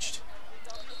untouched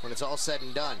when it's all said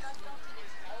and done.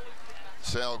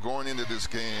 Sal, going into this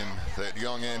game, that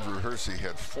young Andrew Hersey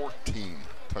had 14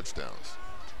 touchdowns.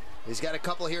 He's got a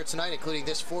couple here tonight, including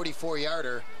this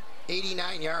 44-yarder,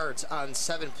 89 yards on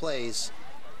 7 plays.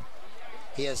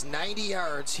 He has 90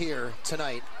 yards here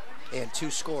tonight and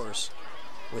 2 scores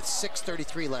with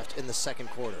 6:33 left in the second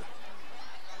quarter.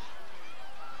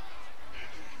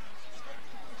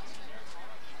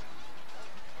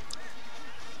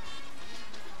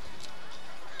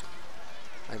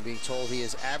 I'm being told he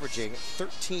is averaging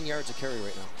 13 yards a carry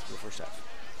right now in the first half.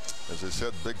 As I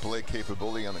said, big play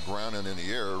capability on the ground and in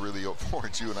the air really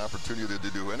affords you an opportunity to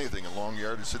do anything in long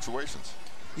yardage situations.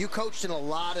 You coached in a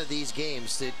lot of these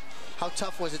games. How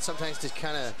tough was it sometimes to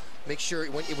kind of make sure,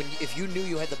 if you knew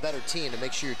you had the better team, to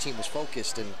make sure your team was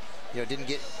focused and didn't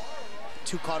get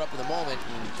too caught up in the moment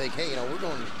and think, hey, we're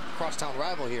going crosstown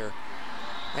rival here.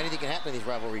 Anything can happen in these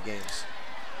rivalry games.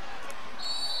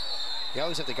 You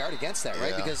always have to guard against that, right?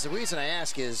 Yeah. Because the reason I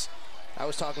ask is, I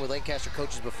was talking with Lancaster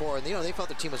coaches before, and they felt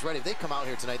their team was ready. If they come out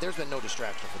here tonight, there's been no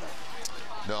distraction for them.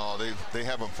 No, they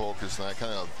haven't focused, and I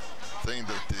kind of think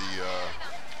that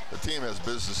the team has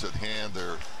business at hand.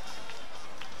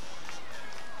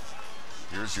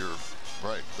 Here's your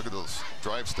right. Look at those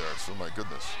drive starts. Oh my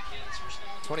goodness.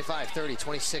 25-30,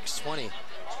 26-20.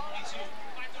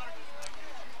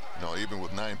 No, even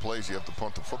with 9 plays, you have to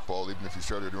punt the football, even if you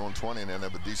start at your own 20 and then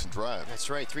have a decent drive. That's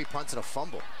right, 3 punts and a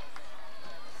fumble.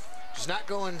 Just not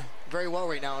going very well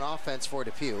right now on offense for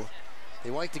Depew. They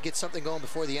like to get something going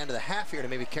before the end of the half here to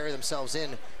maybe carry themselves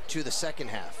in to the second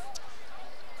half.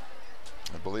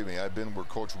 And believe me, I've been where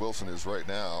Coach Wilson is right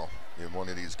now in one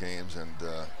of these games, and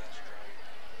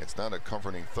it's not a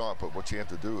comforting thought, but what you have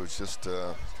to do is just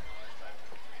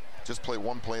play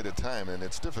one play at a time, and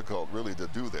it's difficult really to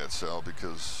do that, Sal,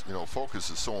 because focus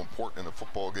is so important in a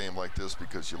football game like this,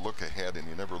 because you look ahead and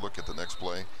you never look at the next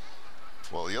play.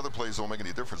 Well, the other plays don't make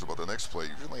any difference about the next play.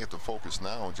 You really have to focus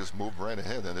now and just move right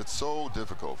ahead, and it's so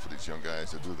difficult for these young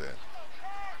guys to do that.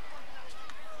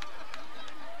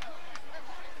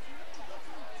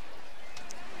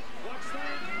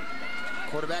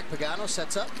 Quarterback Pagano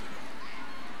sets up,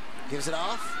 gives it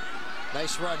off.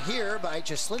 Nice run here by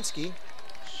Jaselski,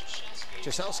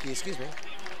 excuse me.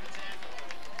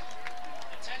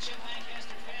 Attention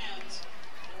Lancaster fans,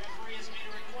 the referee has made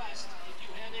a request. If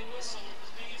you have a whistle,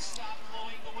 please stop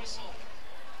blowing the whistle.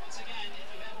 Once again, if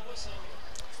you have a whistle,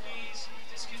 please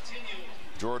discontinue.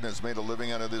 Jordan has made a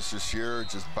living out of this year,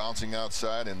 just bouncing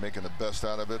outside and making the best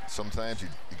out of it. Sometimes he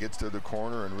gets to the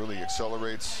corner and really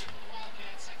accelerates.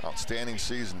 Outstanding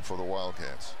season for the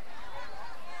Wildcats.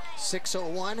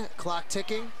 6:01, clock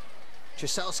ticking.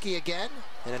 Jaselski again,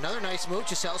 and another nice move.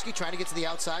 Jaselski trying to get to the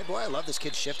outside. Boy, I love this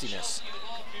kid's shiftiness.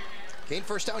 Gain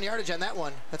first down yardage on that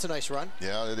one. That's a nice run.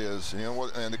 Yeah, it is. You know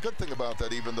what? And the good thing about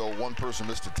that, even though one person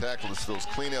missed a tackle, is those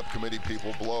cleanup committee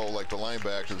people below, like the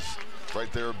linebackers,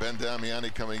 right there. Ben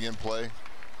Damiani coming in play.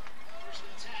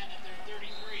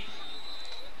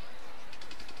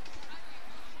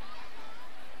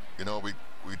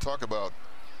 We talk about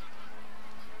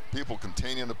people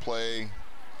containing the play,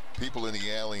 people in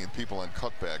the alley, and people on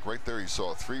cutback. Right there, you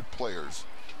saw 3 players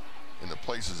in the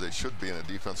places they should be in a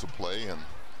defensive play, and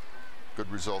good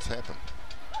results happen.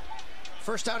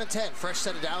 First down and 10. Fresh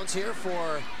set of downs here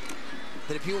for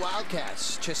the Depew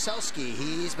Wildcats. Jaselski,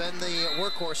 he's been the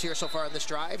workhorse here so far in this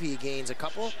drive. He gains a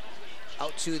couple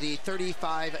out to the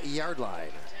 35-yard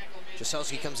line.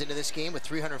 Jaselski comes into this game with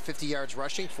 350 yards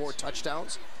rushing, 4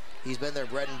 touchdowns. He's been their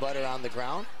bread and butter on the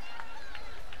ground.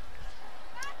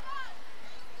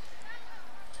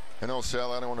 I know,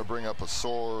 Sal, I don't want to bring up a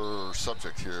sore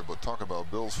subject here, but talk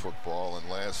about Bills football and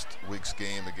last week's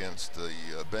game against the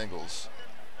Bengals.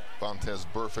 Vontaze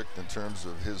Burfict in terms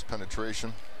of his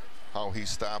penetration, how he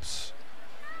stops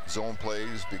zone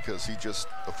plays because he just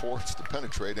affords to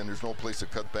penetrate and there's no place to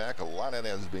cut back. A lot of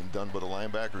that is being done by the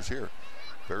linebackers here.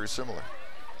 Very similar.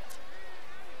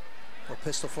 Or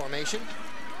pistol formation.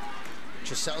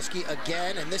 Jaselski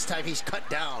again, and this time he's cut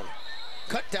down.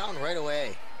 Cut down right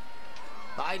away.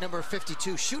 By number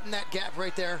 52, shooting that gap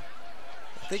right there.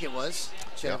 I think it was.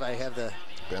 Jeff, I have the...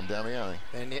 Ben Damiani.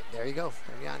 And there you go,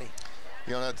 Damiani.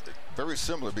 You know, that's very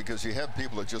similar because you have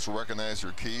people that just recognize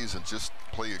their keys and just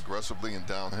play aggressively and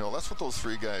downhill. That's what those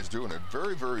 3 guys do, and they're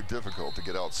very, very difficult to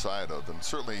get outside of. And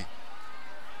certainly,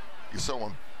 you saw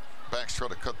when backs try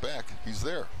to cut back, he's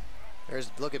there.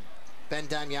 Look at Ben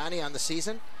Damiani on the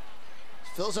season.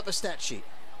 Fills up a stat sheet.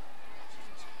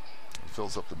 He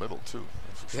fills up the middle, too.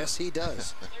 Sure. Yes, he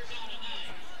does.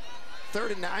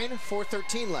 3rd and 9,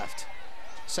 4:13 left.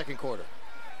 Second quarter.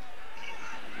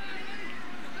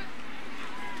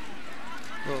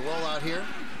 Little rollout here.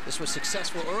 This was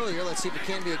successful earlier. Let's see if it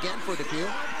can be again for Depew.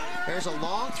 There's a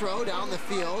long throw down the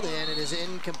field, and it is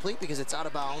incomplete because it's out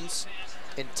of bounds,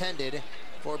 intended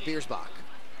for Biersbach.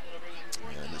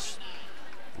 And this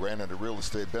ran into real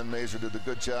estate. Ben Mazer did a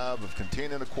good job of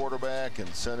containing the quarterback and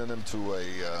sending him to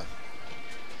a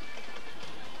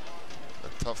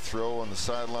tough throw on the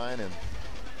sideline, and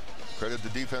credit the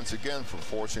defense again for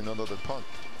forcing another punt.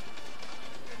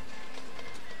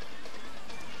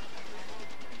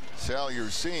 Sal, you're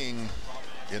seeing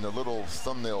in a little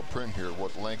thumbnail print here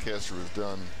what Lancaster has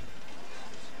done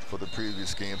for the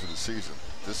previous games of the season.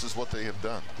 This is what they have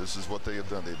done. This is what they have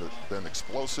done. They've been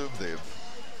explosive. They've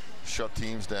shut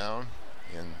teams down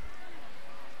and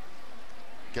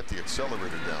get the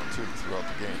accelerator down too throughout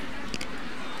the game.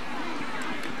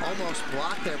 Almost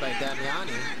blocked there by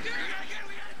Damiani.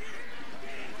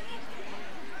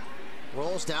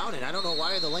 Rolls down, and I don't know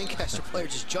why the Lancaster player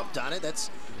just jumped on it.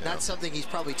 That's not something he's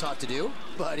probably taught to do,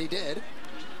 but he did.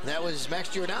 That was Max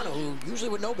Giordano, who usually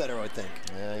would know better, I would think.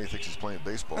 Yeah, he thinks he's playing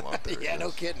baseball out there. Yeah,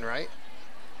 no kidding, right?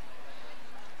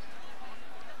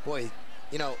 Boy,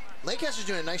 you know, Lancaster's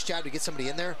doing a nice job to get somebody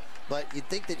in there, but you'd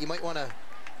think that you might want to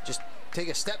just take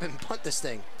a step and punt this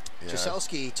thing. Yeah.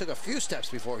 Jaselski took a few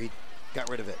steps before he got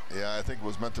rid of it. Yeah, I think it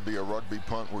was meant to be a rugby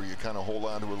punt where you kind of hold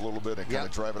on to it a little bit and kind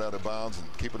of drive it out of bounds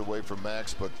and keep it away from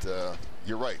Max, but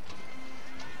you're right.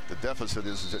 The deficit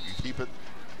is that you keep it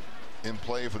in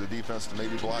play for the defense to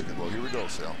maybe block it. Well, here we go,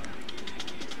 Sal.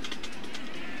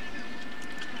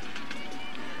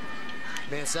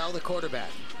 Mansell, the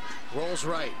quarterback, rolls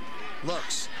right,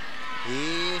 looks.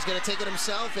 He's going to take it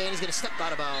himself, and he's going to step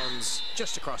out of bounds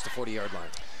just across the 40-yard line.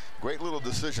 Great little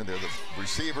decision there. The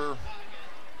receiver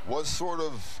was sort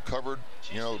of covered,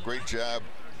 you know, great job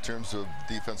in terms of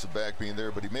defensive back being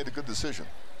there, but he made a good decision.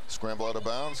 Scramble out of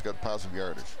bounds, got positive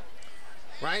yardage.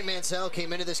 Ryan Mansell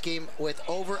came into this game with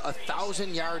over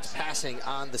 1,000 yards passing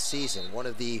on the season. One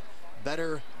of the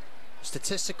better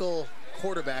statistical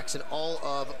quarterbacks in all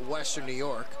of Western New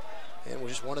York. And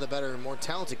was just one of the better and more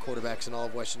talented quarterbacks in all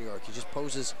of Western New York. He just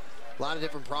poses a lot of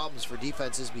different problems for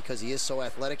defenses because he is so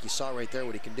athletic. You saw right there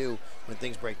what he can do when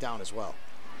things break down as well.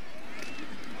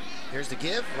 Here's the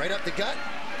give, right up the gut.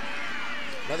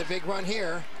 Another big run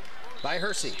here by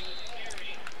Hersey.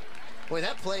 Boy,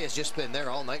 that play has just been there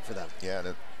all night for them. Yeah,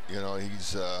 that, you know,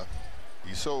 he's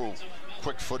so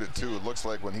quick-footed too. It looks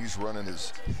like when he's running,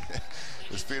 his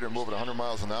feet are moving 100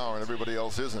 miles an hour and everybody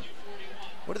else isn't.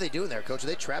 What are they doing there, Coach? Are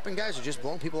they trapping guys or just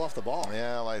blowing people off the ball?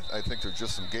 Yeah, I think there's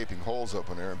just some gaping holes up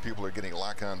in there, and people are getting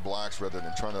lock-on blocks rather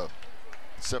than trying to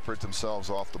separate themselves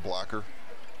off the blocker.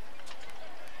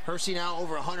 Hersey now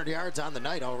over 100 yards on the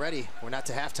night already. We're not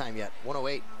to halftime yet.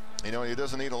 108. You know, he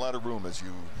doesn't need a lot of room, as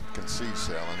you can see,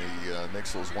 Sal, and he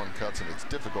makes those one cuts, and it's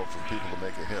difficult for people to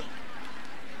make a hit.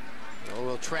 A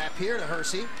little trap here to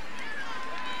Hersey.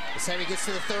 This time he gets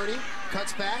to the 30,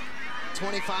 cuts back,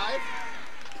 25,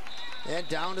 and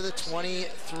down to the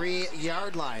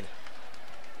 23-yard line.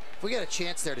 If we get a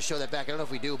chance there to show that back, I don't know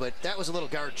if we do, but that was a little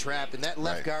guard trap, and that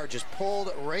left guard just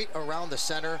pulled right around the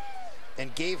center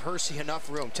and gave Hersey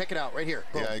enough room. Check it out right here.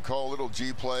 Boom. Yeah, he called a little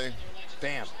G play.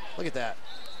 Bam. Look at that.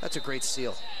 That's a great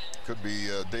steal. Could be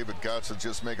David Gotza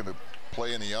just making a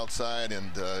play in the outside,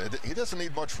 and he doesn't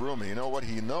need much room. You know what?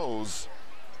 He knows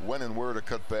when and where to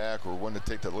cut back or when to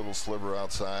take that little sliver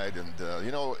outside. And,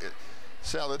 you know,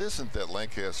 Sal, it isn't that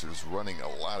Lancaster's running a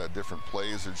lot of different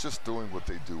plays. They're just doing what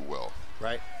they do well.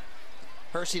 Right.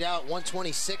 Hersey out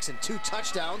 126 and 2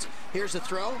 touchdowns. Here's the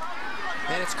throw,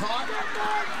 and it's caught.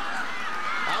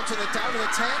 Out to the down to the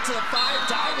 10 to the 5,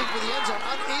 diving for the end zone.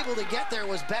 Unable to get there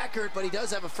was Backert, but he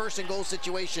does have a 1st and goal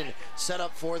situation set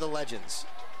up for the Legends.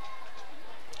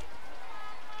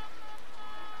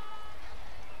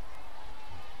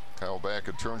 Kyle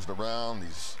Backert turns it around.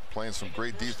 He's playing some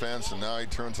great defense, and now he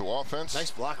turns to offense.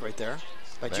 Nice block right there.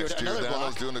 Max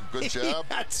Giordano's doing a good job.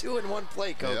 He got 2 in 1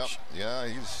 play, Coach. Yep. Yeah,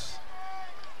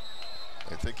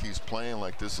 I think he's playing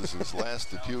like this is his last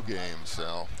depew game,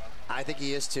 Sal. I think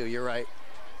he is too. You're right.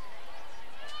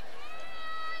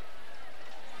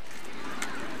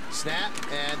 Snap,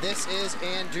 and this is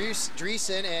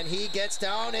Andreessen, and he gets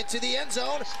down into the end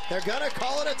zone. They're gonna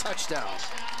call it a touchdown.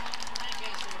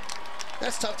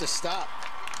 That's tough to stop.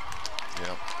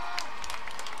 Yeah.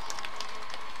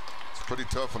 It's pretty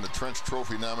tough when the Trench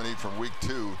Trophy nominee from week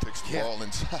 2 takes the ball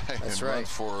inside and runs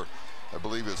for, I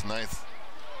believe, his 9th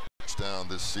touchdown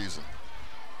this season.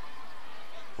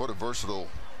 What a versatile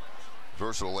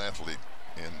athlete,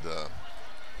 and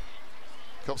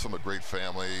comes from a great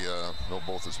family. Know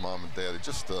both his mom and dad.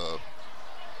 Just a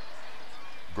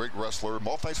great wrestler,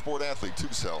 multi-sport athlete too,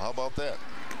 Sal. How about that?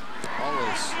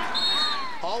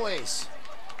 Always.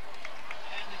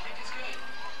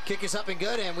 Kick is up and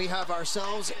good, and we have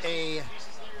ourselves a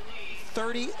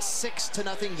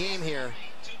 36-0 game here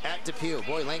at depew.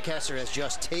 Boy, Lancaster has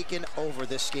just taken over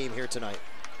this game here tonight.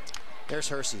 There's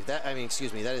Hersey. That is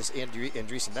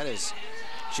Andreessen. That is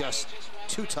just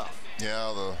too tough.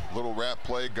 Yeah, the little wrap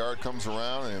play, guard comes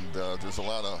around, and there's a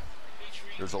lot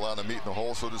of meat in the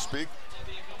hole, so to speak.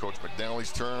 Coach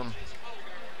McDaniel's term.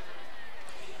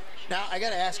 Now I got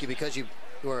to ask you, because you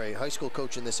were a high school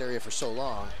coach in this area for so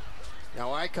long.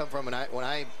 Now where I come from, when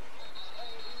I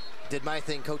did my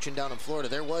thing coaching down in Florida,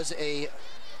 there was a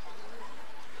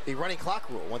running clock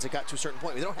rule once it got to a certain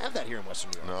point. We don't have that here in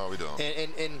Western New York. No, we don't.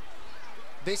 And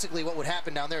basically what would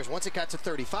happen down there is once it got to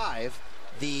 35,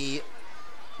 the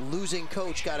losing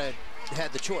coach had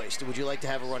the choice. Would you like to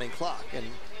have a running clock? And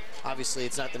obviously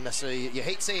it's not necessarily, you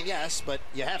hate saying yes, but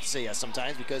you have to say yes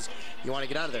sometimes because you want to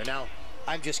get out of there. Now,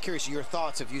 I'm just curious your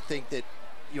thoughts if you think that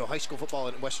high school football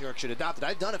in Western New York should adopt it.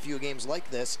 I've done a few games like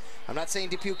this. I'm not saying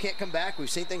DePew can't come back. We've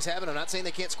seen things happen. I'm not saying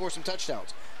they can't score some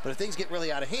touchdowns. But if things get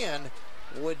really out of hand,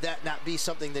 would that not be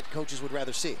something that coaches would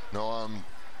rather see? No, I'm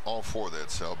all for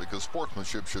that, Sal, because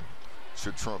sportsmanship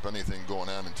should trump anything going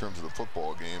on in terms of the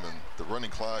football game, and the running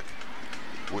clock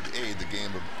would aid the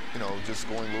game of, just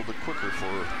going a little bit quicker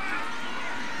for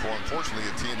unfortunately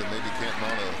a team that maybe can't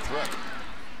mount a threat.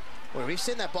 Well, we've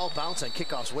seen that ball bounce on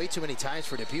kickoffs way too many times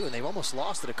for DePew, and they've almost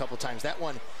lost it a couple times. That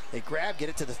one, they grab, get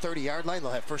it to the 30-yard line,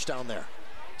 they'll have first down there.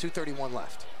 2:31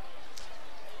 left.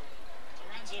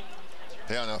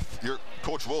 Yeah, now you're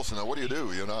Coach Wilson. Now, what do?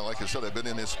 Like I said, I've been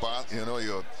in this spot.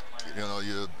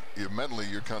 You mentally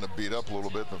you're kind of beat up a little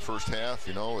bit in the first half.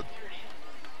 You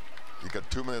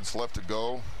got 2 minutes left to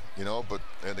go.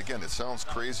 And again, it sounds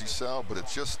crazy, Sal, but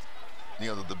it's just,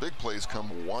 the big plays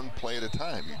come one play at a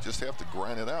time. You just have to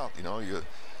grind it out.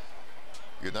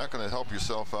 You're not going to help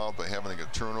yourself out by having a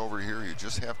turnover here. You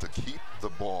just have to keep the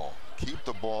ball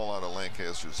out of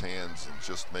Lancaster's hands and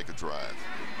just make a drive.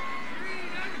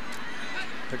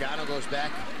 Pagano goes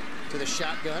back to the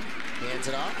shotgun, hands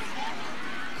it off.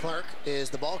 Clark is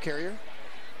the ball carrier.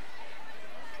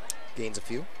 Gains a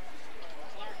few.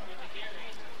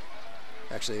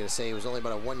 Actually, going to say it was only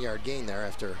about a 1-yard gain there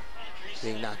after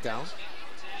being knocked down.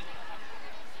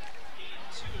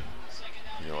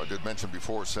 I did mention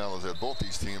before, Sal, is that both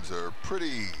these teams are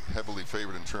pretty heavily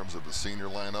favored in terms of the senior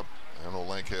lineup. I know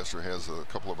Lancaster has a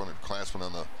couple of underclassmen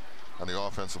on the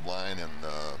offensive line and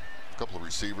a couple of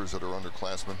receivers that are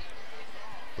underclassmen.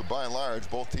 But by and large,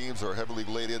 both teams are heavily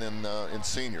laid in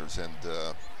seniors, and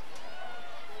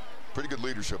pretty good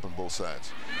leadership on both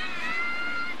sides.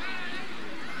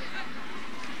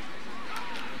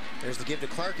 There's the give to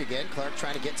Clark again. Clark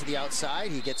trying to get to the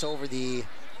outside. He gets over the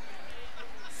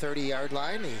 30-yard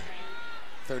line. The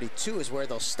 32 is where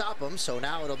they'll stop him. So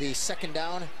now it'll be third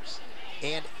down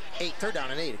and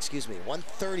 8, excuse me.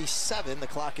 1:37, the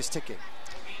clock is ticking.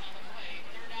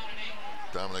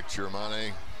 Dominic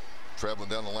Chiramane traveling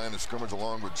down the line of scrimmage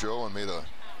along with Joe and made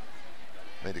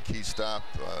a key stop.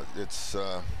 It's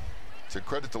a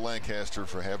credit to Lancaster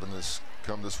for having this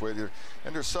come this way.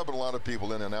 And they're subbing a lot of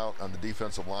people in and out on the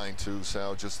defensive line too,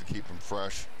 Sal, just to keep them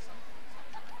fresh.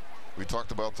 We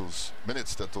talked about those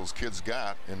minutes that those kids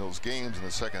got in those games in the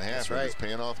second half. That's right. It's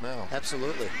paying off now.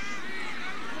 Absolutely.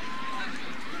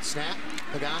 Snap.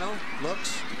 Pagano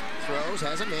looks, throws,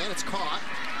 has a man. It's caught.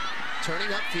 Turning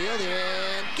upfield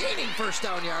and gaining first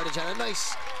down yardage on a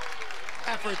nice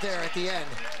effort there at the end.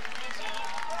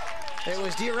 It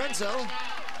was DiRenzo.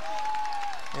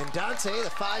 And Dante, the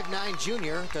 5'9"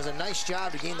 junior, does a nice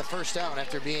job to gain the first down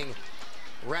after being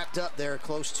wrapped up there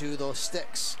close to those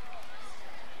sticks.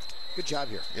 Good job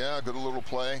here. Yeah, good little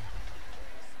play.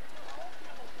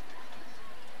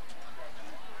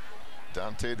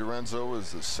 Dante DiRenzo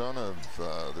is the son of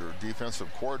their defensive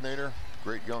coordinator.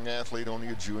 Great young athlete, only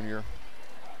a junior.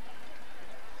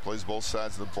 Plays both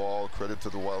sides of the ball. Credit to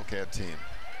the Wildcat team.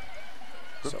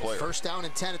 Good player. First down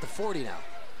and 10 at the 40 now.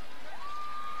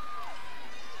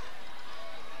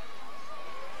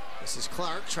 This is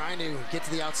Clark trying to get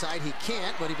to the outside. He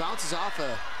can't, but he bounces off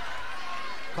a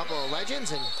couple of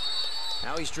Legends, and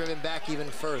now he's driven back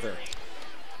even further.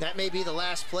 That may be the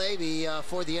last play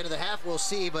before the end of the half. We'll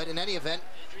see, but in any event,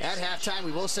 at halftime,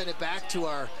 we will send it back to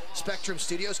our Spectrum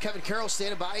studios. Kevin Carroll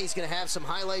standing by. He's going to have some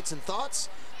highlights and thoughts.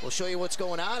 We'll show you what's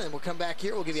going on, and we'll come back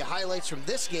here. We'll give you highlights from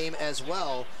this game as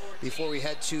well before we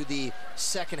head to the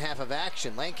second half of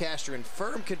action. Lancaster in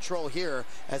firm control here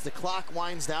as the clock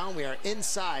winds down. We are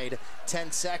inside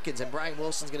 10 seconds, and Brian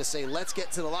Wilson's going to say, let's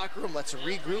get to the locker room. Let's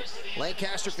regroup.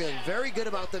 Lancaster feeling very good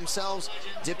about themselves.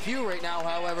 DePew right now,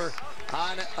 however,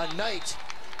 on a night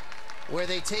where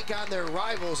they take on their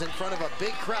rivals in front of a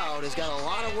big crowd, has got a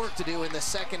lot of work to do in the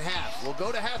second half. We'll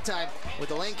go to halftime with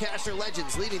the Lancaster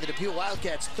Legends leading the DePew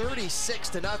Wildcats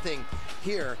 36-0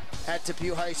 here at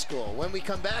DePew High School. When we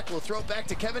come back, we'll throw it back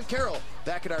to Kevin Carroll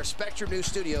back at our Spectrum News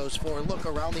studios for a look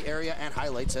around the area and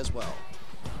highlights as well.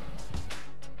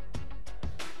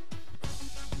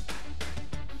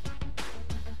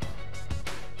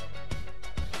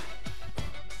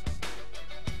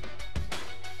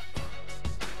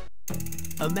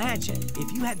 Imagine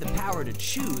if you had the power to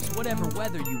choose whatever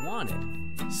weather you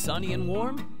wanted. Sunny and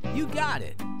warm? You got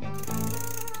it.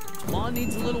 Lawn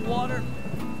needs a little water?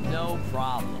 No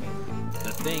problem.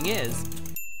 The thing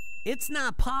is, it's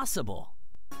not possible.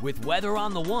 With Weather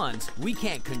on the Ones, we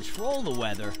can't control the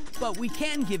weather, but we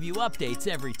can give you updates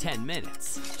every 10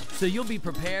 minutes. So you'll be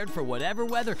prepared for whatever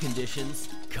weather conditions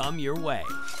come your way.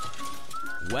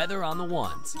 Weather on the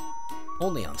Ones,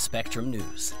 only on Spectrum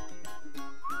News.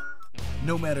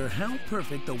 No matter how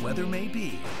perfect the weather may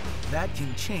be, that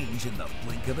can change in the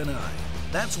blink of an eye.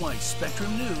 That's why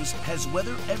Spectrum News has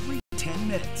weather every 10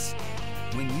 minutes.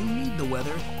 When you need the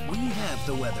weather, we have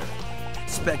the weather.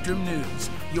 Spectrum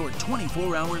News, your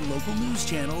 24-hour local news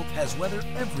channel, has weather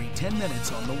every 10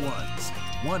 minutes on the ones.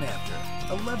 1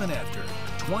 after, 11 after,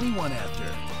 21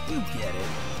 after. You get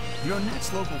it. Your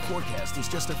next local forecast is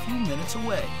just a few minutes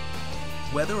away.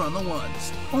 Weather on the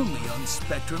ones, only on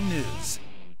Spectrum News.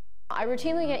 I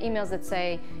routinely get emails that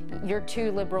say, you're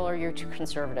too liberal or you're too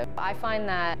conservative. I find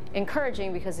that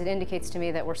encouraging because it indicates to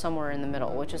me that we're somewhere in the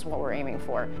middle, which is what we're aiming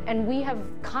for. And we have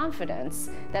confidence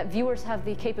that viewers have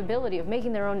the capability of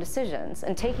making their own decisions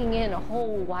and taking in a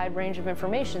whole wide range of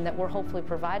information that we're hopefully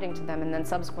providing to them, and then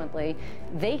subsequently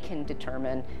they can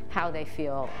determine how they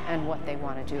feel and what they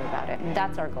want to do about it.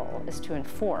 That's our goal, is to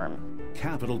inform.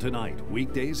 Capital Tonight,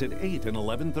 weekdays at 8 and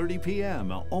 11:30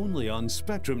 p.m. only on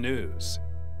Spectrum News.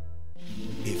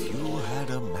 If you had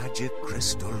a magic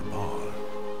crystal ball,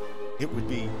 it would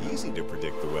be easy to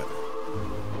predict the weather.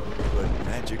 But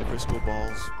magic crystal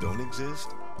balls don't exist.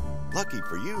 Lucky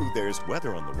for you, there's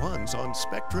Weather on the Ones on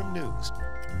Spectrum News.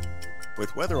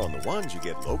 With Weather on the Ones, you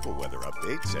get local weather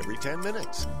updates every 10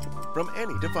 minutes from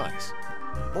any device.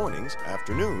 Mornings,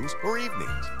 afternoons, or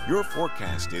evenings. Your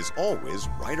forecast is always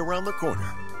right around the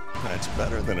corner. That's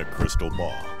better than a crystal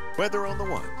ball. Weather on the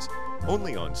Ones,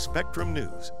 only on Spectrum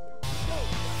News.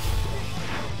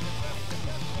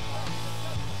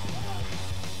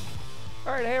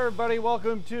 All right, hey everybody,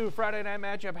 welcome to Friday Night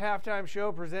Matchup Halftime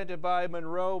Show presented by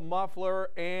Monroe Muffler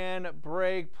and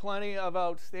Brake. Plenty of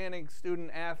outstanding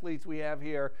student athletes we have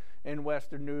here in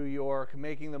Western New York,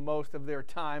 making the most of their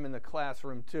time in the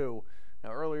classroom too.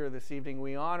 Now, earlier this evening,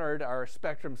 we honored our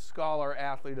Spectrum Scholar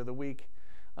Athlete of the Week.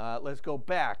 Let's go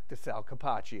back to Sal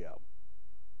Capaccio.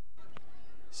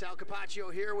 Sal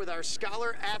Capaccio here with our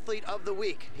Scholar Athlete of the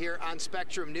Week here on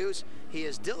Spectrum News. He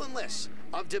is Dylan Liss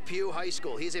of Depew High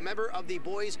School. He's a member of the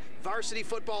boys varsity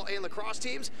football and lacrosse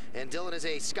teams, and Dylan is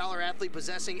a Scholar Athlete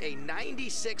possessing a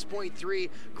 96.3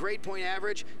 grade point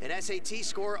average, an SAT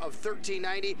score of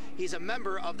 1390. He's a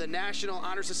member of the National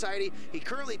Honor Society. He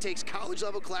currently takes college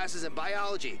level classes in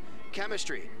biology,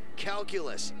 chemistry,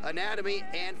 calculus, anatomy,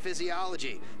 and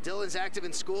physiology. Dylan's active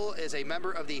in school as a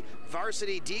member of the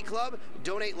Varsity D Club,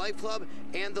 Donate Life Club,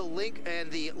 and the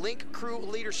Link Crew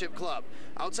Leadership Club.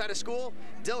 Outside of school,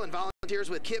 Dylan volunteers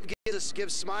with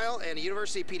Give Smile and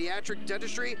University Pediatric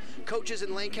Dentistry, coaches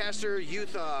in Lancaster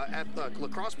Youth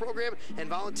Lacrosse Program, and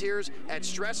volunteers at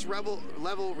stress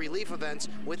level relief events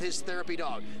with his therapy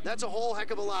dog. That's a whole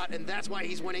heck of a lot, and that's why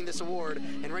he's winning this award.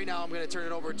 And right now I'm going to turn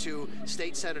it over to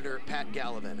State Senator Pat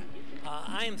Gallivan.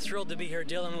 I am thrilled to be here,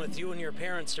 Dylan, with you and your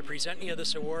parents to present you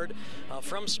this award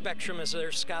from Spectrum as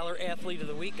their Scholar Athlete of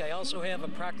the Week. I also have a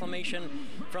proclamation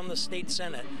from the State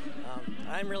Senate.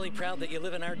 I'm really proud that you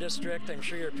live in our district. I'm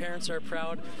sure your parents are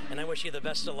proud, and I wish you the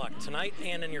best of luck tonight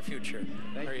and in your future.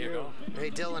 There you go. Hey,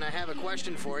 Dylan, I have a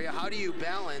question for you. How do you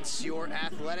balance your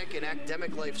athletic and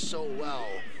academic life so well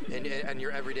and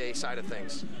your everyday side of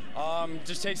things?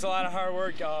 Just takes a lot of hard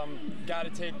work. Got to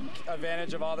take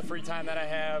advantage of all the free time that I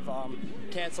have.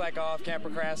 Can't slack off, can't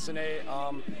procrastinate.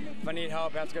 If I need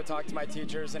help, I have to go talk to my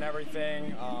teachers and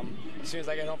everything. As soon as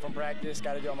I get home from practice,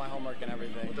 got to do all my homework and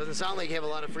everything. Well, doesn't sound like you have a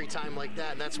lot of free time like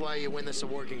that, and that's why you win this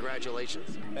award.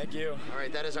 Congratulations. Thank you. All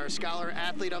right, that is our Scholar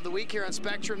Athlete of the Week here on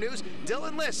Spectrum News,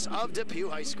 Dylan Liss of Depew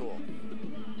High School.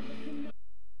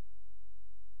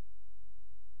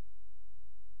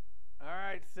 All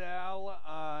right, Sal,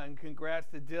 and congrats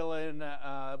to Dylan.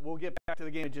 We'll get back to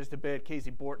the game in just a bit.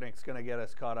 Casey Bortnick's going to get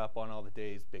us caught up on all the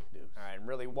day's big news. All right, and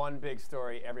really one big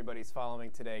story everybody's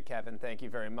following today. Kevin, thank you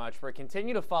very much. We're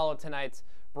continue to follow tonight's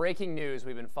breaking news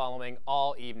we've been following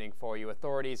all evening for you.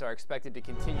 Authorities are expected to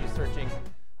continue searching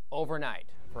overnight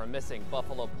for a missing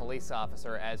Buffalo police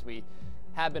officer as we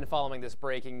have been following this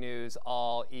breaking news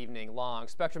all evening long.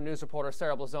 Spectrum News reporter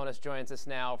Sarah Blazonis joins us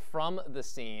now from the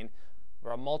scene,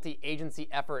 where a multi-agency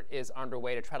effort is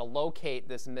underway to try to locate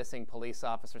this missing police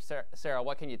officer. Sarah,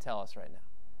 what can you tell us right now?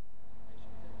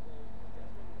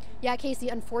 Yeah, Casey,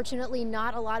 unfortunately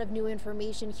not a lot of new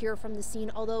information here from the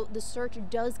scene, although the search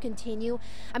does continue.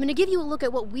 I'm going to give you a look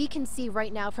at what we can see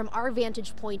right now from our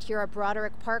vantage point here at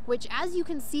Broderick Park, which, as you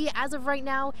can see, as of right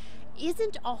now,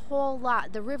 isn't a whole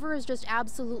lot. The river is just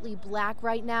absolutely black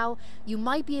right now. You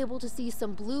might be able to see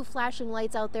some blue flashing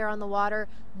lights out there on the water.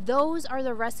 Those are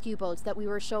the rescue boats that we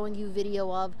were showing you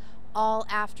video of all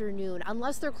afternoon.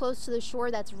 Unless they're close to the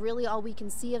shore, that's really all we can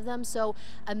see of them. So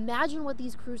imagine what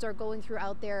these crews are going through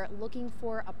out there looking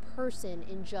for a person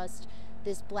in just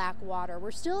this black water.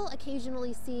 We're still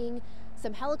occasionally seeing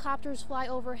Some helicopters fly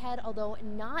overhead, although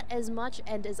not as much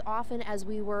and as often as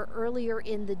we were earlier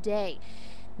in the day.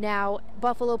 Now,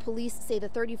 Buffalo police say the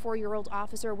 34-year-old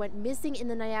officer went missing in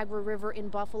the Niagara River in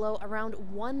Buffalo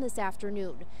around 1 this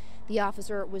afternoon. The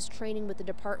officer was training with the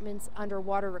department's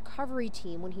underwater recovery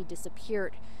team when he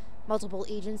disappeared. Multiple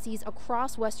agencies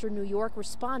across western New York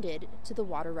responded to the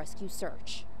water rescue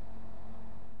search.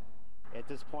 At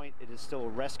this point, it is still a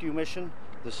rescue mission.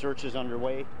 The search is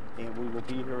underway, and we will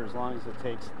be here as long as it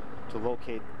takes to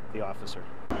locate the officer.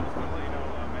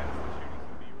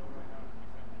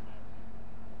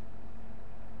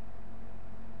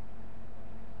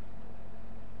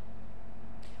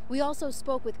 We also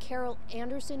spoke with Carol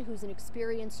Anderson, who's an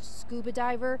experienced scuba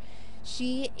diver.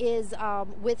 She is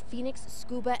with Phoenix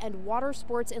Scuba and Water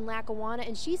Sports in Lackawanna,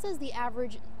 and she says the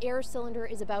average air cylinder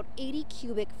is about 80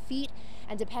 cubic feet,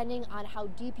 and depending on how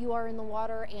deep you are in the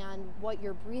water and what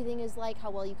your breathing is like,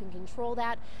 how well you can control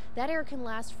that, that air can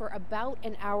last for about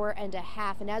an hour and a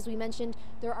half. And as we mentioned,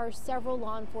 there are several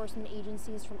law enforcement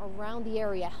agencies from around the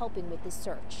area helping with this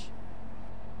search.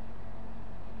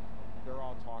 They're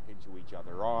all talking to each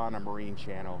other, all on a marine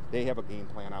channel. They have a game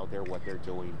plan out there, what they're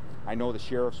doing. I know the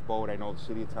sheriff's boat, I know the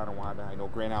city of Tonawanda, I know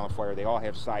Grand Island Fire, they all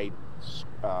have side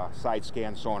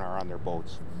scan sonar on their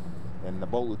boats. And the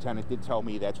boat lieutenant did tell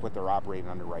me that's what they're operating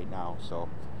under right now. So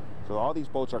all these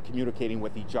boats are communicating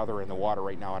with each other in the water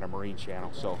right now on a marine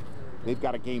channel. So they've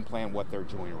got a game plan what they're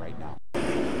doing right now.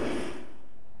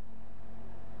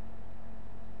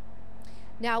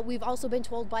 Now, we've also been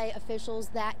told by officials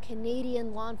that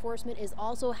Canadian law enforcement is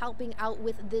also helping out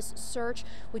with this search,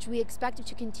 which we expect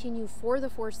to continue for the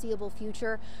foreseeable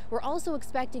future. We're also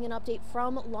expecting an update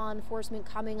from law enforcement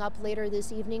coming up later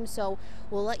this evening, so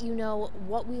we'll let you know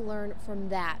what we learn from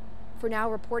that. For now,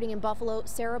 reporting in Buffalo,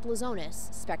 Sarah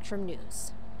Blazonis, Spectrum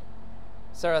News.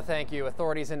 Sarah, thank you.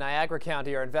 Authorities in Niagara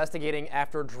County are investigating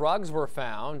after drugs were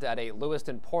found at a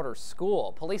Lewiston Porter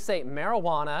school. Police say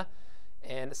marijuana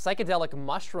and psychedelic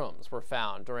mushrooms were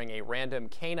found during a random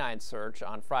canine search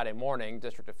on Friday morning.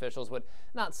 District officials would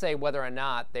not say whether or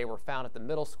not they were found at the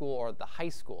middle school or the high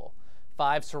school.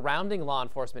 5 surrounding law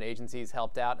enforcement agencies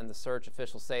helped out in the search.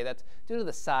 Officials say that's due to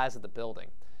the size of the building.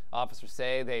 Officers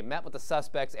say they met with the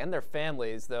suspects and their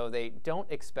families, though they don't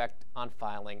expect on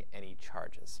filing any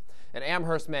charges. An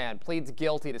Amherst man pleads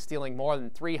guilty to stealing more than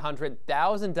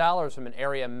 $300,000 from an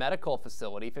area medical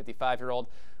facility. 55-year-old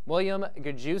William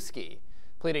Gajewski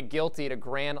pleaded guilty to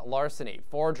grand larceny,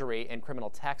 forgery, and criminal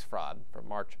tax fraud. From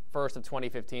March 1st of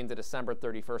 2015 to December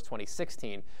 31st,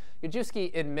 2016,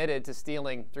 Gajewski admitted to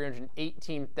stealing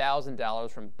 $318,000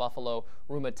 from Buffalo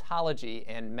Rheumatology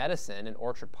and Medicine in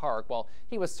Orchard Park while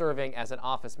he was serving as an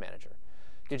office manager.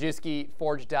 Gajewski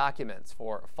forged documents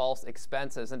for false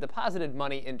expenses and deposited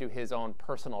money into his own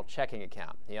personal checking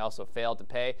account. He also failed to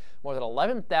pay more than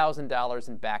 $11,000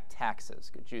 in back taxes.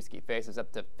 Gajewski faces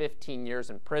up to 15 years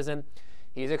in prison.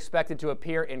 He's expected to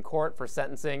appear in court for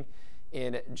sentencing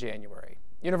in January.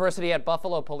 University at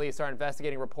Buffalo police are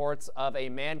investigating reports of a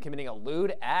man committing a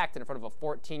lewd act in front of a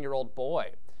 14-year-old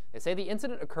boy. They say the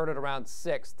incident occurred at around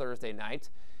 6 Thursday night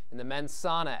in the men's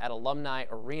sauna at Alumni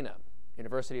Arena.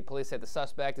 University police say the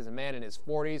suspect is a man in his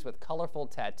 40s with colorful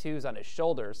tattoos on his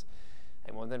shoulders.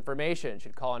 Anyone with information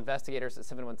should call investigators at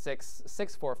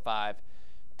 716-645-2222.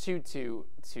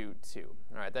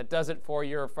 All right, that does it for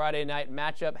your Friday night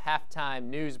matchup halftime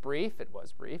news brief. It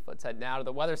was brief. Let's head now to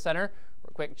the Weather Center for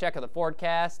a quick check of the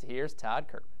forecast. Here's Todd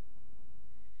Kirkman.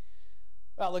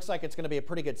 Well, it looks like it's going to be a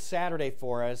pretty good Saturday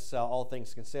for us, all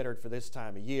things considered, for this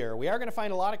time of year. We are going to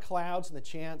find a lot of clouds and the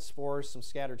chance for some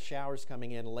scattered showers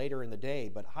coming in later in the day,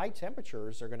 but high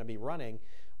temperatures are going to be running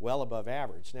well above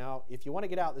average. Now, if you want to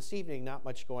get out this evening, not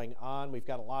much going on. We've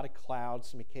got a lot of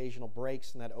clouds, some occasional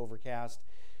breaks in that overcast,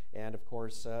 and of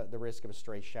course, the risk of a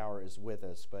stray shower is with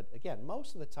us. But again,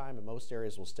 most of the time in most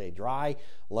areas will stay dry.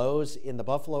 Lows in the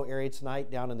Buffalo area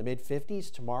tonight down in the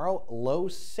mid-50s. Tomorrow, low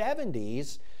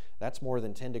 70s. That's more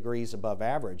than 10 degrees above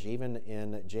average. Even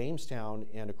in Jamestown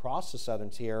and across the southern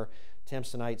tier,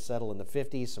 temps tonight settle in the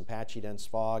 50s, some patchy dense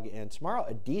fog. And tomorrow,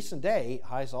 a decent day,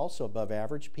 highs also above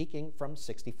average, peaking from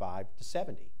 65 to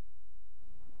 70.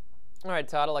 All right,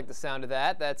 Todd, I like the sound of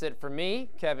that. That's it for me,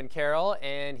 Kevin Carroll,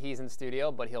 and he's in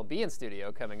studio, but he'll be in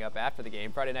studio coming up after the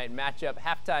game. Friday night matchup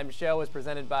halftime show is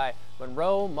presented by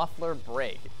Monroe Muffler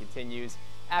Brake. It continues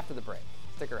after the break.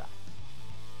 Stick around.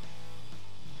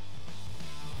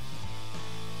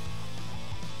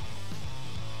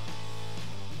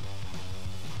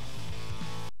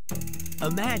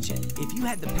 Imagine if you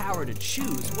had the power to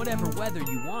choose whatever weather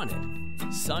you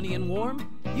wanted. Sunny and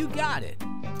warm? You got it.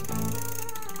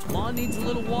 Lawn needs a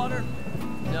little water?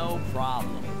 No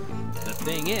problem. The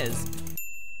thing is,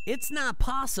 It's not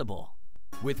possible.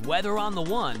 With Weather on the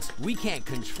Ones, we can't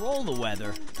control the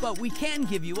weather, but we can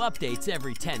give you updates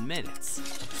every 10 minutes.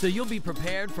 So you'll be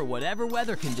prepared for whatever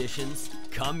weather conditions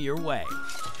come your way.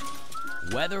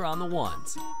 Weather on the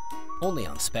Ones, only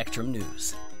on Spectrum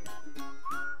News.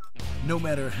 No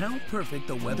matter how perfect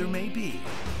the weather may be,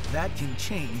 that can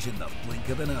change in the blink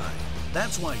of an eye.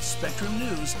 That's why Spectrum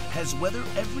News has weather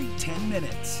every 10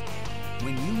 minutes.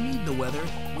 When you need the weather,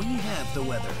 we have the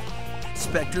weather.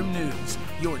 Spectrum News,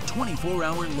 your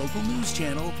 24-hour local news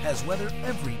channel, has weather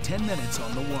every 10 minutes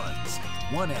on the ones.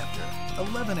 1 after,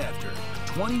 11 after,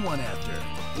 21 after.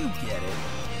 You get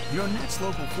it. Your next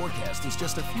local forecast is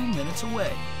just a few minutes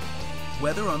away.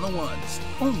 Weather on the ones,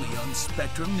 only on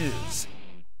Spectrum News.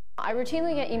 I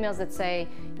routinely get emails that say,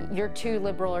 you're too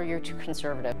liberal or you're too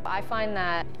conservative. I find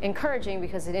that encouraging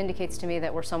because it indicates to me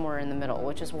that we're somewhere in the middle,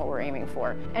 which is what we're aiming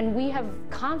for. And we have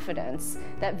confidence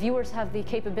that viewers have the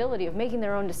capability of making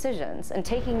their own decisions and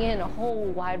taking in a whole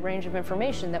wide range of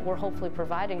information that we're hopefully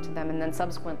providing to them, and then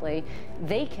subsequently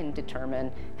they can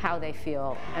determine how they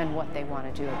feel and what they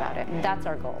want to do about it. That's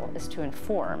our goal, is to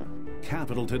inform.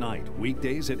 Capital Tonight,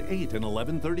 weekdays at 8 and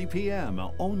 11:30 p.m.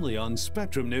 only on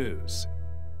Spectrum News.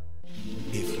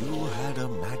 If you had a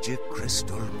magic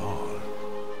crystal ball,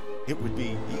 it would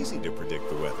be easy to predict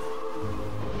the weather.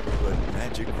 But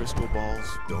magic crystal balls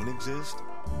don't exist.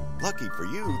 Lucky for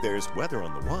you, there's Weather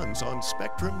on the Ones on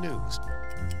Spectrum News.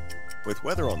 With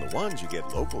Weather on the Ones, you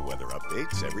get local weather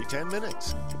updates every 10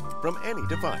 minutes from any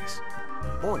device.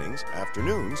 Mornings,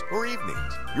 afternoons, or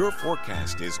evenings. Your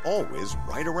forecast is always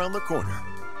right around the corner.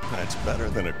 That's better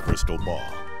than a crystal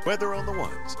ball. Weather on the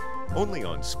Ones, only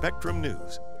on Spectrum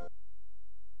News.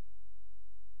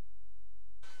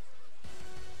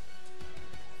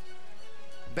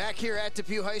 Back here at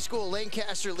Depew High School,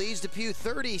 Lancaster leads Depew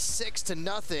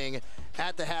 36-0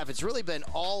 at the half. It's really been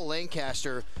all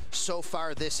Lancaster so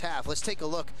far this half. Let's take a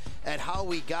look at how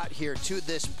we got here to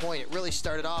this point. It really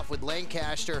started off with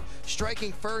Lancaster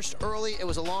striking first early. It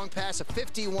was a long pass, a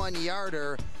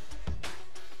 51-yarder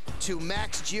to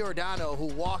Max Giordano, who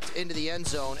walked into the end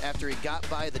zone after he got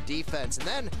by the defense. And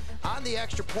then on the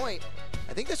extra point,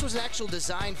 I think this was an actual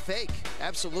design fake.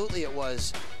 Absolutely it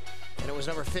was. And it was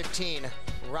number 15,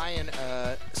 Ryan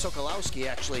Sokolowski,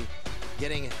 actually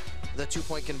getting the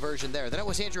two-point conversion there. Then it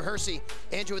was Andrew Hersey.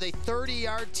 Andrew with a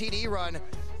 30-yard TD run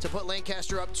to put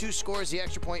Lancaster up 2 scores. The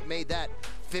extra point made that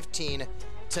 15-0.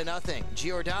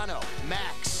 Giordano,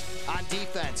 Max on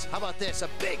defense. How about this? A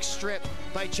big strip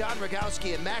by John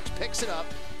Rogowski, and Max picks it up,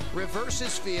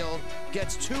 reverses field,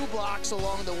 gets 2 blocks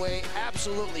along the way,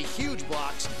 absolutely huge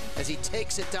blocks, as he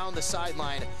takes it down the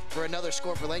sideline for another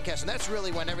score for Lancaster. And that's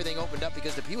really when everything opened up,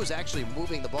 because Depew was actually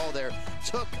moving the ball there,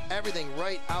 took everything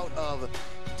right out of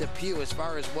Depew as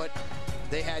far as what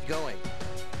they had going.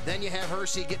 Then you have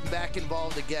Hersey getting back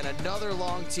involved again. Another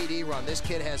long TD run. This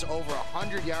kid has over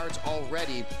 100 yards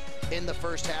already in the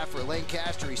first half for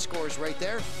Lancaster. He scores right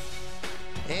there.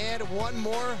 And one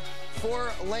more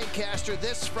for Lancaster.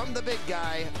 This from the big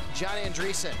guy, John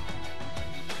Andreessen.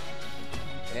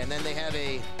 And then they have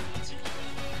a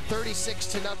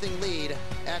 36-0 lead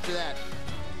after that.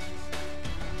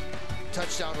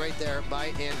 Touchdown right there by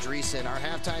Andreessen. Our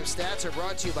halftime stats are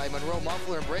brought to you by Monroe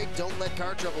Muffler and Brake. Don't let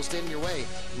car trouble stand in your way.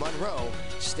 Monroe,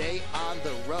 stay on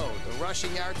the road. The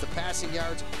rushing yards, the passing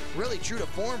yards, really true to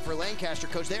form for Lancaster,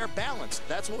 Coach. They are balanced.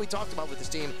 That's what we talked about with this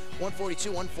team. 142,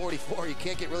 144. You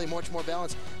can't get really much more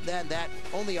balance than that.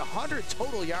 Only 100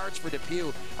 total yards for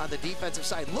Depew on the defensive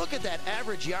side. Look at that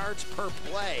average yards per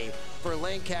play for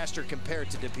Lancaster compared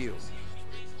to Depew.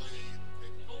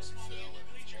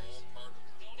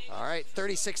 All right,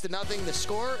 36-0 the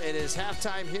score. It is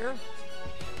halftime here,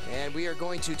 and we are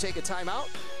going to take a timeout.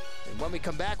 And when we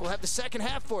come back, we'll have the second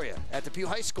half for you at Depew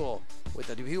High School, with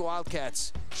the Depew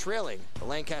Wildcats trailing the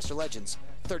Lancaster Legends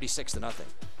 36-0.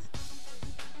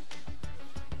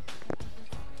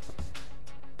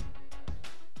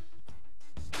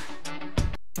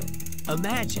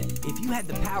 Imagine if you had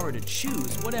the power to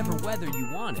choose whatever weather you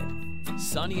wanted.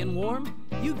 Sunny and warm?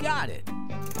 You got it.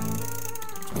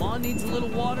 Lawn needs a little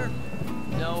water?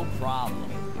 No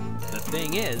problem. The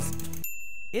thing is,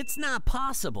 it's not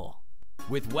possible.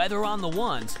 With Weather on the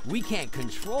Ones, we can't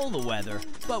control the weather,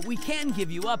 but we can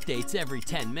give you updates every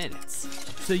 10 minutes.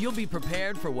 So you'll be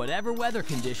prepared for whatever weather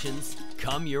conditions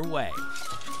come your way.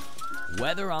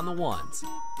 Weather on the Ones,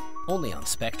 only on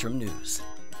Spectrum News.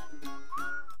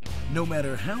 No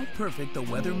matter how perfect the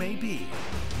weather may be,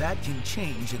 that can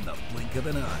change in the blink of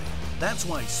an eye. That's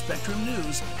why Spectrum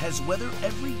News has weather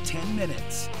every 10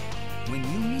 minutes. When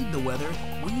you need the weather,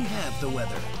 we have the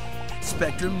weather.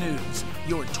 Spectrum News,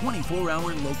 your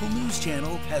 24-hour local news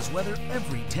channel, has weather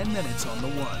every 10 minutes on the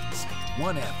ones.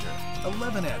 1 after,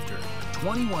 11 after,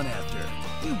 21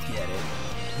 after. You get it.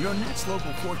 Your next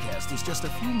local forecast is just a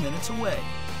few minutes away.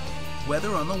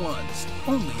 Weather on the ones,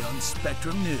 only on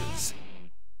Spectrum News.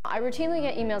 I routinely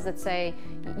get emails that say,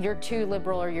 you're too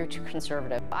liberal or you're too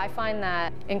conservative. I find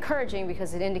that encouraging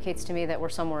because it indicates to me that we're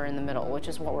somewhere in the middle, which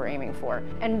is what we're aiming for.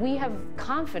 And we have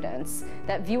confidence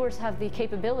that viewers have the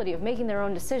capability of making their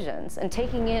own decisions and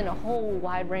taking in a whole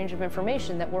wide range of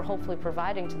information that we're hopefully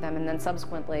providing to them, and then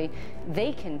subsequently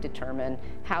they can determine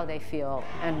how they feel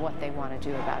and what they want to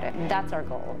do about it. And that's our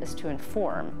goal, is to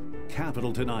inform.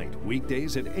 Capital Tonight,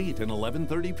 weekdays at 8 and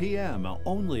 11:30 p.m.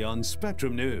 only on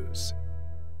Spectrum News.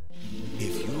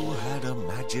 If you had a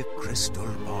magic crystal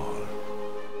ball,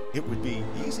 it would be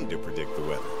easy to predict the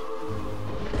weather.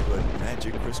 But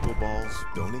magic crystal balls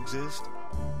don't exist.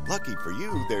 Lucky for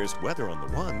you, there's Weather on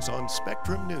the Ones on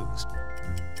Spectrum News.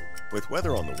 With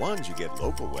Weather on the Ones, you get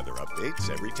local weather updates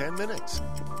every 10 minutes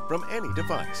from any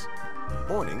device.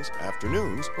 Mornings,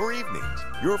 afternoons, or evenings.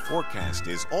 Your forecast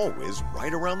is always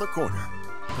right around the corner.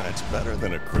 That's better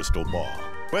than a crystal ball.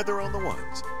 Weather on the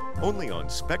Ones, only on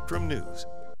Spectrum News.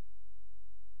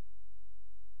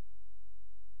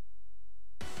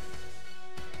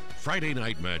 Friday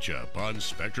Night Matchup on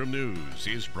Spectrum News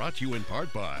is brought to you in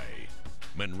part by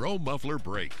Monroe Muffler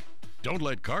Brake. Don't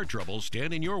let car trouble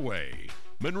stand in your way.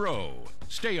 Monroe,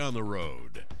 stay on the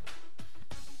road.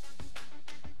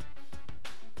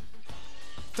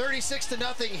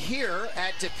 36-0 here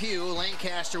at Depew.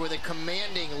 Lancaster with a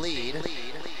commanding lead.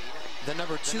 The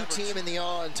number 2 team in the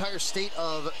entire state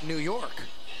of New York.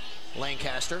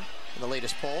 Lancaster, in the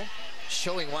latest poll,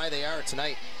 showing why they are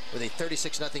tonight with a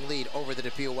 36-0 lead over the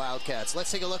Depew Wildcats. Let's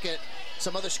take a look at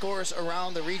some other scores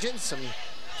around the region. Some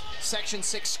Section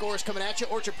 6 scores coming at you.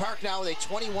 Orchard Park now with a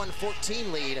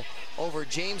 21-14 lead over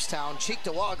Jamestown.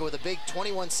 Cheektowaga with a big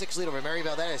 21-6 lead over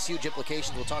Maryvale. That has huge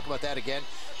implications. We'll talk about that again.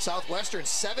 Southwestern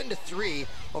 7-3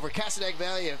 over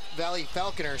Cassadaga Valley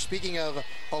Falconer. Speaking of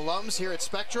alums here at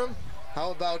Spectrum,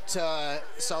 how about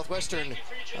Southwestern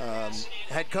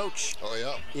head coach?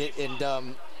 Oh, yeah.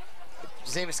 And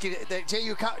his name is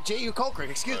J.U. Colcrick,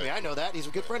 excuse me, I know that. He's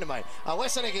a good friend of mine.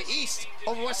 West Seneca East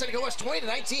over West Seneca West,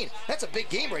 20-19. That's a big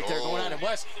game right there going on in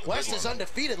West. West is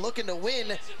undefeated, looking to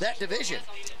win that division.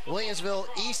 Williamsville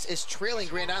East is trailing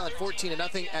Grand Island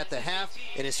 14-0 at the half.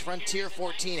 It is Frontier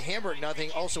 14, Hamburg 0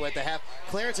 also at the half.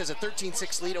 Clarence has a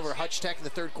 13-6 lead over Hutch Tech in the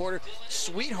third quarter.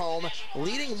 Sweet Home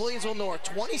leading Williamsville North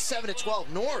 27-12.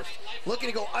 North looking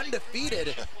to go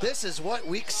undefeated. This is what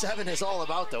Week 7 is all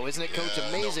about, though, isn't it, Coach?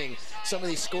 Amazing. Some of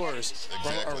these scores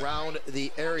from around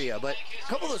the area. But a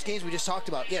couple of those games we just talked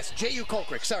about. Yes, J.U.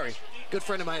 Colcrick, sorry. Good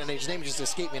friend of mine, and his name just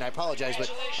escaped me, and I apologize. But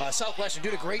Southwestern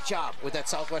doing a great job with that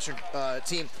Southwestern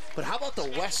team. But how about the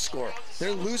West score?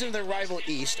 They're losing their rival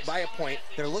East by a point.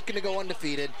 They're looking to go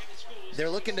undefeated. They're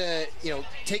looking to,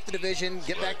 take the division,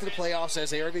 get back to the playoffs as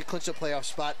they already clinched a playoff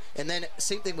spot, and then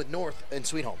same thing with North and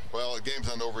Sweet Home. Well, the game's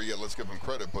not over yet. Let's give them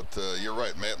credit, but you're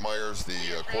right. Matt Myers,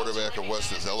 the quarterback of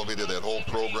West, has elevated that whole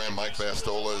program. Mike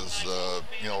Bastola is,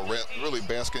 really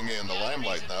basking in the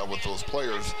limelight now with those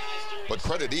players. But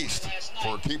credit East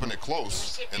for keeping it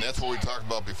close, and that's what we talked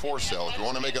about before, Sal. If you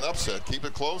want to make an upset, keep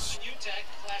it close.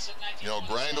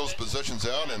 Grind those positions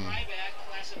out and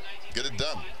get it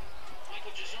done.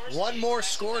 One more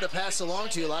score to pass along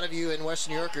to you. A lot of you in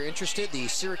Western New York are interested. The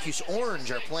Syracuse Orange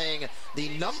are playing the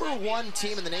 #1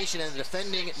 team in the nation and the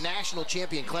defending national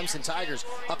champion Clemson Tigers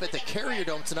up at the Carrier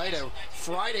Dome tonight, a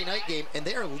Friday night game, and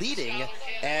they are leading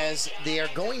as they are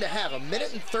going to have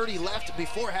 1:30 left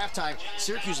before halftime.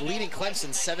 Syracuse leading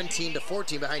Clemson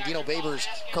 17-14 behind Dino Babers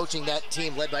coaching that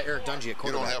team led by Eric Dungy at quarterback.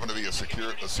 You don't happen to be a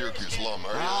Syracuse alum,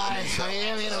 are you? I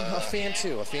am, and I'm a fan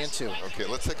too, Okay,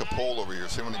 let's take a poll over here,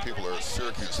 see how many people are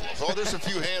Syracuse alums. Oh, there's a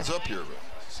few hands up here.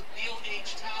 Neil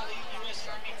H. Talley, U.S.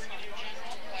 Army Brigadier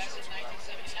General, class of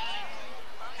 1979.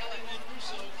 Kelly Lynn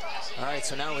Russo, class of All right,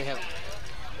 so now we have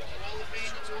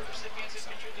elevations or recipients that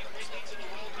contribute greatly to the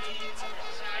well-being of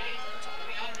society.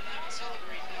 We honor them and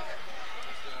celebrate them.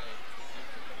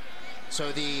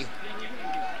 So the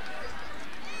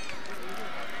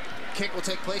kick will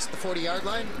take place at the 40-yard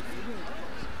line.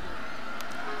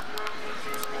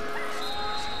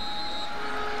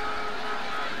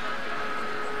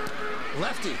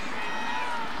 Lefty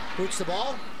boots the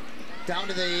ball down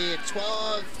to the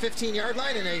 15-yard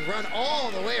line, and they run all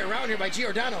the way around here by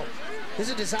Giordano. This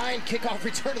is a designed kickoff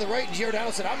return to the right, and Giordano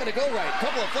said, I'm going to go right. A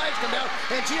couple of flags come down,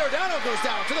 and Giordano goes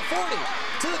down to the 40,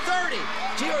 to the 30.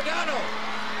 Giordano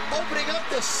opening up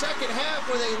the second half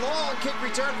with a long kick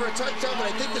return for a touchdown, but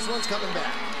I think this one's coming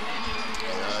back.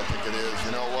 I think it is.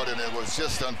 You know what? And it was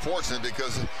just unfortunate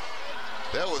because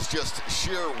that was just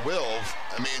sheer will.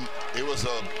 I mean, it was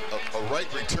a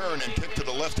right return and kick to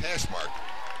the left hash mark.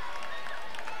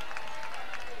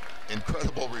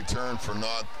 Incredible return for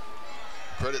naught.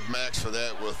 Credit Max for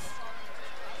that with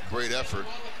great effort.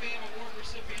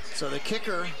 So the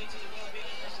kicker,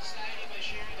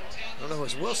 I don't know if it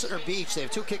was Wilson or Beach. They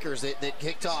have two kickers that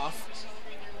kicked off.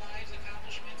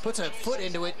 Puts a foot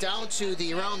into it down to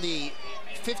around the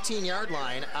 15-yard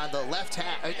line on the left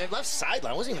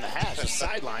sideline. It wasn't even the hash, the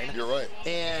sideline. You're right.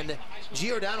 And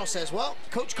Giordano says, well,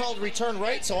 coach called return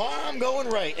right, so I'm going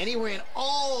right. And he ran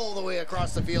all the way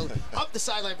across the field, up the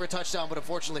sideline for a touchdown, but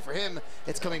unfortunately for him,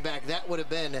 it's coming back. That would have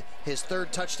been his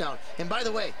third touchdown. And by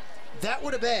the way, that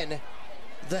would have been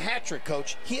the hat trick,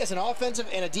 coach. He has an offensive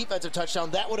and a defensive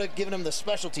touchdown. That would have given him the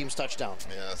special teams touchdown.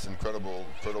 Yeah, it's incredible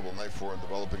night for him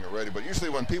developing already. But usually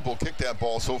when people kick that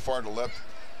ball so far to the left,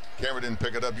 Cameron didn't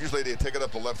pick it up. Usually they take it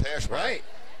up the left hash mark. Right.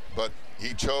 But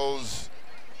he chose.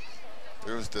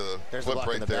 There's the flip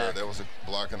right there. That was a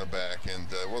block in the back, and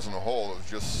it wasn't a hole. It was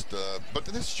just. But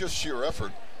this is just sheer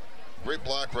effort. Great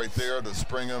block right there to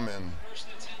spring him, and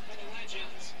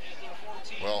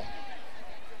well,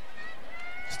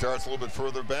 starts a little bit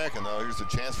further back, and now here's a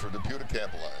chance for depew to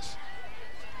capitalize.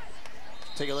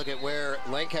 Take a look at where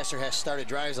Lancaster has started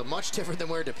drives, much different than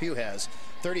where depew has.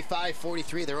 35,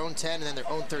 43, their own 10, and then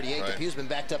their own 38. Right. Depew's been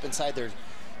backed up inside their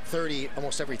 30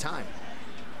 almost every time.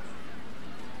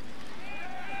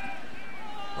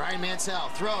 Ryan Mansell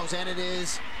throws, and it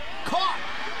is caught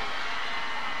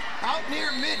out near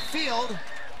midfield.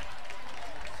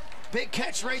 Big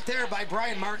catch right there by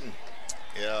Brian Martin.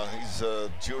 Yeah, he's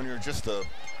a junior, just a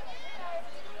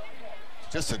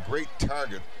great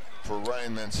target for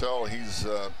Ryan Mansell. He's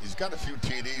got a few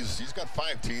TDs. He's got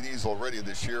 5 TDs already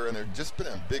this year, and they've just been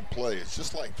in big plays,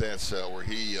 just like that, Sal, where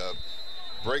he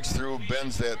breaks through,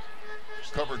 bends that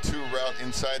cover 2 route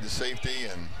inside the safety.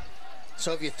 And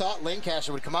so if you thought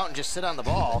Lancaster would come out and just sit on the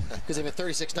ball because they have a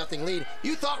 36-0 lead,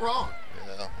 you thought wrong.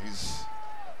 Yeah,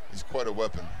 he's quite a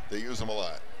weapon. They use him a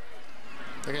lot.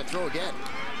 They're going to throw again.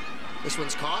 This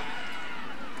one's caught.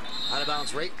 Out of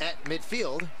bounds right at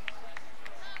midfield.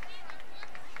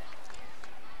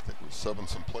 I think we're subbing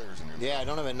some players in here. Yeah, I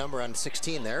don't have a number on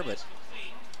 16 there, but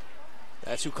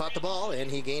that's who caught the ball,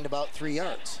 and he gained about 3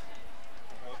 yards.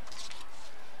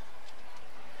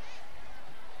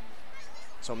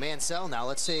 So Mansell now,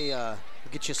 let's say we'll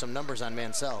get you some numbers on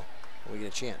Mansell when we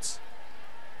get a chance.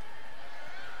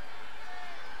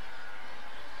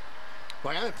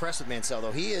 Well, I'm impressed with Mansell,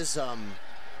 though. He is,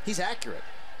 he's accurate,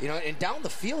 you know, and down the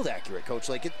field accurate, Coach.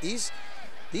 Like these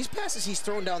passes he's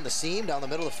throwing down the seam, down the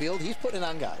middle of the field, he's putting it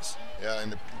on guys. Yeah,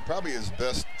 and probably his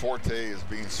best forte is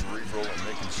being cerebral and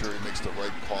making sure he makes the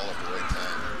right call at the right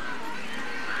time.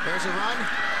 There's a run.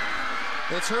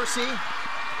 It's Hersey.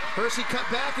 Hersey cut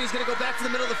back, and he's going to go back to the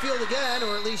middle of the field again,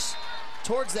 or at least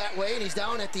towards that way, and he's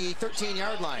down at the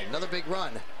 13-yard line. Another big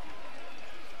run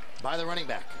by the running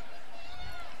back.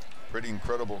 Pretty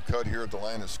incredible cut here at the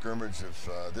line of scrimmage.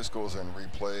 If this goes in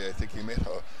replay, I think he made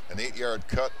an 8-yard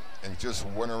cut and just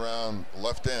went around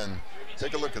left end.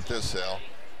 Take a look at this, Sal.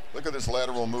 Look at this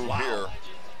lateral move here.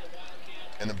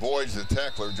 And avoids the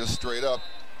tackler just straight up.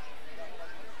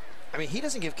 I mean, he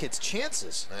doesn't give kids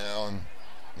chances. Yeah,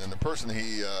 and the person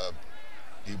he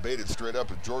baited straight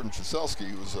up is Jordan Chiselski,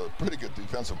 who was a pretty good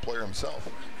defensive player himself.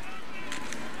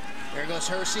 There goes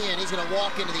Hersey, and he's going to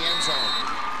walk into the end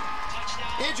zone.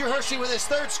 Andrew Hersey with his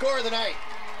 3rd score of the night.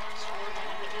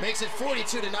 Makes it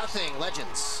 42-0,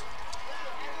 Legends.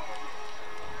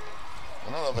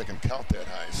 I don't know if I can count that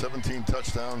high. 17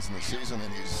 touchdowns in the season,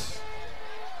 and he's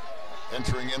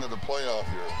entering into the playoff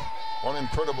here. One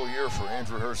incredible year for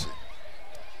Andrew Hersey.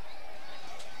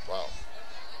 Wow.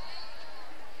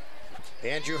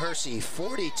 Andrew Hersey,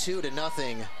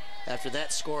 42-0 after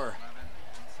that score.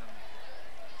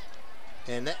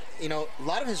 And that, you know, a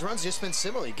lot of his runs just been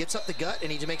similar. He gets up the gut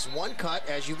and he just makes one cut,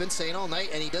 as you've been saying all night,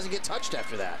 and he doesn't get touched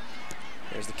after that.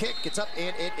 There's the kick, gets up,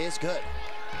 and it is good.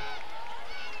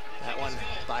 That one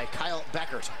by Kyle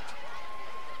Beckert.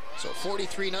 So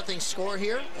 43-0 score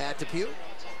here at depew.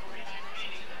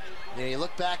 You know, you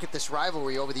look back at this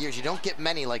rivalry over the years, you don't get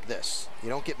many like this. You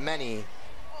don't get many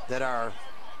that are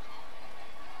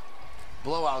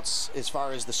blowouts as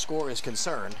far as the score is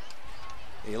concerned.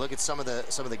 You look at some of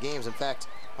the games. In fact,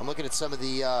 I'm looking at some of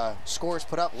the scores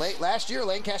put up late last year.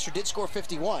 Lancaster did score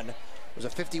 51. It was a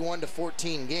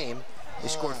 51-14 game. They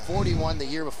scored 41 the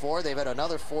year before. They've had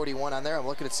another 41 on there. I'm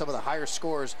looking at some of the higher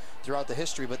scores throughout the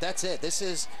history, but that's it. This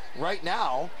is right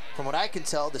now, from what I can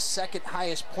tell, the 2nd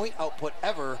highest point output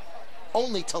ever,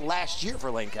 only to last year for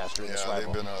Lancaster in this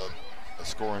rival. They've been a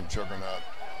scoring juggernaut.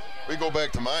 We go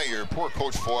back to my year. Poor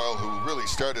Coach Foyle, who really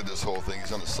started this whole thing.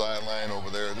 He's on the sideline over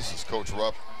there. This is Coach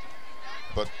Rupp.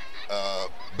 But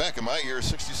back in my year,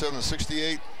 67 and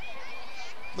 68,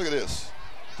 look at this.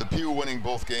 Depew winning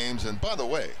both games. And by the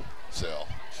way, Sal,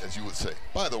 as you would say,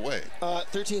 by the way.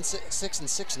 13-6 and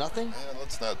 6-0? Yeah,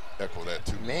 let's not echo that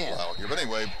too loud here. But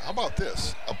anyway, how about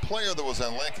this? A player that was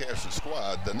on Lancaster's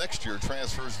squad the next year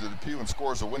transfers to Depew and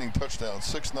scores a winning touchdown,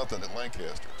 6-0 at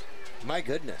Lancaster. My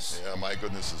goodness. Yeah, my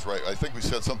goodness is right. I think we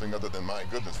said something other than my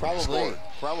goodness. Probably.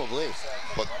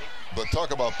 But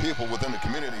talk about people within the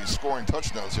community scoring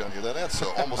touchdowns on you. That's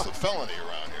almost a felony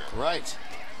around here. Right.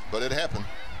 But it happened.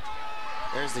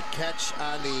 There's the catch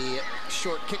on the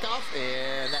short kickoff,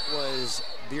 and that was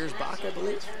Biersbach, I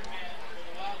believe.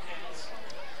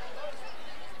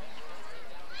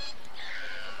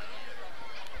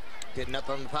 Getting up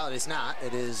on the pilot. It's not.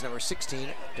 It is number 16,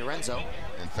 DiRenzo.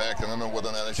 In fact, I don't know whether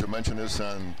or not I should mention this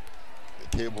on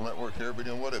the cable network here, but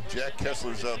you know what? If Jack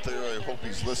Kessler's out there, I hope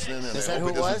he's listening. And Is that who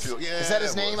it was? Yeah, is that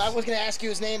his name? I was going to ask you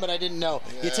his name, but I didn't know.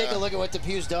 Yeah. You take a look at what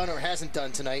Depew's done or hasn't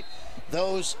done tonight.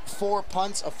 Those 4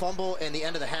 punts, a fumble, and the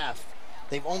end of the half.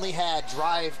 They've only had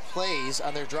drive plays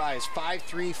on their drives. 5,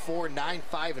 3, 4, 9,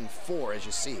 5, and 4, as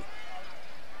you see.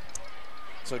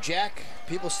 So, Jack,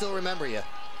 people still remember you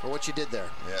for what you did there.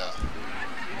 Yeah.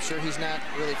 I'm sure he's not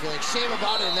really feeling shame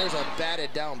about it, and there's a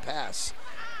batted down pass.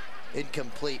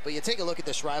 Incomplete. But you take a look at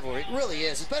this rivalry. It really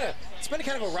is. It's been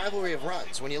kind of a rivalry of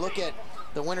runs. When you look at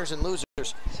the winners and losers,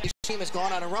 each team has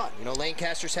gone on a run. You know,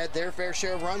 Lancaster's had their fair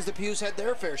share of runs. Depew's had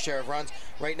their fair share of runs.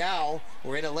 Right now,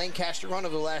 we're in a Lancaster run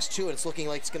of the last 2, and it's looking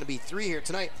like it's going to be 3 here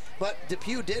tonight. But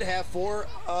Depew did have 4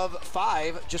 of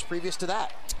 5 just previous to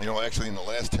that. You know, actually, in the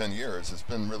last 10 years, it's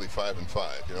been really 5 and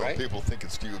 5. You know, right. People think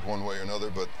it's skewed one way or another,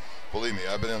 but believe me,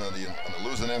 I've been on the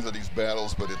losing end of these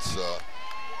battles. But it's,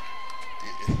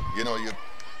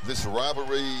 this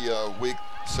rivalry week,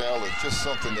 Sal, is just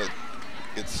something that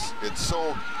it's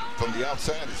so. From the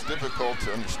outside, it's difficult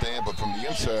to understand, but from the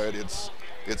inside, it's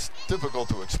difficult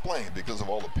to explain because of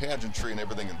all the pageantry and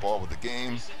everything involved with the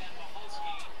game.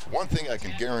 One thing I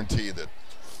can guarantee, that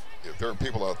if there are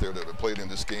people out there that have played in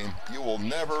this game, you will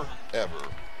never, ever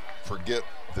forget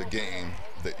the game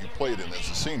that you played in as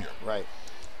a senior. Right.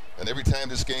 And every time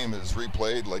this game is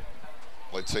replayed, like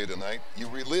let's say tonight, you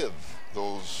relive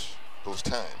those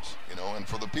times, you know. And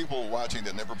for the people watching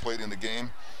that never played in the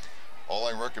game, all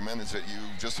I recommend is that you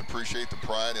just appreciate the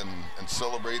pride and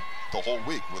celebrate the whole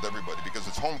week with everybody, because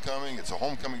it's homecoming. It's a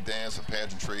homecoming dance, a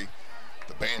pageantry.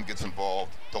 The band gets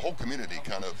involved. The whole community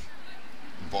kind of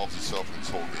involves itself in this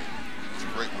whole game. It's a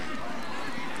great week.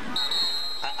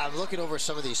 I'm looking over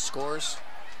some of these scores.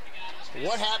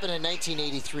 What happened in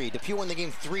 1983? Depew won the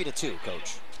game 3-2,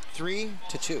 Coach.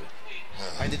 3-2.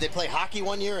 And did they play hockey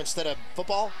one year instead of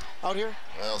football out here?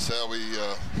 Well, Sal,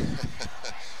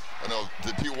 I know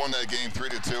Depew won that game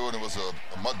 3-2, and it was a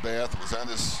mud bath. It was on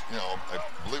this, I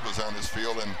believe it was on this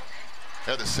field, and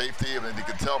had a safety. I mean, you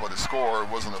could tell by the score, it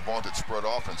wasn't a vaunted spread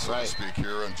offense, so to speak,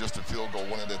 here, and just a field goal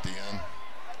won it at the end.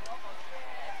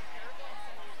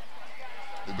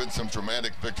 There have been some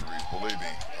dramatic victories, believe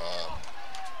me.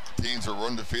 Teams are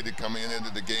undefeated coming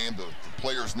into the game. The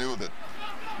players knew that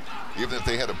even if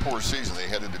they had a poor season, they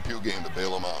had a Depew game to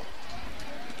bail them out.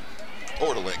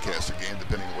 Or the Lancaster game,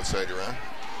 depending on what side you're on.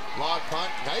 Long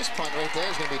punt, nice punt right there.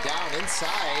 Is going to be down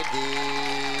inside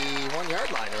the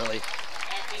 1-yard line early.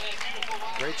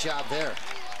 Great job there.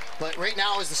 But right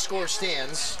now, as the score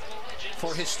stands,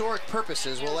 for historic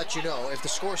purposes, we'll let you know, if the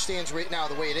score stands right now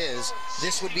the way it is,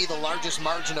 this would be the largest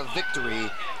margin of victory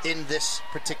in this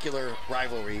particular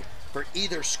rivalry for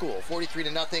either school.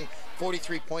 43-0,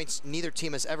 43 points. Neither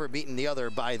team has ever beaten the other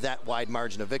by that wide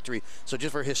margin of victory. So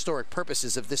just for historic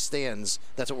purposes, if this stands,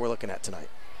 that's what we're looking at tonight.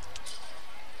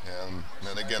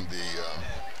 And again,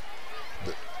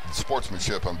 the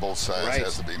sportsmanship on both sides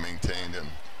has to be maintained. And,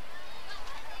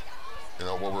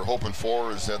 what we're hoping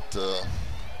for is that,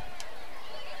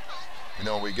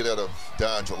 we get out of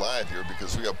Dodge alive here,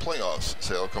 because we have playoffs,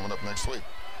 Sale, coming up next week.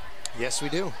 Yes, we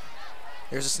do.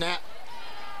 Here's a snap.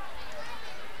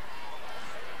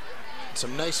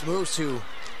 Some nice moves to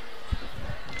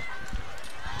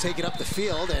take it up the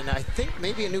field, and I think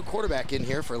maybe a new quarterback in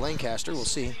here for Lancaster. We'll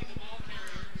see.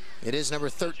 It is number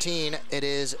 13. It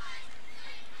is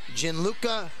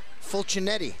Gianluca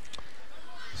Fulcinetti.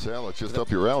 Sal, it's just up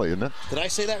your alley, isn't it? Did I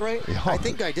say that right? Yeah. I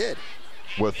think I did.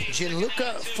 With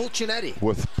Gianluca Fulcinetti.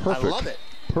 With perfect. I love it.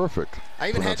 Perfect. I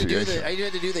even had to do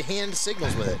the hand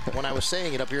signals with it when I was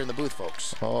saying it up here in the booth,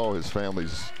 folks. Oh, his family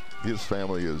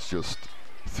is just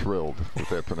thrilled with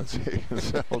that pronunciation.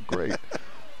 So great.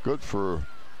 Good for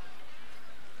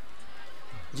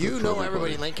You know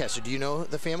everybody in Lancaster. Do you know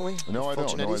the family? No, I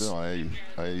don't. No, I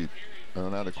Fulcinettis? don't.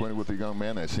 I'm not acquainted with the young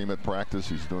man. I see him at practice.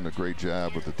 He's doing a great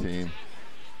job with the team.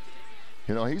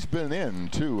 You know, he's been in,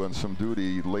 too, on some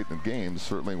duty late in the games,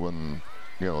 certainly when,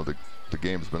 you know, the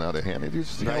game's been out of hand.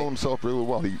 He's handled himself really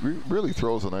well. He really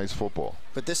throws a nice football.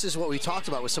 But this is what we talked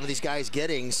about with some of these guys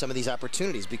getting some of these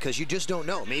opportunities, because you just don't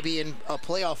know. Maybe in a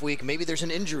playoff week, maybe there's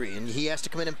an injury and he has to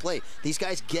come in and play. These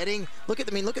guys getting, look at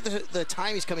the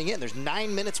time he's coming in. There's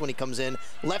 9 minutes when he comes in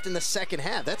left in the second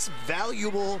half. That's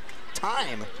valuable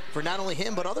time for not only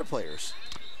him but other players.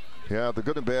 Yeah, the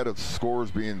good and bad of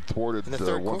scores being thwarted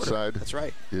one side. That's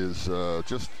right. Is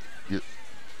just, you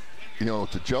know,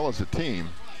 to gel as a team,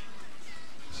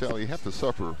 Sally, you have to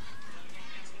suffer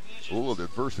a little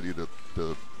adversity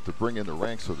to bring in the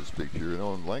ranks, so to speak, here. You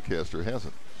know, and Lancaster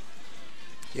hasn't.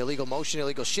 Illegal motion,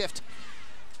 illegal shift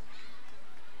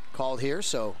called here,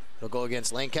 so they'll go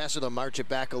against Lancaster. They'll march it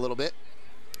back a little bit.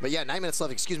 But yeah, 9 minutes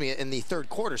left, excuse me, in the third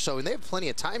quarter. So they have plenty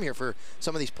of time here for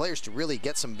some of these players to really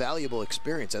get some valuable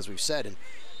experience, as we've said. And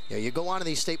you know, you go on to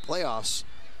these state playoffs,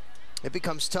 it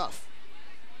becomes tough.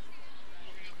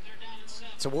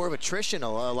 It's a war of attrition a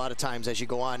lot of times as you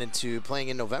go on into playing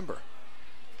in November.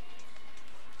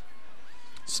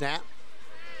 Snap.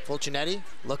 Fulcinetti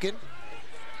looking.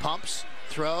 Pumps.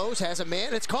 Throws. Has a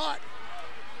man. It's caught.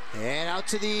 And out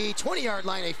to the 20-yard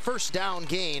line. A first down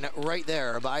gain right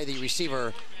there by the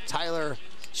receiver, Tyler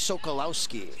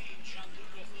Sokolowski.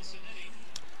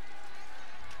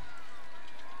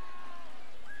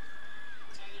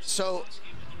 So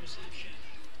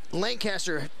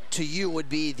Lancaster, to you, would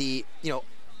be the, you know,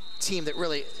 team that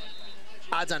really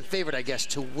odds-on favorite, I guess,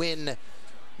 to win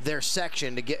their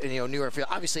section to get, you know, New York Field.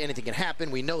 Obviously, anything can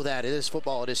happen. We know that. It is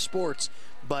football. It is sports.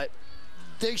 But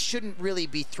they shouldn't really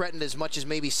be threatened as much as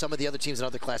maybe some of the other teams in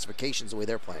other classifications the way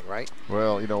they're playing, right?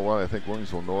 Well, you know what? I think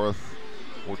Williamsville North,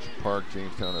 Orchard Park,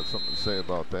 Jamestown have something to say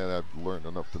about that. I've learned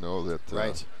enough to know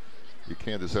that you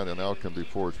can't decide an outcome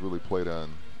before it's really played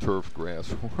on turf, grass,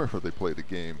 wherever they play the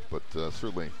game. But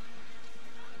certainly,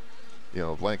 you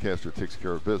know, if Lancaster takes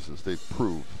care of business, they've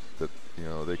proved that, you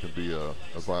know, they can be a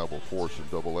viable force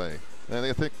in AA. And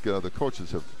I think the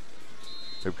coaches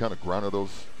have kind of grounded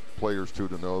those players too,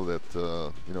 to know that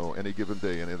you know, any given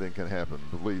day anything can happen.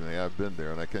 Believe me, I've been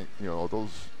there, and I can't, you know,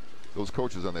 those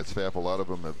coaches on that staff, a lot of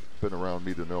them have been around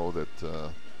me to know that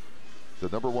the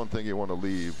number one thing you want to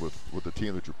leave with the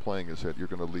team that you're playing is that you're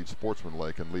going to leave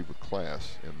sportsmanlike and leave with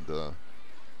class. And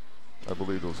I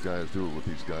believe those guys do it with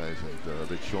these guys, and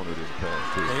they've shown it in the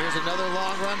past too. And here's another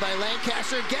long run by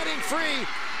Lancaster, getting free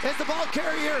as the ball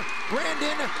carrier,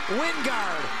 Brandon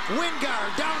Wingard.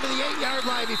 Wingard down to the 8-yard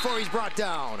line before he's brought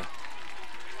down.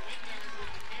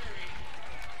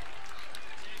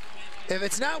 If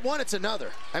it's not one, it's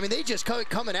another. I mean, they just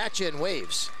coming at you in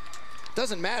waves.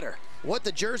 Doesn't matter what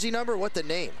the jersey number, what the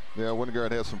name. Yeah,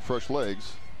 Wingard has some fresh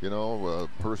legs. You know,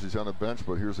 Percy's on the bench,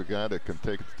 but here's a guy that can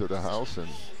take it to the house and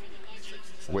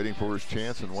waiting for his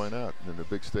chance, and why not? In a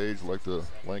big stage like the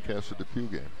Lancaster Depew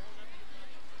game.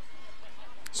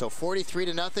 So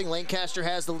 43-0, Lancaster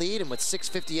has the lead, and with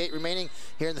 6:58 remaining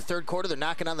here in the third quarter, they're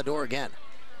knocking on the door again.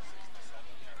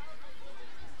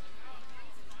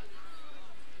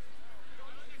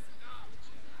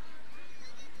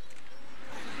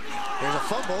 There's a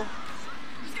fumble,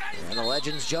 and the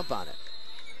Legends jump on it.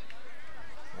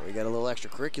 Well, we got a little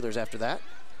extracurriculars after that,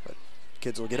 but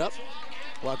kids will get up,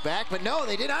 walk back, but no,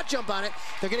 they did not jump on it.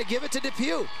 They're going to give it to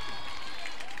Depew.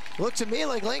 Looked to me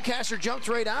like Lancaster jumped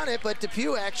right on it, but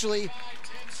Depew actually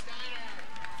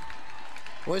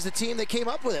was the team that came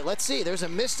up with it. Let's see, there's a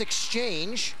missed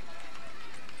exchange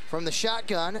from the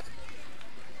shotgun.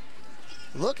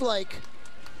 Looked like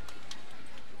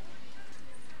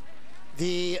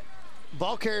the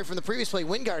ball carrier from the previous play,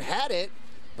 Wingard, had it,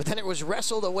 but then it was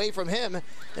wrestled away from him,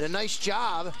 and a nice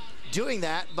job doing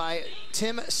that by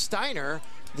Tim Steiner,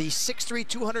 the 6'3",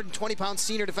 220-pound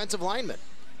senior defensive lineman.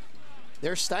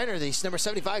 There's Steiner, the number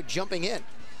 75, jumping in.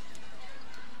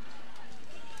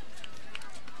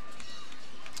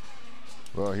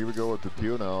 Well, here we go with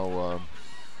Depew now.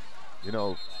 You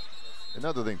know,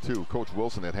 another thing too, Coach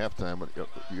Wilson at halftime,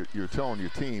 you're telling your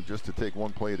team just to take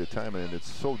one play at a time, and it's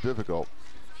so difficult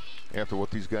after what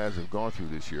these guys have gone through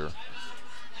this year.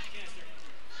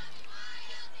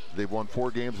 They've won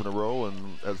 4 games in a row,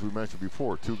 and as we mentioned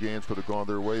before, 2 games could have gone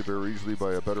their way very easily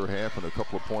by a better half and a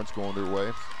couple of points going their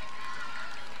way.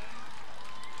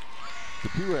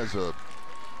 Depew has a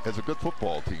good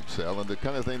football team, Sal, and the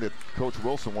kind of thing that Coach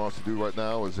Wilson wants to do right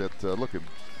now is that, look,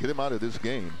 get him out of this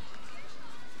game,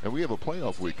 and we have a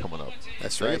playoff week coming up.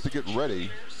 That's they right. have to get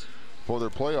ready for their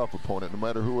playoff opponent, no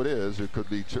matter who it is. It could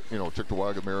be,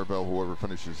 Cheektowaga, Maribel, whoever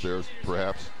finishes theirs,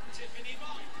 perhaps.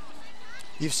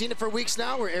 You've seen it for weeks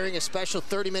now. We're airing a special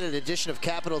 30-minute edition of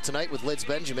Capital Tonight with Liz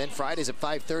Benjamin. Fridays at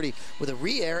 5:30 with a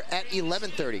re-air at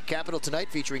 11:30. Capital Tonight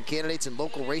featuring candidates in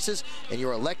local races and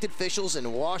your elected officials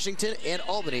in Washington and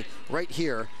Albany right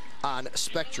here on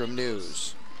Spectrum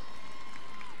News.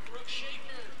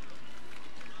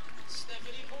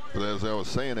 But as I was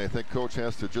saying, I think Coach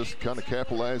has to just kind of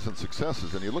capitalize on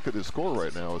successes. And you look at his score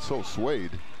right now, it's so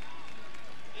swayed.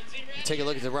 Take a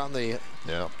look at around the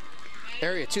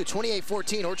area, too.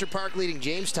 28-14, Orchard Park leading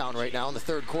Jamestown right now in the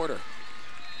third quarter.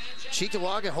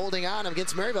 Cheektowaga holding on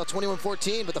against Maryville,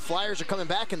 21-14, but the Flyers are coming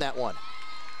back in that one.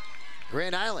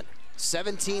 Grand Island,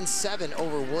 17-7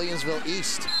 over Williamsville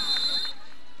East.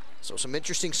 So some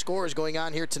interesting scores going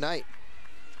on here tonight.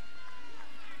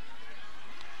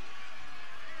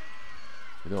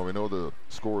 We know the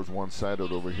score is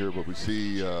one-sided over here, but we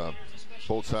see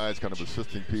both sides kind of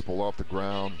assisting people off the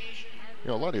ground.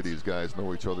 A lot of these guys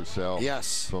know each other, Sal.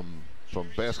 Yes. From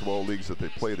basketball leagues that they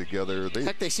play together.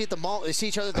 Heck, they see at the mall. They see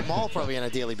each other at the mall probably on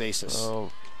a daily basis.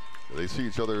 Oh, they see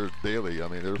each other daily. I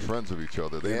mean, they're friends of each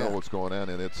other. They know what's going on,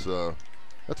 and it's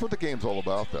that's what the game's all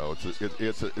about, though.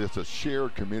 It's a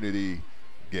shared community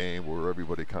game where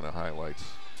everybody kind of highlights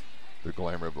the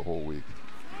glamour of the whole week.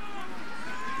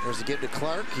 There's the give to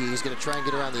Clark. He's going to try and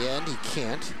get around the end. He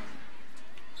can't.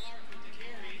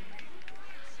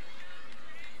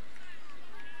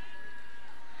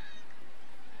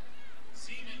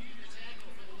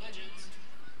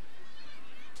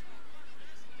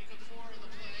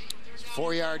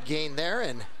 Four-yard gain there,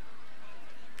 and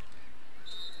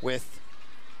with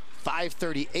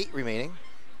 5:38 remaining,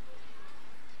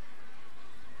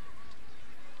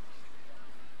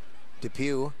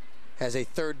 Depew has a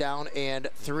 3rd down and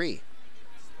 3.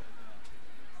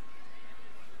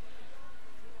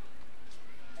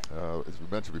 As we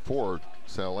mentioned before,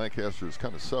 Sal, Lancaster is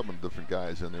kind of subbing different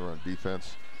guys in there on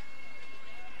defense.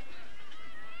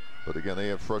 But again, they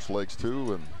have fresh legs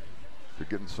too, and they're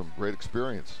getting some great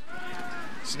experience.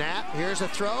 Snap, here's a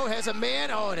throw, has a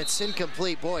man, and it's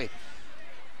incomplete, boy.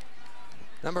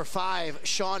 Number 5,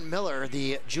 Sean Miller,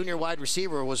 the junior wide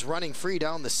receiver, was running free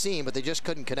down the seam, but they just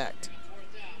couldn't connect.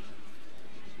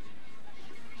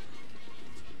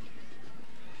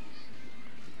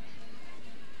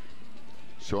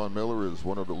 Sean Miller is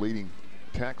one of the leading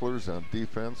tacklers on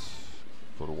defense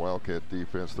for the Wildcat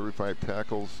defense. 35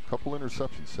 tackles, couple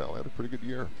interceptions, Sal. Had a pretty good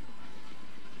year.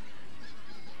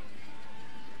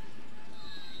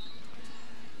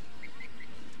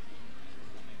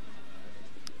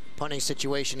 Punting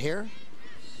situation here.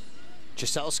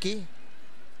 Jaselski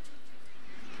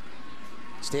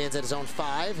stands at his own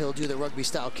 5. He'll do the rugby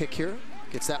style kick here.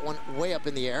 Gets that one way up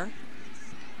in the air.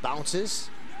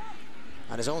 Bounces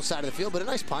on his own side of the field, but a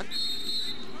nice punt.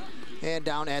 And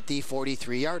down at the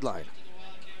 43-yard line.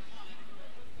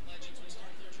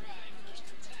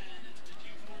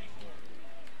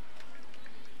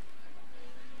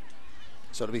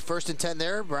 So it'll be 1st and 10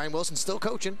 there. Brian Wilson still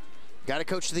coaching. Got to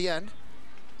coach to the end.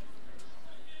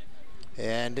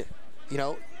 And,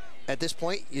 at this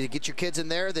point, you get your kids in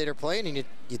there that are playing, and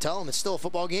you tell them it's still a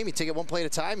football game. You take it one play at a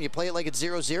time, and you play it like it's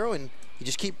 0-0, and you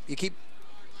just keep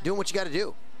doing what you got to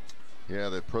do. Yeah,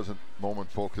 that present moment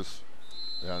focus.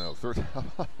 Yeah, I know.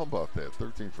 How about that?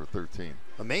 13 for 13.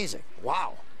 Amazing.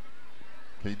 Wow.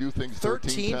 Can you do things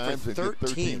 13 times and get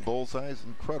 13 bullseyes?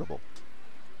 Incredible.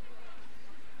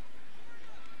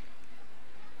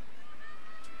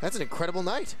 That's an incredible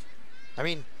night. I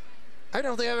mean, I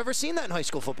don't think I've ever seen that in high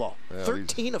school football. Yeah,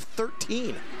 13 of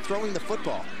 13 throwing the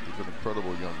football. He's an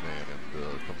incredible young man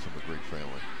and comes from a great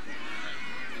family.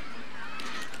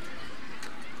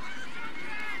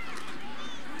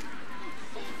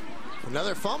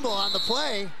 Another fumble on the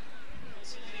play.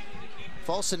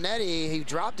 Falsonetti, he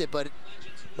dropped it, but it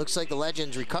looks like the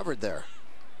Legends recovered there.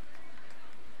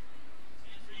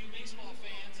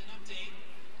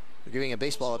 We're giving a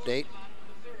baseball update.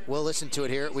 We'll listen to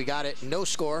it here. We got it. No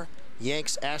score.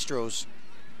 Yanks Astros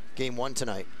game 1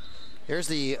 tonight. Here's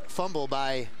the fumble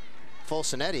by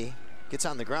Falsonetti. Gets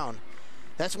on the ground.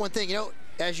 That's one thing,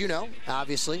 as you know,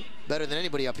 obviously, better than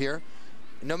anybody up here.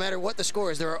 No matter what the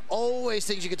score is, there are always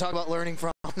things you can talk about learning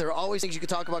from. There are always things you can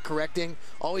talk about correcting,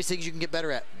 always things you can get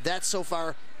better at. That's so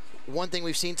far one thing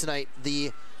we've seen tonight.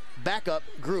 The backup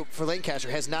group for Lancaster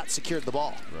has not secured the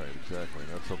ball. Right, exactly.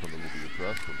 That's something that will be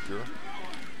addressed, I'm sure.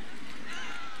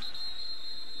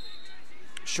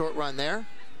 Short run there.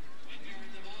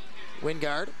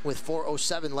 Wingard with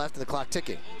 4:07 left and the clock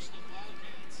ticking.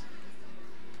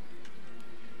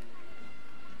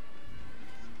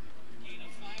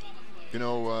 You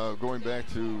know, going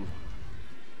back to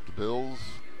the Bills,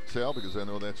 Sal, because I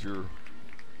know that's your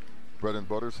bread and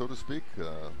butter, so to speak.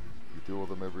 You deal with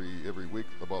them every week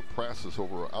about process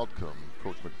over outcome,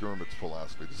 Coach McDermott's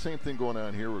philosophy. The same thing going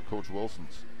on here with Coach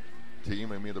Wilson's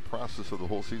team. I mean, the process of the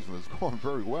whole season has gone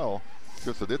very well.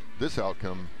 Just that this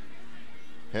outcome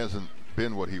hasn't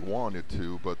been what he wanted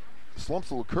to, but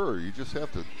slumps will occur. You just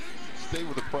have to stay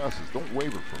with the process. Don't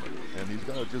waver from it. And he's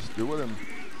got to just do it and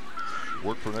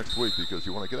work for next week, because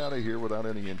you want to get out of here without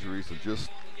any injuries and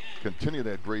just continue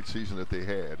that great season that they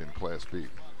had in Class B.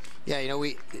 Yeah, you know,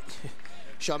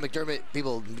 Sean McDermott,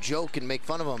 people joke and make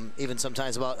fun of him even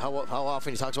sometimes about how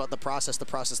often he talks about the process.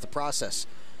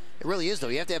 It really is, though.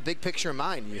 You have to have big picture in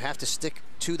mind. You have to stick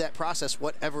to that process,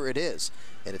 whatever it is.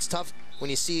 And it's tough when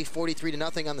you see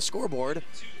 43-0 on the scoreboard,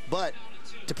 but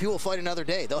depew will fight another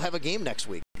day. They'll have a game next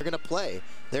week. They're going to play.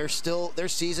 Their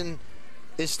season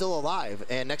is still alive,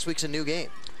 and next week's a new game.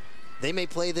 They may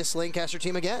play this Lancaster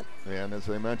team again. And as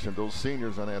I mentioned, those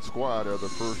seniors on that squad are the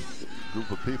first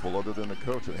group of people, other than the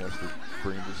coach, that has to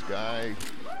bring this guy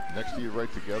next to you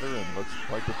right together and let's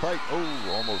fight the fight.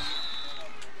 Oh, almost.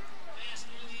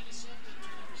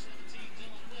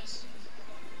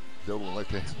 Dylan would like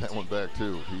to have that one back,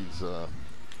 too. He's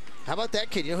how about that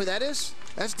kid? You know who that is?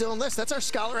 That's Dylan List. That's our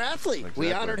scholar athlete. Exactly.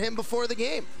 We honored him before the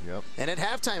game. Yep. And at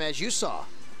halftime, as you saw.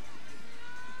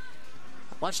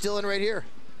 Watch Dylan right here.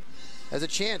 Has a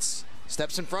chance.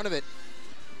 Steps in front of it.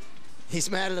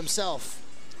 He's mad at himself.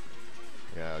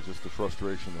 Yeah, just the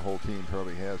frustration the whole team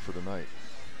probably has for the night.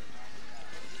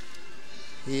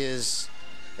 He is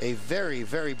a very,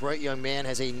 very bright young man.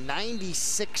 Has a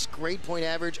 96 grade point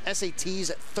average. SATs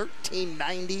at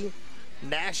 1390.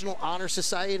 National Honor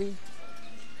Society.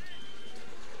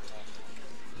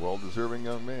 Well-deserving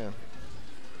young man.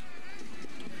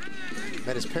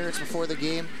 Met his parents before the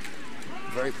game.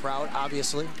 Very proud,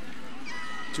 obviously.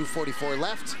 2:44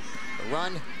 left. A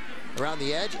run around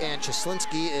the edge, and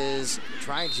Cheslinski is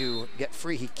trying to get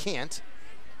free. He can't.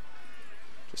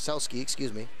 Cheselski,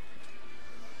 excuse me.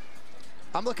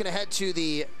 I'm looking ahead to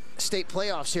the state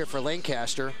playoffs here for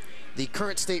Lancaster. The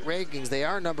current state rankings, they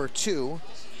are number 2.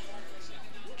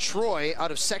 Troy,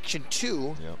 out of Section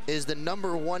 2, is the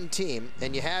number 1 team,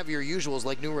 and you have your usuals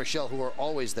like New Rochelle, who are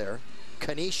always there.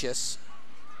 Canisius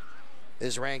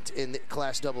is ranked in the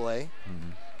Class AA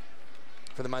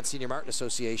for the Monsignor Martin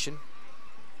Association.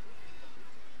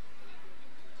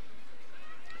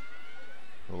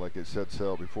 Well, like I said,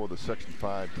 Sal, before the Section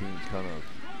 5 teams kind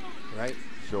of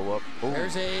show up. Oh.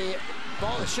 There's a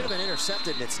ball that should have been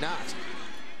intercepted, and it's not.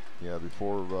 Yeah,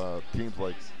 before teams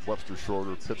like Webster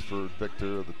Shorter, Pittsford,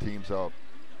 Victor, the teams out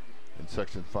in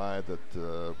Section 5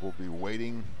 that will be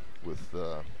waiting with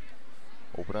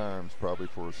open arms probably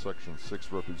for a Section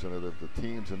 6 representative. The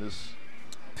teams in this...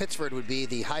 Pittsford would be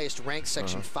the highest ranked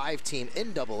Section 5 team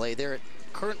in AA. They're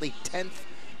currently 10th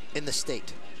in the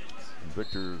state. And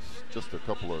Victor's just a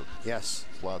couple of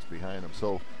slots behind them.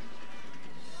 So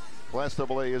Class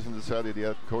AA isn't decided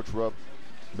yet. Coach Rupp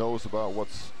knows about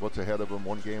what's ahead of him,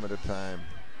 one game at a time.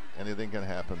 Anything can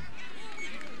happen.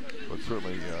 But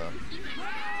certainly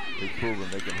they've proven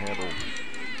they can handle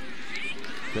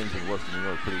things in Western New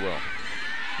York pretty well.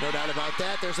 No doubt about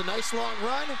that. There's a nice long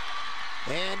run,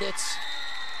 and it's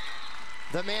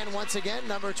the man once again,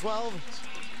 number 12,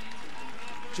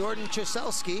 Jordan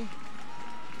Cheselski.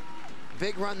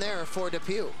 Big run there for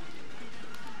depew.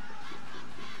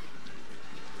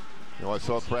 You know, I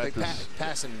saw practice. Big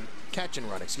pass and catch and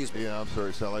run, excuse me. Yeah, I'm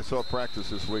sorry, Sal. I saw practice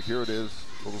this week. Here it is,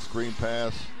 little screen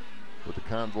pass with the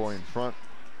convoy in front.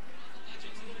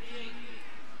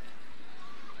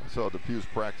 I saw depew's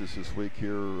practice this week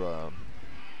here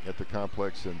at the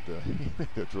complex, and he made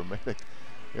a dramatic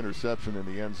interception in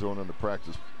the end zone on the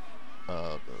practice,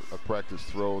 a practice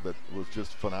throw that was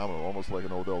just phenomenal, almost like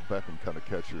an Odell Beckham kind of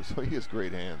catcher. So he has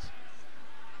great hands.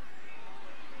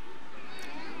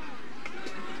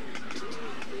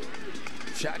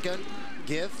 Shotgun,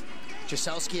 give.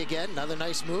 Cheselski again, another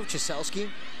nice move. Cheselski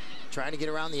trying to get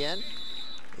around the end.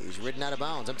 He's ridden out of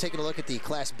bounds. I'm taking a look at the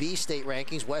Class B state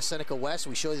rankings. West Seneca West,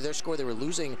 we showed you their score. They were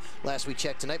losing last we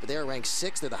checked tonight, but they are ranked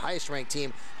 6th. They're the highest ranked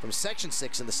team from Section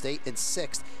 6 in the state in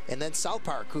 6th. And then South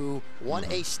Park, who won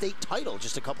a state title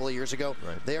just a couple of years ago.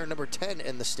 They are number 10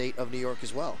 in the state of New York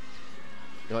as well.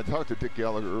 You know, I talked to Dick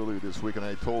Gallagher earlier this week, and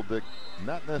I told Dick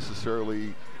not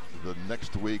necessarily the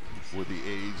next week where the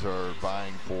A's are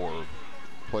vying for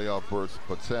playoff berths,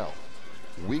 but Sal,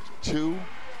 week 2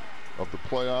 of the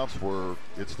playoffs, where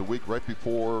it's the week right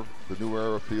before the New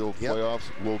Era Field playoffs,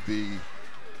 will be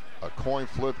a coin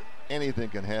flip. Anything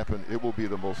can happen. It will be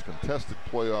the most contested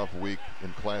playoff week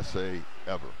in Class A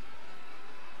ever.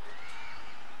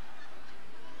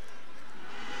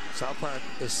 South Park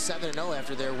is 7-0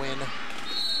 after their win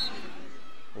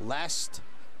last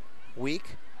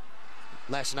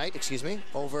night, excuse me,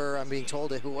 over, I'm being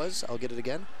told who was, I'll get it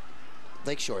again,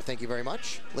 Lakeshore. Thank you very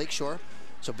much, Lakeshore.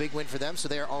 So big win for them. So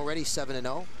they are already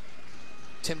 7-0.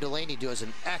 Tim Delaney does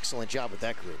an excellent job with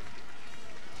that group.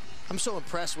 I'm so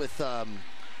impressed with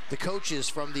the coaches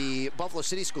from the Buffalo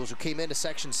City schools who came into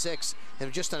Section 6 and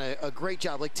have just done a great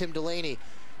job, like Tim Delaney,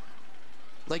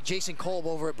 like Jason Kolb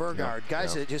over at Burgard.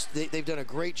 Guys, that just they've done a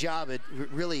great job at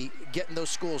really getting those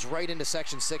schools right into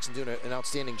Section 6 and doing an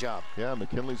outstanding job. Yeah,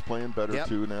 McKinley's playing better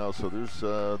too now, so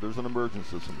there's an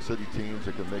emergence of some city teams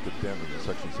that can make a dent in the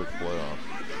Section 6 playoffs.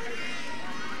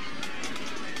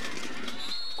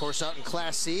 Of course, out in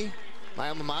Class C, my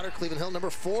alma mater, Cleveland Hill,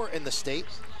 number 4 in the state.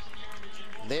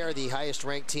 They are the highest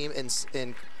ranked team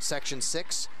in Section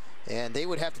 6. And they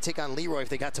would have to take on Leroy if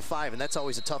they got to 5, and that's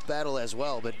always a tough battle as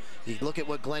well. But you look at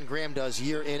what Glenn Graham does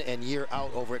year in and year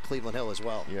out over at Cleveland Hill as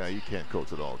well. Yeah, you can't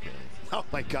coach it all, can you? Oh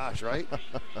my gosh, right?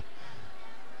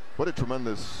 What a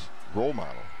tremendous role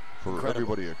model for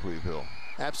everybody at Cleveland Hill.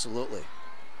 Absolutely.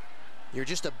 You're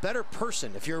just a better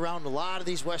person if you're around a lot of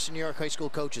these Western New York high school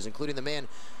coaches, including the man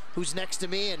who's next to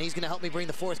me, and he's going to help me bring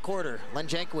the fourth quarter. Len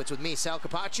Jankowicz with me, Sal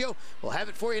Capaccio. We'll have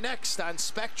it for you next on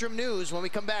Spectrum News when we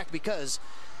come back, because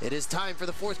it is time for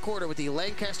the fourth quarter with the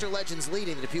Lancaster Legends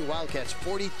leading the Depew Wildcats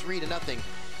 43-0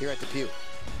 here at Depew.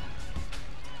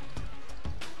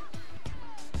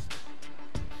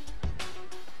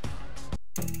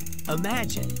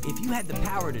 Imagine if you had the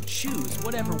power to choose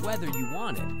whatever weather you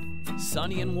wanted.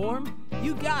 Sunny and warm?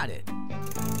 You got it.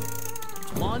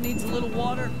 Lawn needs a little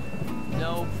water?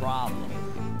 No problem.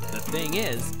 The thing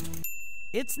is,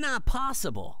 it's not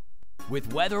possible.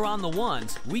 With Weather on the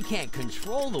Ones, we can't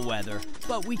control the weather,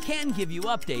 but we can give you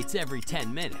updates every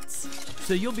 10 minutes.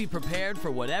 So you'll be prepared for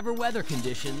whatever weather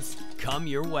conditions come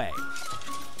your way.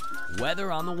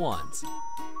 Weather on the Ones,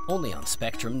 only on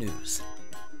Spectrum News.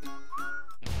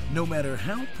 No matter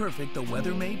how perfect the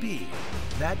weather may be,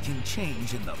 that can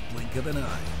change in the blink of an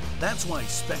eye. That's why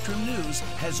Spectrum News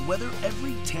has weather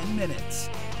every 10 minutes.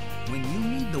 When you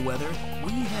need the weather,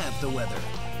 we have the weather.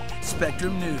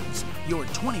 Spectrum News, your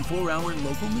 24-hour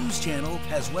local news channel,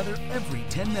 has weather every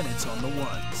 10 minutes on the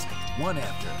ones. 1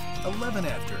 after, 11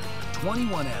 after,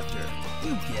 21 after.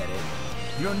 You get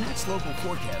it. Your next local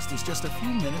forecast is just a few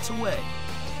minutes away.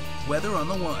 Weather on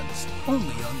the ones,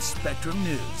 only on Spectrum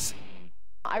News.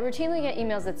 I routinely get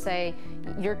emails that say,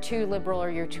 you're too liberal or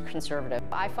you're too conservative.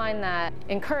 I find that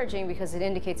encouraging because it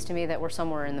indicates to me that we're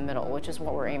somewhere in the middle, which is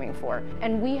what we're aiming for.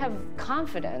 And we have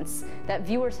confidence that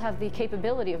viewers have the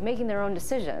capability of making their own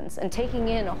decisions and taking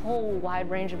in a whole wide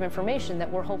range of information that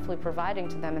we're hopefully providing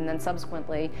to them, and then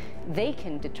subsequently they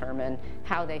can determine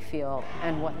how they feel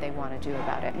and what they want to do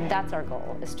about it. And that's our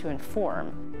goal, is to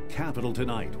inform. Capital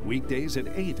Tonight, weekdays at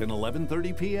 8 and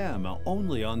 11:30 p.m.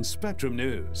 only on Spectrum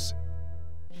News.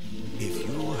 If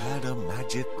you had a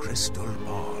magic crystal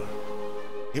ball,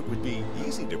 it would be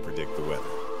easy to predict the weather.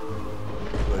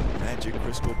 But magic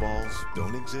crystal balls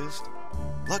don't exist.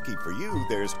 Lucky for you,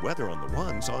 there's Weather on the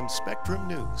Ones on Spectrum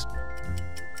News.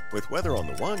 With Weather on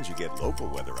the Ones, you get local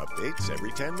weather updates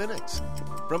every 10 minutes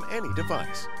from any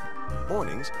device.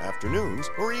 Mornings, afternoons,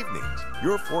 or evenings.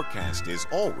 Your forecast is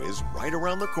always right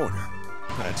around the corner.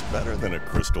 That's better than a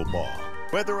crystal ball.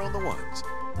 Weather on the Ones,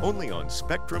 only on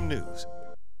Spectrum News.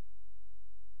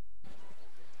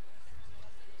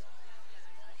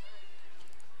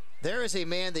 There is a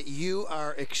man that you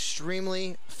are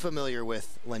extremely familiar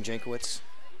with, Len Jankowicz.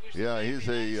 Yeah, he's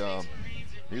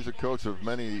a coach of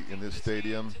many in this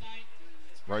stadium.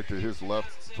 Right to his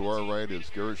left, to our right,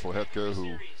 is Gary Schlehetka,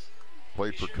 who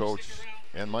played for Coach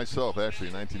and myself, actually,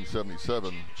 in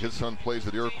 1977. His son plays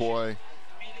at Iroquois.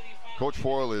 Coach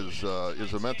Foyle is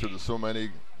a mentor to so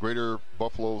many. Greater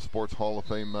Buffalo Sports Hall of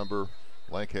Fame member,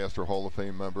 Lancaster Hall of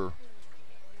Fame member.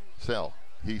 Sal,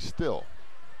 he still,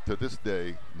 to this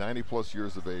day, 90-plus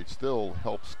years of age, still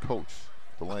helps coach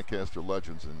the Lancaster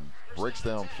Legends and breaks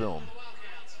down film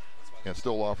and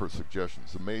still offers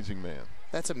suggestions. Amazing man.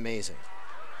 That's amazing.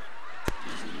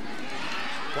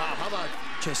 Wow, how about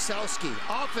Cheselsky?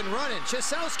 Off and running.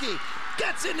 Cheselsky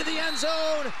gets into the end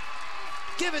zone.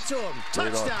 Give it to him.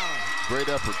 Touchdown. Great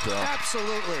effort, Sal.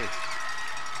 Absolutely.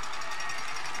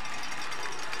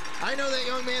 I know that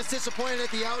young man's disappointed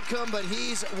at the outcome, but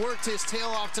he's worked his tail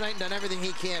off tonight and done everything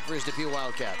he can for his Depew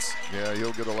Wildcats. Yeah,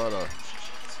 he'll get a lot of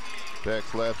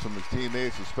backslaps from his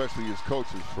teammates, especially his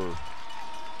coaches, for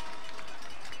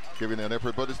giving that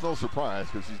effort. But it's no surprise,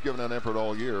 because he's given that effort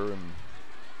all year, and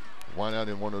why not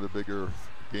in one of the bigger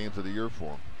games of the year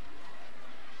for him?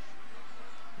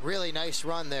 Really nice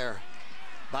run there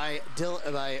by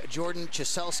Jordan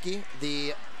Cheselski,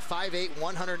 the 5'8",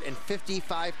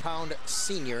 155-pound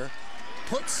senior,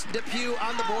 puts depew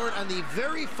on the board on the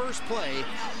very first play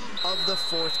of the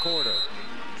fourth quarter.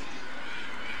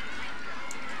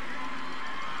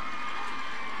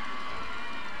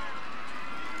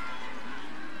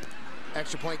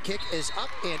 Extra point kick is up,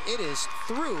 and it is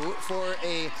through for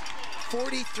a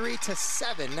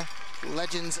 43-7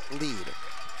 Legends lead.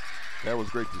 That was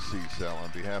great to see, Sal, on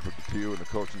behalf of depew and the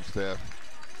coaching staff.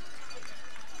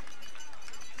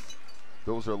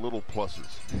 Those are little pluses.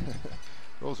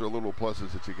 Those are little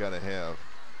pluses that you got to have.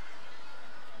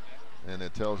 And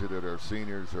it tells you that our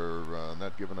seniors are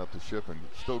not giving up the ship and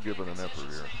still giving an effort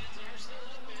here.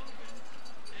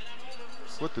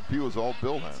 What depew is all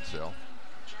built on, Sal.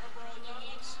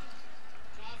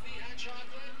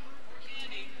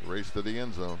 Race to the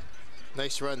end zone.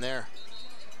 Nice run there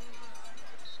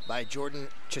by Jordan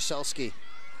Cheselski.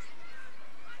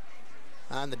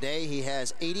 On the day, he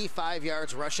has 85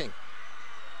 yards rushing.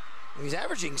 He's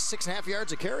averaging 6.5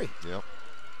 yards a carry. Yep.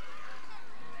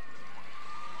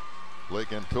 Blake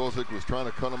Antolzik was trying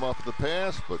to cut him off at the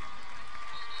pass, but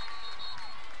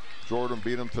Jordan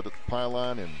beat him to the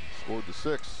pylon and scored the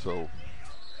 6. So,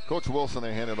 Coach Wilson, I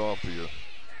hand it off to you.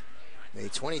 A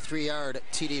 23-yard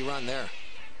TD run there.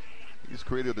 He's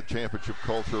created a championship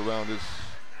culture around his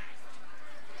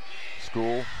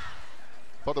school.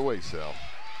 By the way, Sal,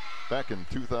 back in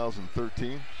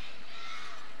 2013,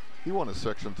 he won a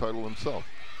section title himself.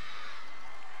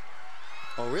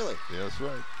 Oh, really? Yeah, that's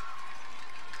right.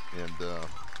 And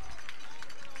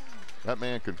that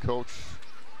man can coach.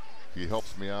 He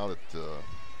helps me out at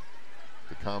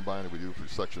the combine that we do for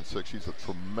Section 6. He's a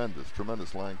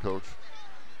tremendous line coach.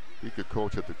 He could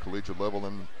coach at the collegiate level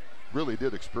and really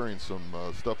did experience some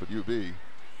stuff at UB, and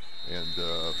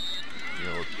you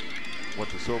know, went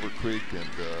to Silver Creek, and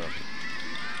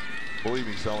believe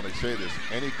me, Sal, when I say this,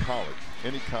 any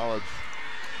college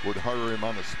would hire him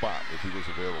on the spot if he was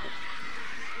available.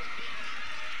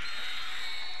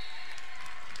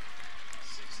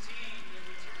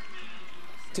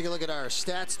 Take a look at our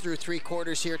stats through 3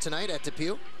 quarters here tonight at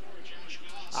depew.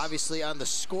 Obviously on the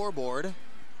scoreboard,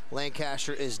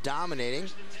 Lancaster is dominating.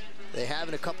 They have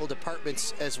in a couple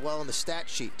departments as well in the stat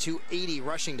sheet. 280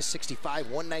 rushing to 65,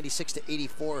 196 to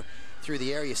 84 through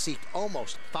the air. You see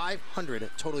almost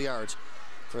 500 total yards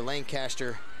for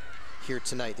Lancaster here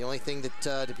tonight. The only thing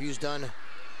that depew's done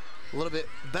a little bit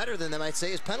better than them, I'd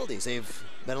say, is penalties. They've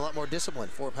been a lot more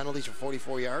disciplined. 4 penalties for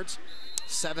 44 yards,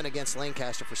 7 against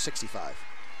Lancaster for 65.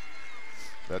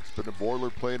 That's been a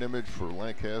boilerplate image for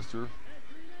Lancaster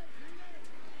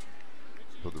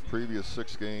for the previous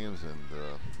 6 games, and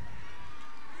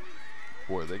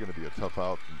boy, they're going to be a tough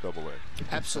out in Double A.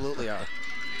 Absolutely are.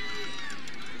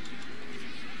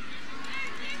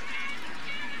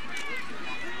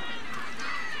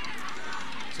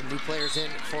 Some new players in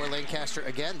for Lancaster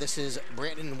again. This is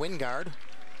Brandon Wingard,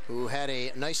 who had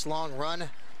a nice long run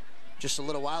just a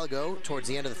little while ago towards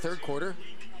the end of the 3rd quarter.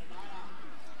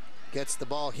 Gets the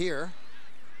ball here,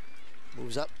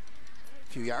 moves up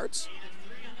a few yards.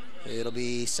 It'll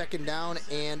be 2nd down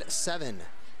and 7.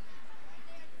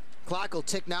 Clock will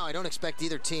tick now. I don't expect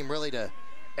either team really to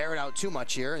air it out too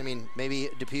much here. I mean, maybe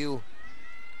depew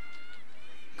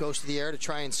goes to the air to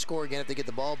try and score again if they get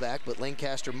the ball back, but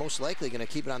Lancaster most likely going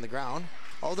to keep it on the ground.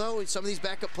 Although some of these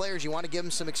backup players, you want to give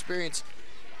them some experience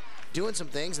doing some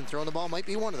things, and throwing the ball might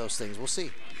be one of those things. We'll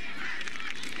see.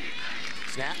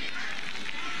 Snap.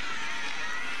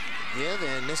 Give,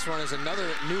 and this one is another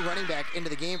new running back into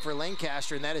the game for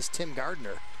Lancaster, and that is Tim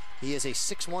Gardner. He is a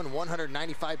 6'1",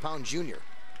 195-pound junior.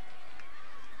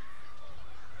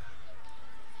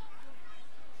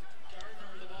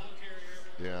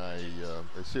 Yeah,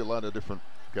 I see a lot of different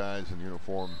guys in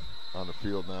uniform on the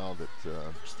field now that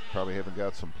probably haven't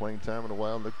got some playing time in a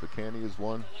while. Nick McCanny is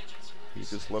one. He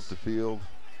just left the field.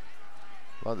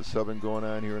 A lot of subbing going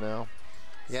on here now.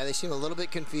 Yeah, they seem a little bit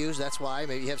confused. That's why.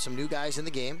 Maybe you have some new guys in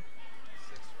the game.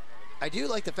 I do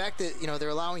like the fact that, you know, they're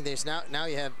allowing this now. Now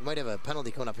you might have a penalty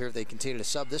coming up here if they continue to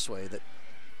sub this way.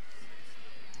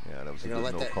 Yeah, that was a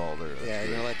good no call there. Yeah,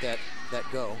 you're going to let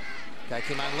that go. Guy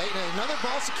came on late. Another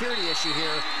ball security issue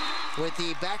here with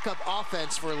the backup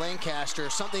offense for Lancaster.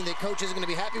 Something that coach isn't going to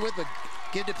be happy with, but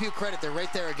give depew credit. They're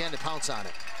right there again to pounce on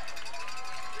it.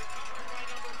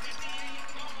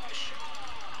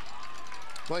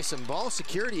 Boy, some ball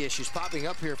security issues popping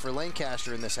up here for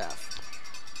Lancaster in this half.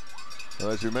 Well,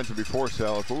 as you mentioned before,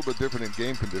 Sal, it's a little bit different in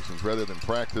game conditions rather than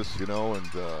practice, you know, and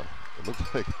it looks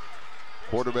like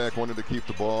quarterback wanted to keep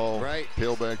the ball. Right.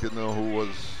 Tailback didn't know who was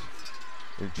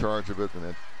in charge of it,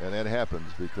 and that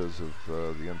happens because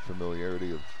of the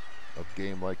unfamiliarity of of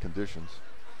game-like conditions.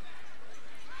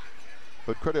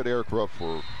 But credit Eric Ruff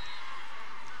for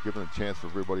giving a chance for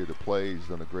everybody to play. He's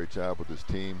done a great job with his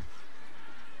team.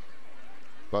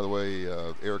 By the way,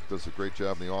 Eric does a great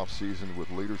job in the off-season with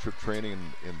leadership training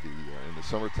in the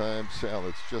summertime. Sal,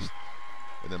 it's just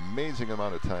an amazing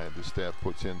amount of time the staff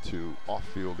puts into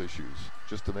off-field issues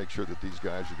just to make sure that these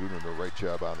guys are doing the right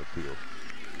job on the field.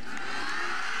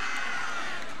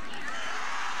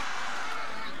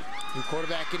 New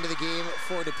quarterback into the game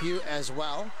for Depew as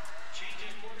well.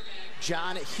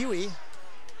 John Huey,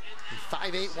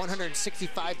 5'8",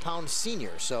 165-pound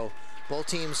senior. So both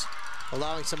teams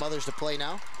allowing some others to play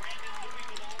now.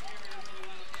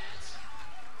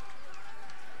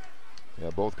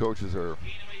 Yeah, both coaches are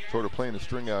sort of playing the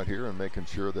string out here and making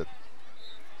sure that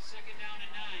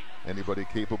anybody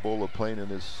capable of playing in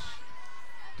this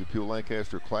Depew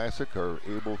Lancaster Classic are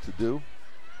able to do.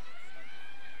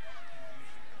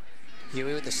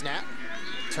 Huey with the snap,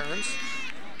 turns,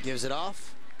 gives it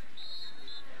off.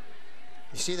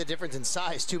 You see the difference in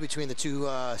size too between the two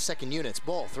second units,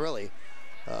 both really.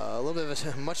 A little bit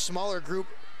of a much smaller group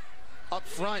up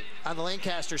front on the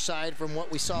Lancaster side from what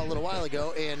we saw a little while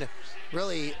ago, and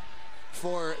really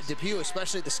for Depew,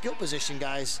 especially the skill position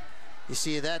guys, you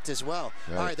see that as well.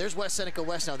 Right. All right, there's West Seneca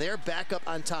West now. They're back up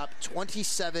on top,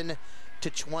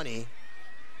 27-20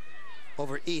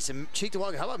 over East. And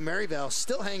Cheektowaga, how about Maryvale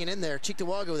still hanging in there?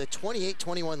 Cheektowaga with a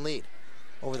 28-21 lead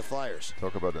over the Flyers.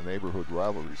 Talk about the neighborhood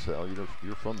rivalry, Sal.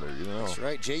 You're from there, you know. That's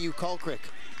right. J.U. Colcrick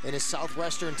and his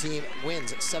Southwestern team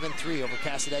wins 7-3 over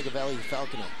Cassadaga Valley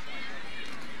Falconer.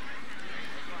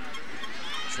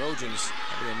 Trojans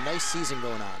having a nice season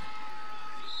going on.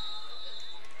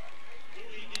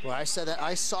 Well, I said that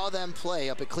I saw them play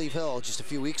up at Cleve Hill just a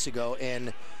few weeks ago,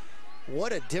 and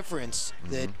what a difference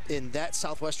that in that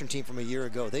Southwestern team from a year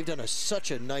ago. They've done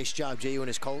such a nice job, J.U.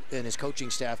 and his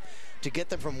coaching staff, to get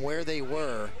them from where they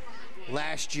were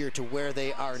last year to where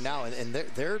they are now, and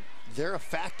they're a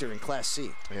factor in Class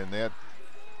C. And that,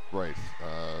 right,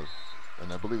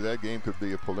 and I believe that game could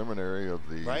be a preliminary of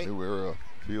the New Era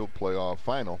Field Playoff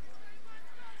Final,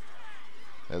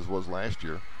 as was last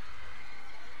year.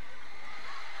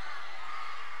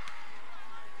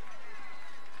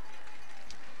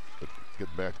 But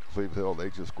get back to Cleve Hill,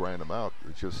 they just grind them out.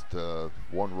 It's just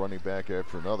one running back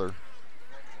after another.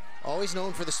 Always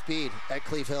known for the speed at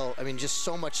Cleve Hill. I mean, just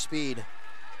so much speed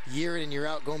year in and year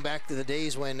out, going back to the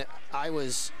days when I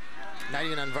was not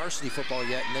even on varsity football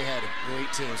yet and they had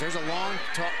great teams. There's a long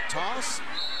toss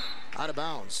out of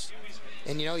bounds.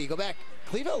 And you know, you go back,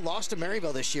 Cleve Hill lost to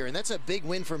Maryville this year, and that's a big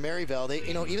win for Maryville. They,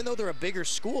 you know, even though they're a bigger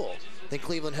school than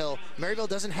Cleveland Hill, Maryville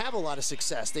doesn't have a lot of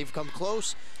success. They've come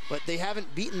close, but they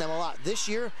haven't beaten them a lot. This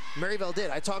year, Maryville did.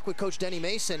 I talked with Coach Denny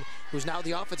Mason, who's now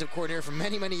the offensive coordinator for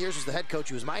many, many years, was the head coach.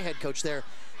 He was my head coach there,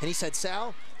 and he said,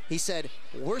 Sal, he said,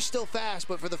 we're still fast,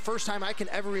 but for the first time I can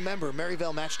ever remember,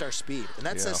 Maryville matched our speed. And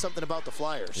that says something about the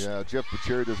Flyers. Yeah, Jeff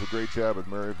Bucheri does a great job at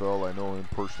Maryville. I know him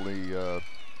personally.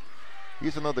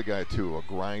 He's another guy too, a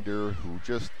grinder who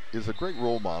just is a great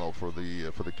role model for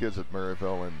the kids at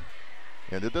Maryville,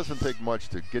 and it doesn't take much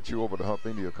to get you over the hump.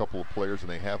 Maybe a couple of players,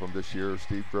 and they have them this year.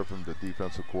 Steve Griffin, the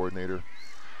defensive coordinator,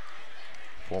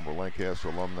 former Lancaster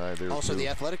alumni there. Also too. The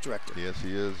athletic director. Yes,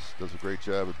 he is. Does a great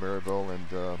job at Maryville,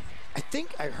 and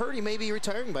I heard he may be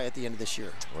retiring by at the end of this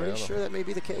year. Pretty sure that may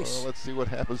be the case. Well, let's see what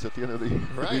happens at the end of the year.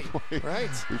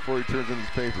 Before he turns in his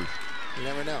papers. You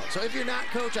never know. So if you're not,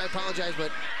 Coach, I apologize,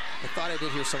 but I thought I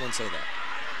did hear someone say that.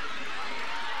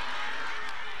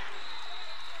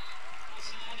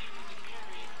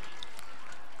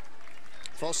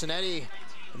 Folsonetti,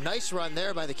 nice run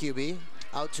there by the QB,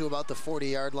 out to about the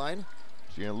 40-yard line.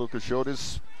 Gianluca showed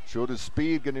his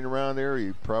speed getting around there.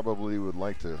 He probably would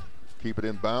like to keep it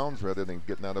in bounds rather than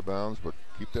getting out of bounds, but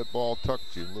keep that ball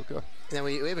tucked, Gianluca. And then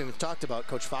we haven't even talked about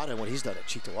Coach Fada and what he's done at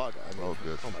Cheektowaga. I mean,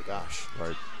 oh my gosh.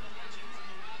 Right.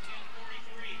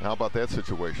 How about that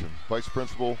situation? Vice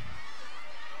principal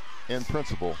and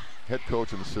principal, head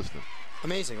coach and assistant.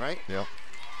 Amazing, right? Yeah.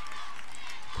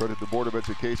 Credit the Board of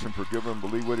Education for giving them the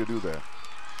leeway to do that.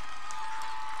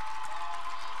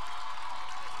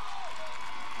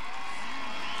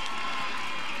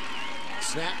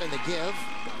 Snap and the give.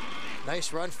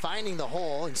 Nice run, finding the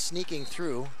hole and sneaking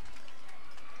through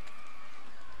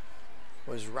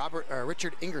was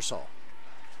Richard Ingersoll.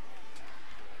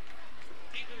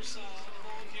 Ingersoll, the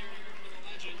ball carrier for the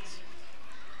Legends.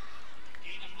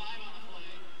 Gain of 5 on the play.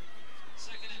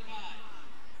 2nd and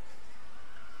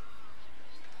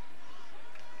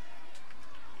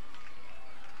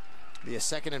 5. Be a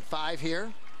 2nd and 5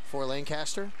 here for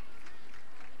Lancaster.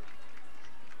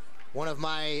 One of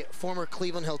my former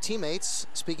Cleveland Hill teammates,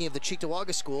 speaking of the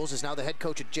Cheektowaga schools, is now the head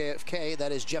coach at JFK.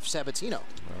 That is Jeff Sabatino.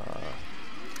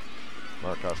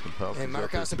 Mark Ostenpowski. And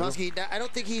Mark Ostenpowski, I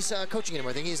don't think he's coaching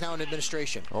anymore. I think he's now in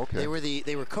administration. Okay.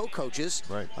 They were co-coaches.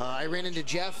 Right. I ran into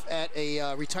Jeff at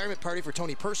a retirement party for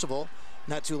Tony Percival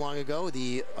not too long ago,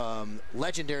 the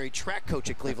legendary track coach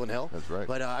at Cleveland Hill. That's right.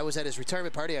 But I was at his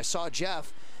retirement party. I saw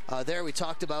Jeff there. We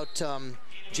talked about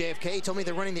JFK. He told me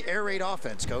they're running the air raid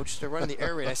offense, Coach. They're running the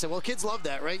air raid. I said, well, kids love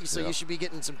that, right? So you should be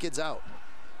getting some kids out.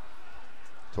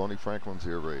 Tony Franklin's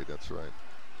air raid, that's right.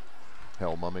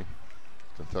 Hell Mummy,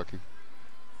 Kentucky.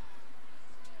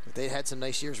 They had some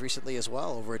nice years recently as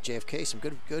well over at JFK. Some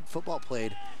good football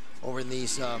played over in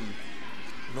these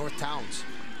north towns.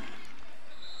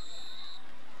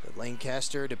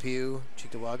 Lancaster, Depew,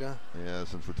 Cheektowaga. Yeah,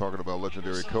 since we're talking about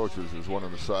legendary coaches, there's one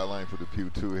on the sideline for Depew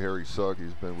too, Harry Sugg.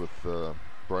 He's been with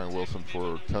Brian Wilson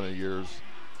for 10 years.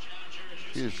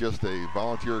 He is just a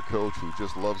volunteer coach who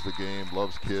just loves the game,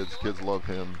 loves kids. Kids love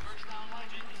him.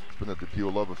 It's been a Depew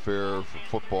love affair for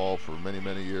football for many,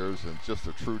 many years, and just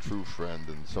a true friend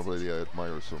and somebody I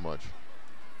admire so much.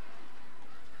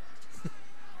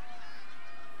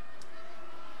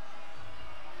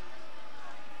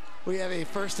 We have a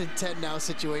 1st and 10 now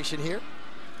situation here.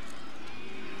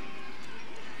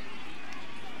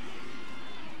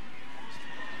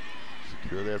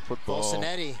 Secure that football.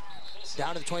 Bolsonetti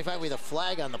down to the 25 with a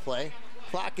flag on the play.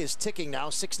 Clock is ticking now,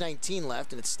 6:19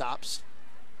 left, and it stops.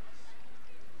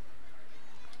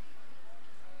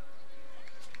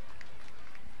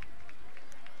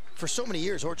 For so many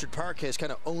years, Orchard Park has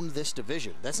kind of owned this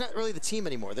division. That's not really the team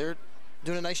anymore. They're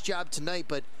doing a nice job tonight,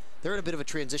 but they're in a bit of a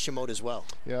transition mode as well.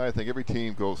 Yeah, I think every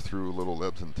team goes through little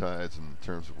ebbs and tides in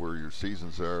terms of where your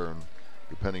seasons are, and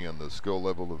depending on the skill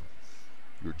level of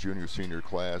your junior, senior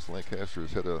class. Lancaster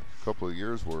has had a couple of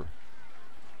years where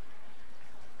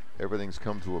everything's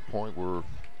come to a point where,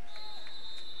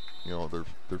 you know,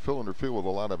 they're filling their field with a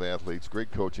lot of athletes.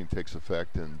 Great coaching takes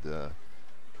effect, and the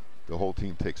whole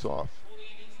team takes off.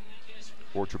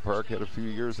 Orchard Park had a few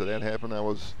years that happened. I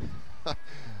was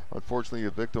unfortunately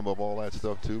a victim of all that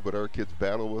stuff too, but our kids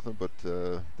battle with them. But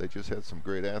they just had some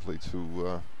great athletes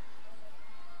who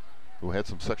had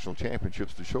some sectional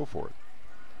championships to show for it.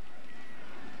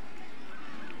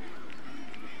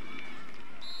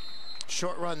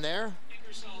 Short run there.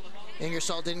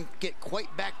 Ingersoll didn't get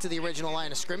quite back to the original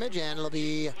line of scrimmage, and it'll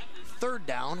be 3rd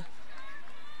down.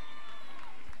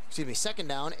 Excuse me, 2nd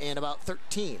down and about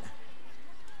 13.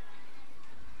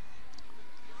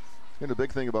 And the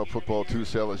big thing about football too,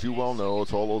 Sal, as you well know,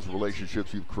 it's all those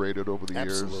relationships you've created over the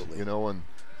years. You know, and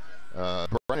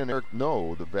Brian and Eric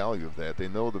know the value of that. They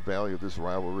know the value of this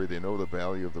rivalry. They know the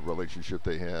value of the relationship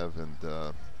they have,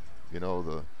 and you know,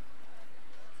 the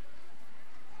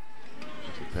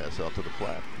pass out to the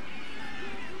flat.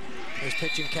 There's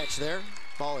pitch and catch there.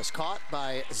 Ball is caught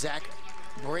by Zach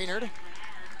Brainerd.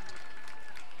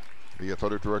 The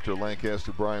athletic director of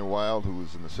Lancaster, Brian Wild, who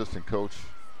was an assistant coach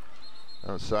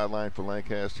on the sideline for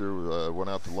Lancaster, went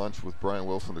out to lunch with Brian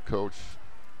Wilson, the coach,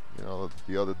 you know,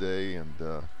 the other day, and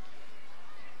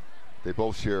they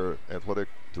both share athletic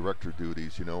director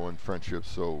duties, you know, and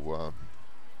friendships. So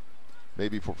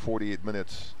maybe for 48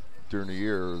 minutes during the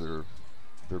year,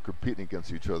 they're competing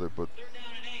against each other, but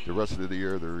the rest of the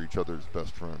year, they're each other's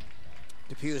best friend.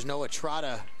 Depew's Noah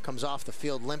Trotta comes off the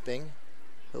field limping.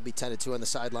 He'll be tended to on the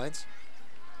sidelines.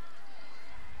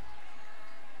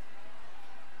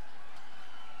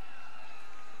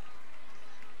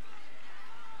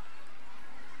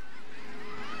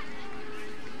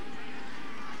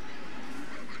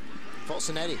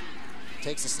 Bolsonetti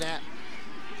takes the snap,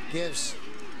 gives.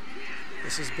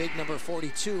 This is big number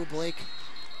 42, Blake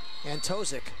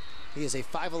Antozik. He is a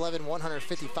 5'11",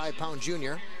 155-pound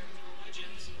junior.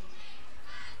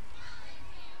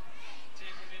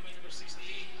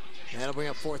 That'll bring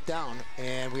up 4th down,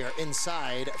 and we are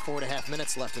inside 4.5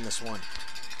 minutes left in this one.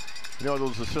 You know,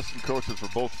 those assistant coaches for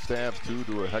both staffs, too,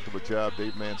 do a heck of a job.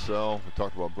 Dave Mansell, we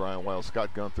talked about Brian Wild,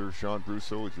 Scott Gunther, Sean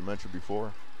Brousseau, as you mentioned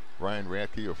before. Ryan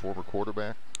Radke, a former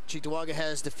quarterback. Cheektowaga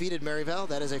has defeated Maryville.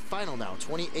 That is a final now,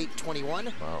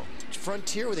 28-21. Wow.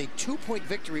 Frontier with a 2-point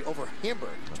victory over Hamburg,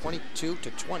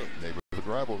 22-20. Neighborhood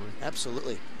rivalry.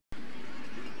 Absolutely.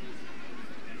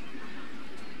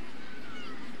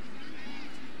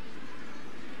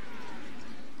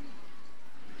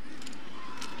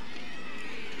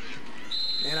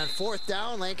 And on 4th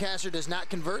down, Lancaster does not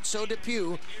convert, so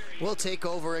Depew will take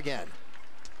over again.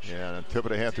 Yeah, and tip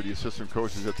of the hat to the assistant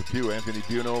coaches at Depew. Anthony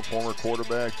Buno, former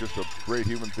quarterback, just a great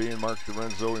human being. Mark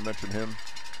Dorenzo, we mentioned him.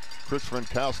 Chris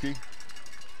Frankowski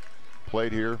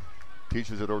played here,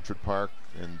 teaches at Orchard Park,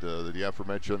 and the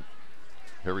aforementioned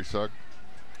Harry Sugg.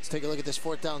 Let's take a look at this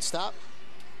 4th down stop.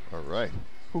 All right.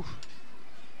 Whew.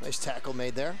 Nice tackle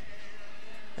made there.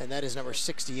 And that is number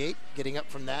 68, getting up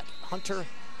from that, Hunter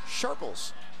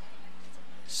Sharples,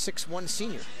 6'1"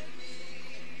 senior.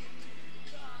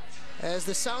 As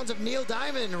the sounds of Neil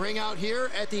Diamond ring out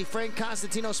here at the Frank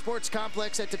Constantino Sports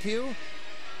Complex at Depew.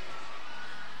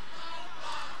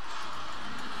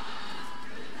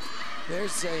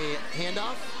 There's a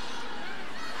handoff.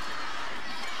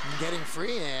 Getting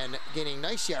free and getting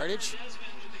nice yardage.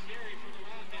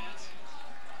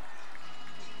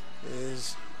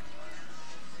 Is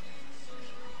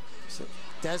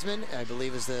Desmond, I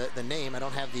believe, is the name. I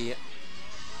don't have him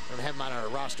on our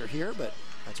roster here, but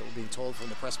that's what we're being told from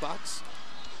the press box.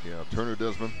 Yeah, Turner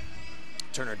Desmond.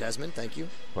 Turner Desmond, thank you.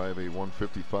 5'A",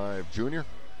 155 junior.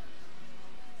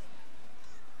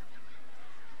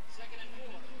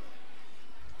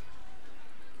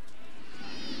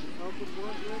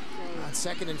 On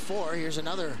 2nd and 4, here's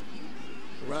another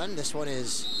run. This one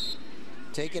is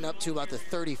taken up to about the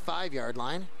 35-yard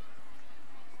line.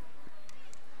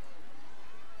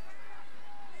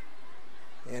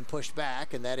 And pushed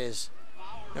back, and that is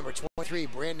number 23,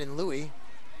 Brandon Louie.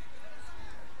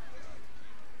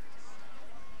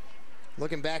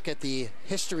 Looking back at the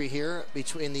history here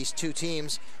between these two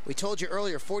teams, we told you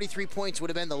earlier 43 points would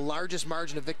have been the largest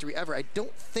margin of victory ever. I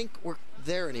don't think we're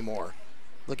there anymore.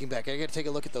 Looking back, I got to take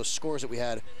a look at those scores that we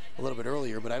had a little bit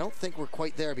earlier, but I don't think we're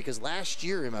quite there because last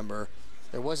year, remember,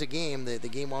 there was a game, the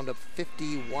game wound up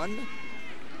 51-14.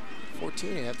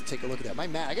 I have to take a look at that. My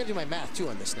math, I got to do my math too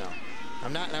on this now.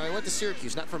 I went to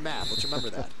Syracuse, not for math. Let's remember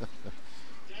that.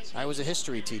 I was a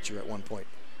history teacher at one point.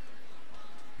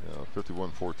 Yeah,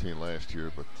 51-14 last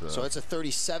year, but so it's a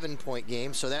 37-point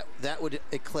game. So that would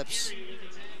eclipse.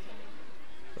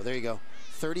 Well, there you go.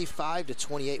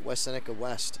 35-28. West Seneca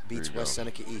West beats West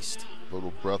Seneca East. A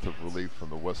little breath of relief from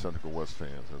the West Seneca West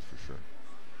fans, that's for sure.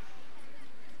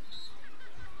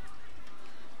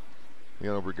 You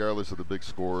know, regardless of the big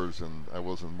scores, and I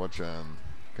wasn't much on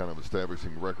kind of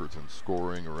establishing records and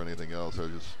scoring or anything else. I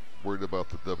was just worried about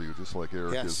the W, just like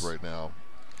Eric is right now.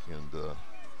 And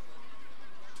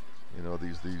you know,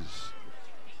 these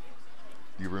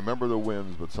you remember the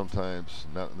wins, but sometimes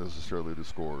not necessarily the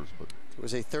scores. But it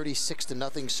was a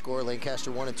 36-0 score.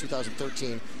 Lancaster won in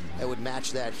 2013. That would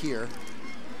match that here,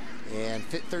 and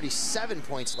 37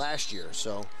 points last year.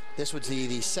 So this would be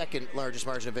the 2nd largest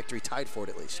margin of victory, tied for it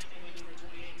at least.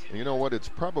 And you know what? It's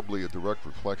probably a direct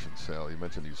reflection, Sal. You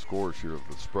mentioned these scores here of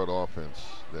the spread offense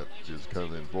that is kind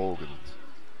of in vogue in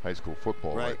high school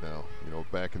football right now. You know,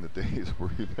 back in the days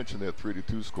where you mentioned that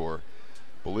 3-2 score,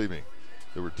 believe me,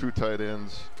 there were 2 tight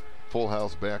ends, full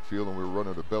house backfield, and we were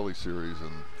running a belly series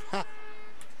and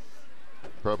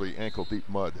probably ankle deep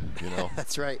mud, you know.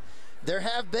 That's right. There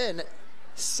have been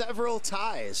several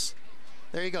ties.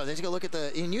 There you go. There's a look at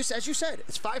the, and as you said,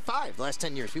 it's 5-5 the last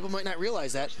 10 years. People might not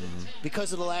realize that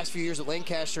because of the last few years that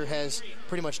Lancaster has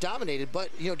pretty much dominated. But,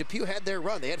 you know, Depew had their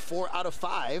run. They had 4 out of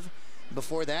 5.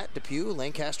 Before that, Depew,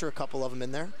 Lancaster, a couple of them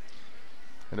in there.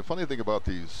 And the funny thing about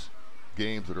these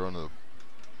games that are on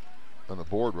the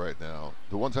board right now,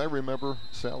 the ones I remember,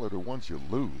 Sal, are the ones you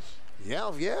lose.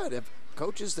 Yeah.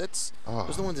 Coaches, those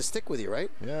are the ones that stick with you, right?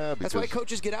 Yeah, because that's why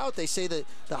coaches get out. They say that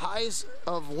the highs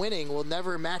of winning will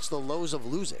never match the lows of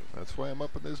losing. That's why I'm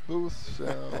up in this booth,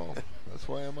 Sal. That's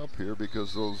why I'm up here,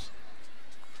 because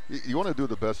you want to do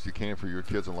the best you can for your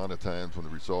kids. A lot of times when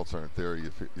the results aren't there, you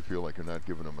feel like you're not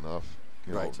giving them enough.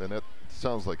 You know, and that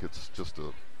sounds like it's just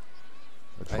a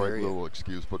trite little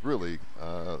excuse, but really,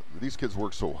 these kids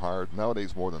work so hard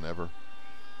nowadays more than ever.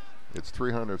 It's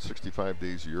 365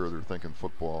 days a year they're thinking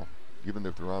football, even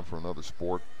if they're on for another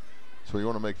sport. So you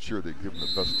want to make sure they give them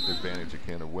the best advantage you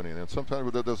can of winning. And sometimes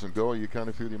when that doesn't go, you kind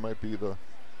of feel you might be the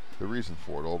reason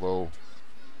for it. Although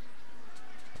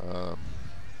you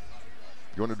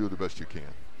want to do the best you can.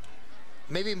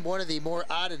 Maybe one of the more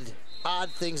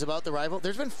odd things about the rival,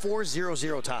 there's been 4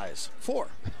 0-0 ties. 4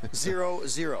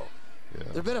 0-0. Yeah.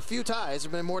 There have been a few ties.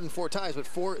 There have been more than 4 ties, but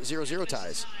 4 0-0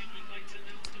 ties.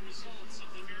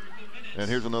 And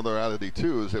here's another oddity,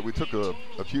 too, is that we took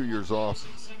a few years off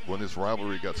when this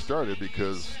rivalry got started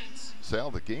because, Sal,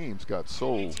 the games got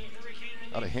so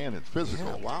out of hand and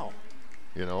physical. Yeah, wow.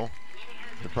 You know,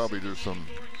 and probably there's some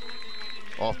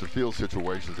off-the-field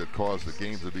situations that caused the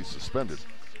games to be suspended.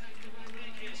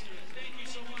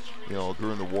 You know,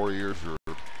 during the war years or,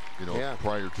 you know,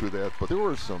 prior to that. But there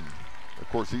were some, of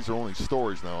course, these are only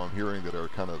stories now I'm hearing that are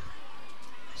kind of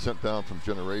sent down from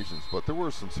generations. But there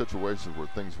were some situations where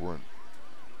things weren't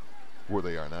where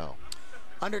they are now.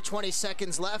 Under 20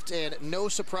 seconds left, and no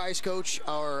surprise, Coach,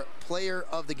 our player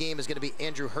of the game is going to be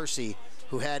Andrew Hersey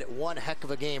who had one heck of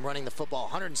a game running the football.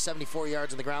 174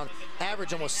 yards on the ground,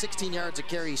 average almost 16 yards a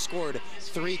carry. He scored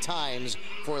 3 times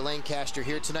for Lancaster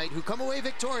here tonight, who come away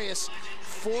victorious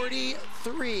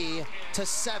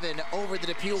 43-7 over the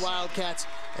Depew Wildcats.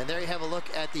 And there you have a look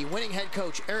at the winning head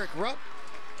coach, Eric Rupp,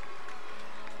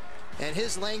 and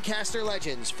his Lancaster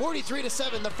Legends.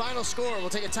 43-7, the final score. We'll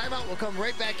take a timeout. We'll come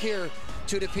right back here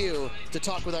to Depew to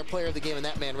talk with our player of the game, and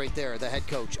that man right there, the head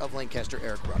coach of Lancaster,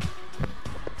 Eric Rupp.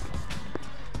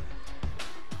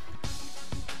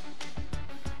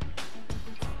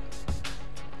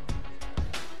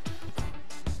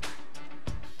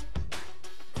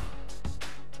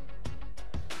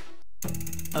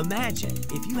 Imagine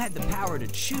if you had the power to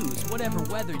choose whatever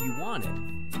weather you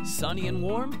wanted. Sunny and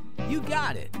warm? You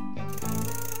got it.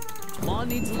 Lawn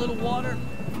needs a little water?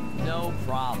 No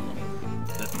problem.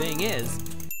 The thing is,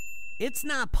 it's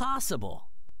not possible.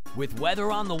 With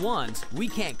Weather on the Ones, we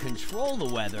can't control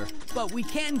the weather, but we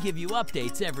can give you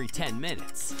updates every 10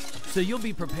 minutes. So you'll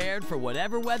be prepared for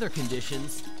whatever weather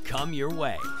conditions come your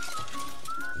way.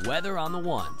 Weather on the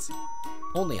Ones,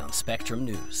 only on Spectrum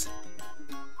News.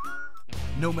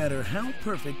 No matter how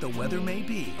perfect the weather may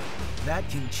be, that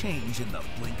can change in the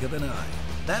blink of an eye.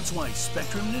 That's why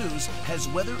Spectrum News has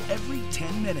weather every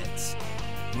 10 minutes.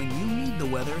 When you need the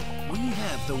weather, we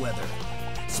have the weather.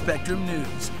 Spectrum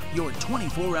News, your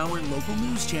 24-hour local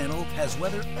news channel, has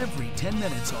weather every 10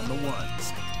 minutes on the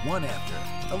ones. 1 after,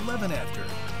 11 after,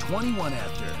 21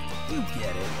 after. You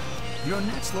get it. Your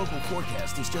next local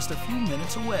forecast is just a few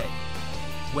minutes away.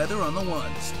 Weather on the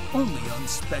ones, only on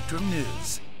Spectrum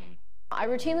News. I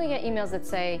routinely get emails that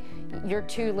say, you're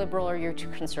too liberal or you're too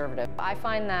conservative. I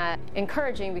find that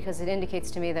encouraging because it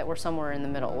indicates to me that we're somewhere in the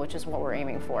middle, which is what we're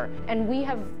aiming for. And we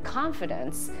have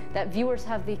confidence that viewers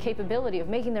have the capability of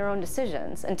making their own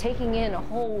decisions and taking in a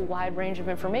whole wide range of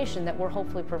information that we're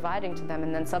hopefully providing to them,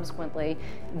 and then subsequently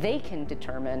they can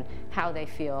determine how they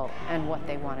feel and what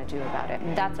they want to do about it.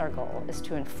 That's our goal, is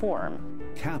to inform.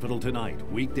 Capital Tonight,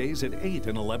 weekdays at 8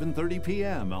 and 11:30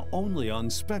 p.m. only on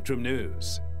Spectrum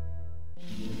News.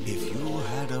 If you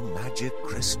had a magic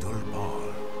crystal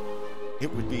ball,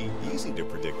 it would be easy to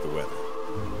predict the weather.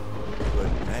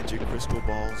 But magic crystal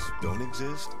balls don't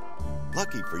exist.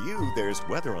 Lucky for you, there's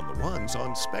Weather on the Ones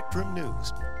on Spectrum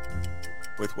News.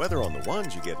 With Weather on the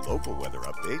Ones, you get local weather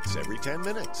updates every 10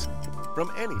 minutes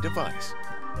from any device.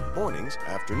 Mornings,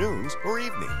 afternoons, or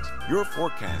evenings. Your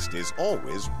forecast is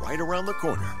always right around the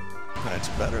corner. That's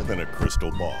better than a crystal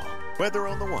ball. Weather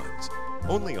on the Ones,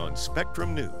 only on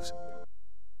Spectrum News.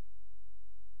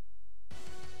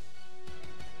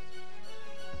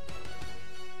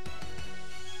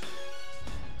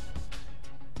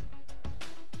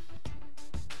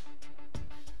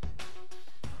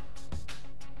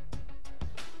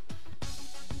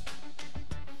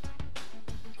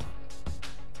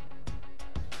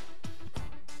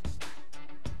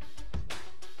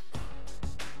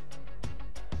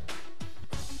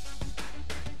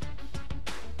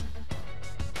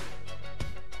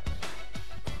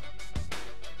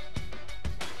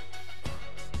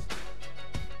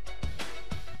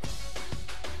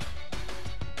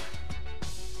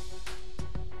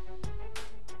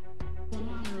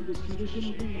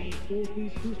 Condition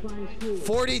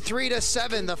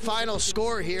 43-7, the final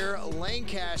score here.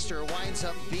 Lancaster winds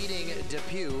up beating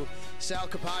Depew. Sal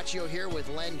Capaccio here with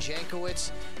Len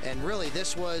Jankowitz. And really,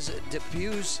 this was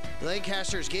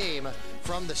Lancaster's game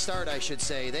from the start, I should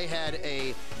say. They had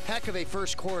a heck of a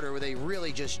first quarter where they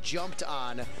really just jumped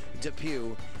on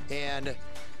Depew. And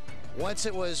once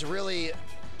it was really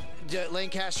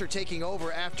Lancaster taking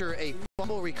over after a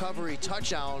fumble recovery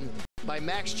touchdown by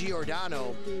Max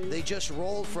Giordano, they just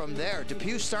rolled from there.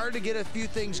 Depew started to get a few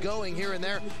things going here and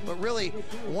there, but really,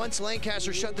 once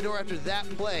Lancaster shut the door after that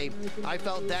play, I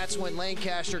felt that's when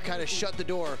Lancaster kind of shut the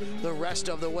door the rest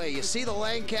of the way. You see the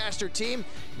Lancaster team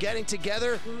getting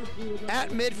together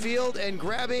at midfield and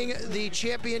grabbing the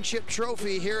championship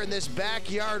trophy here in this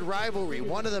backyard rivalry.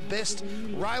 One of the best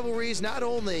rivalries, not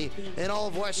only in all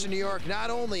of Western New York, not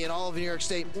only in all of New York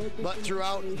State, but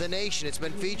throughout the nation. It's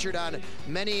been featured on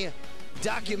many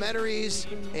documentaries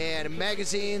and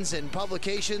magazines and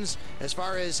publications as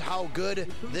far as how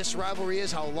good this rivalry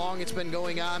is, how long it's been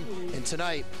going on. And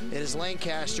tonight, it is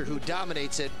Lancaster who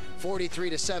dominates it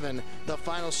 43-7, the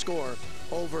final score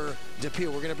over Depew.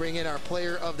 We're going to bring in our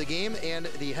player of the game and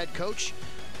the head coach,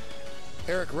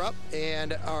 Eric Rupp,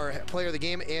 and our player of the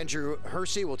game, Andrew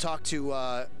Hersey. We'll talk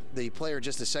to the player in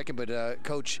just a second, but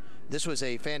Coach, this was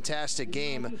a fantastic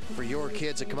game for your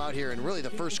kids to come out here and really the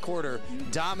first quarter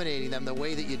dominating them the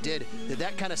way that you did. Did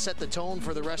that kind of set the tone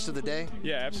for the rest of the day?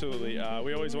 Yeah, absolutely.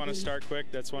 We always want to start quick.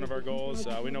 That's one of our goals.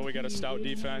 We know we got a stout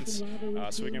defense,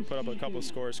 so we can put up a couple of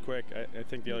scores quick. I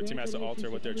think the other team has to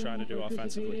alter what they're trying to do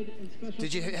offensively.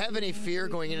 Did you have any fear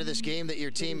going into this game that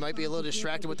your team might be a little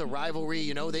distracted with the rivalry?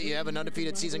 You know that you have an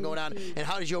undefeated season going on, and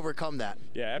how did you overcome that?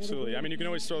 Yeah, absolutely. I mean, you can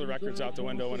always throw the records out the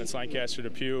window when it's Lancaster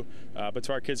depew, but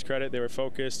to our kids' credit, they were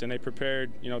focused and they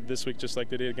prepared, this week just like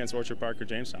they did against Orchard Park or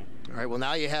Jamestown. All right, well,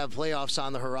 now you have playoffs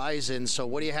on the horizon, so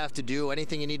what do you have to do?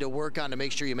 Anything you need to work on to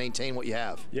make sure you maintain what you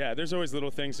have? Yeah, there's always little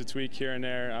things to tweak here and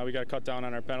there. We got to cut down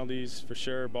on our penalties for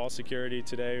sure. Ball security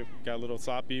today got a little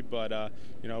sloppy, but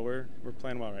we're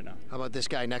playing well right now. How about this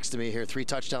guy next to me here? 3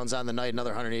 touchdowns on the night, another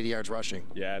 180 yards rushing.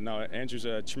 Yeah, no, Andrew's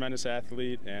a tremendous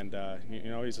athlete, and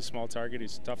he's a small target.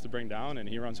 He's tough to bring down, and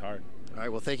he runs hard. All right,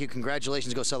 well, thank you.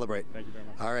 Congratulations. Go celebrate. Thank you very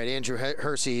much. All right, Andrew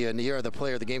Hersey, and you're the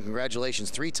player of the game. Congratulations.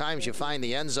 3 times you find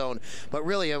the end zone. But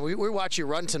really, we watch you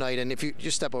run tonight, and if you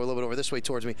just step a little bit over this way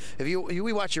towards me,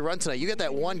 we watch you run tonight, you get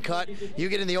that one cut, you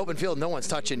get in the open field, no one's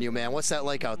touching you, man. What's that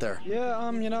like out there? Yeah,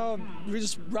 we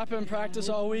just rep in practice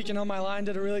all week. My line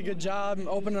did a really good job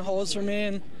opening holes for me,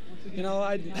 and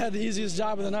I had the easiest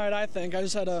job of the night, I think. I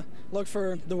just had to look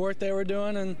for the work they were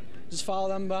doing and just follow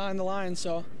them behind the line,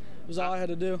 so it was all I had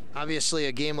to do. Obviously,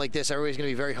 a game like this, everybody's going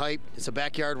to be very hyped. It's a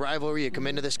backyard rivalry. You come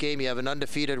into this game, you have an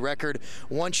undefeated record.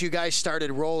 Once you guys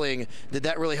started rolling, did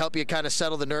that really help you kind of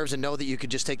settle the nerves and know that you could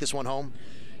just take this one home?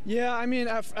 Yeah, I mean,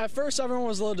 at first everyone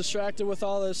was a little distracted with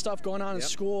all the stuff going on in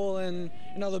school, and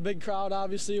the big crowd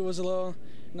obviously was a little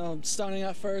stunning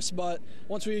at first, but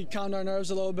once we calmed our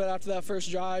nerves a little bit after that first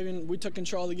drive, and we took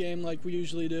control of the game like we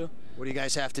usually do. What do you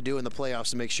guys have to do in the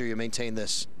playoffs to make sure you maintain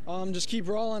this? Just keep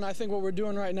rolling. I think what we're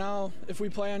doing right now, if we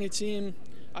play any team,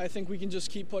 I think we can just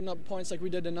keep putting up points like we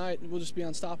did tonight. We'll just be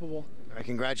unstoppable. All right,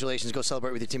 congratulations. Go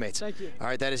celebrate with your teammates. Thank you. All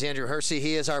right, that is Andrew Hersey.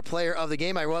 He is our player of the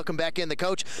game. I welcome back in the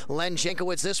coach, Len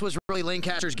Jankowitz. This was really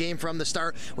Lancaster's game from the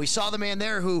start. We saw the man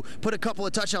there who put a couple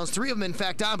of touchdowns, 3 of them in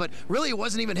fact on, but really it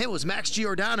wasn't even him. It was Max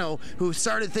Giordano who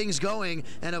started things going.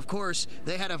 And of course,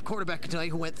 they had a quarterback tonight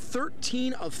who went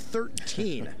 13 of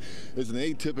 13. It's an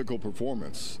atypical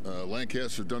performance.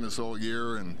 Lancaster's done this all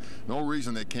year, and no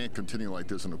reason they can't continue like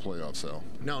this in the playoffs, Sal.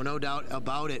 No doubt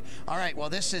about it. All right, well,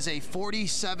 this is a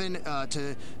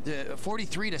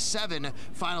 43-7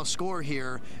 final score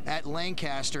here at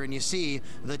Lancaster, and you see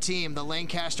the team, the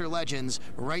Lancaster Legends,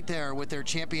 right there with their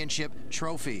championship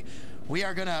trophy. We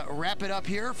are going to wrap it up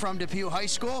here from depew High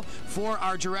School. For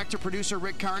our director-producer,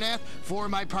 Rick Carnath, for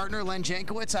my partner, Len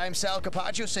Jankowitz, I'm Sal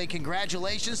Capaccio. Say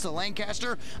congratulations to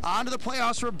Lancaster on to the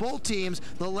playoffs for both teams.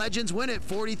 The Legends win it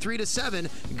 43-7.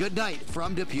 Good night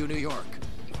from depew, New York.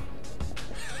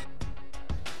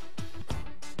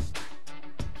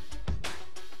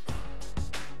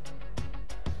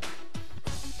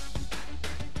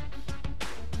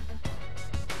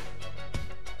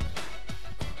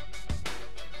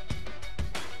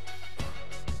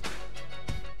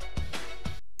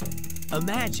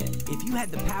 Imagine if you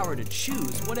had the power to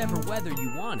choose whatever weather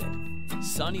you wanted.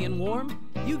 Sunny and warm?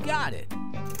 You got it.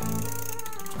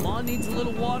 Lawn needs a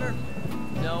little water?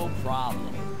 No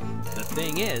problem. The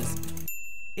thing is,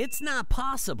 it's not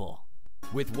possible.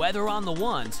 With Weather on the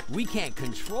Ones, we can't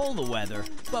control the weather,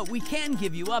 but we can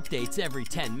give you updates every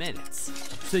 10 minutes.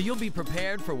 So you'll be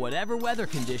prepared for whatever weather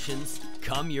conditions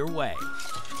come your way.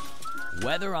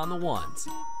 Weather on the Ones,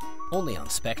 only on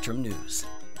Spectrum News.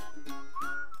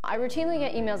 I routinely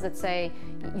get emails that say,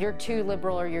 you're too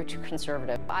liberal or you're too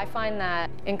conservative. I find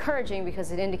that encouraging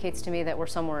because it indicates to me that we're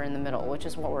somewhere in the middle, which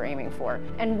is what we're aiming for.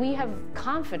 And we have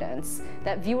confidence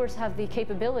that viewers have the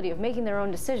capability of making their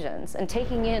own decisions and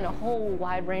taking in a whole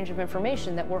wide range of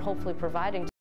information that we're hopefully providing to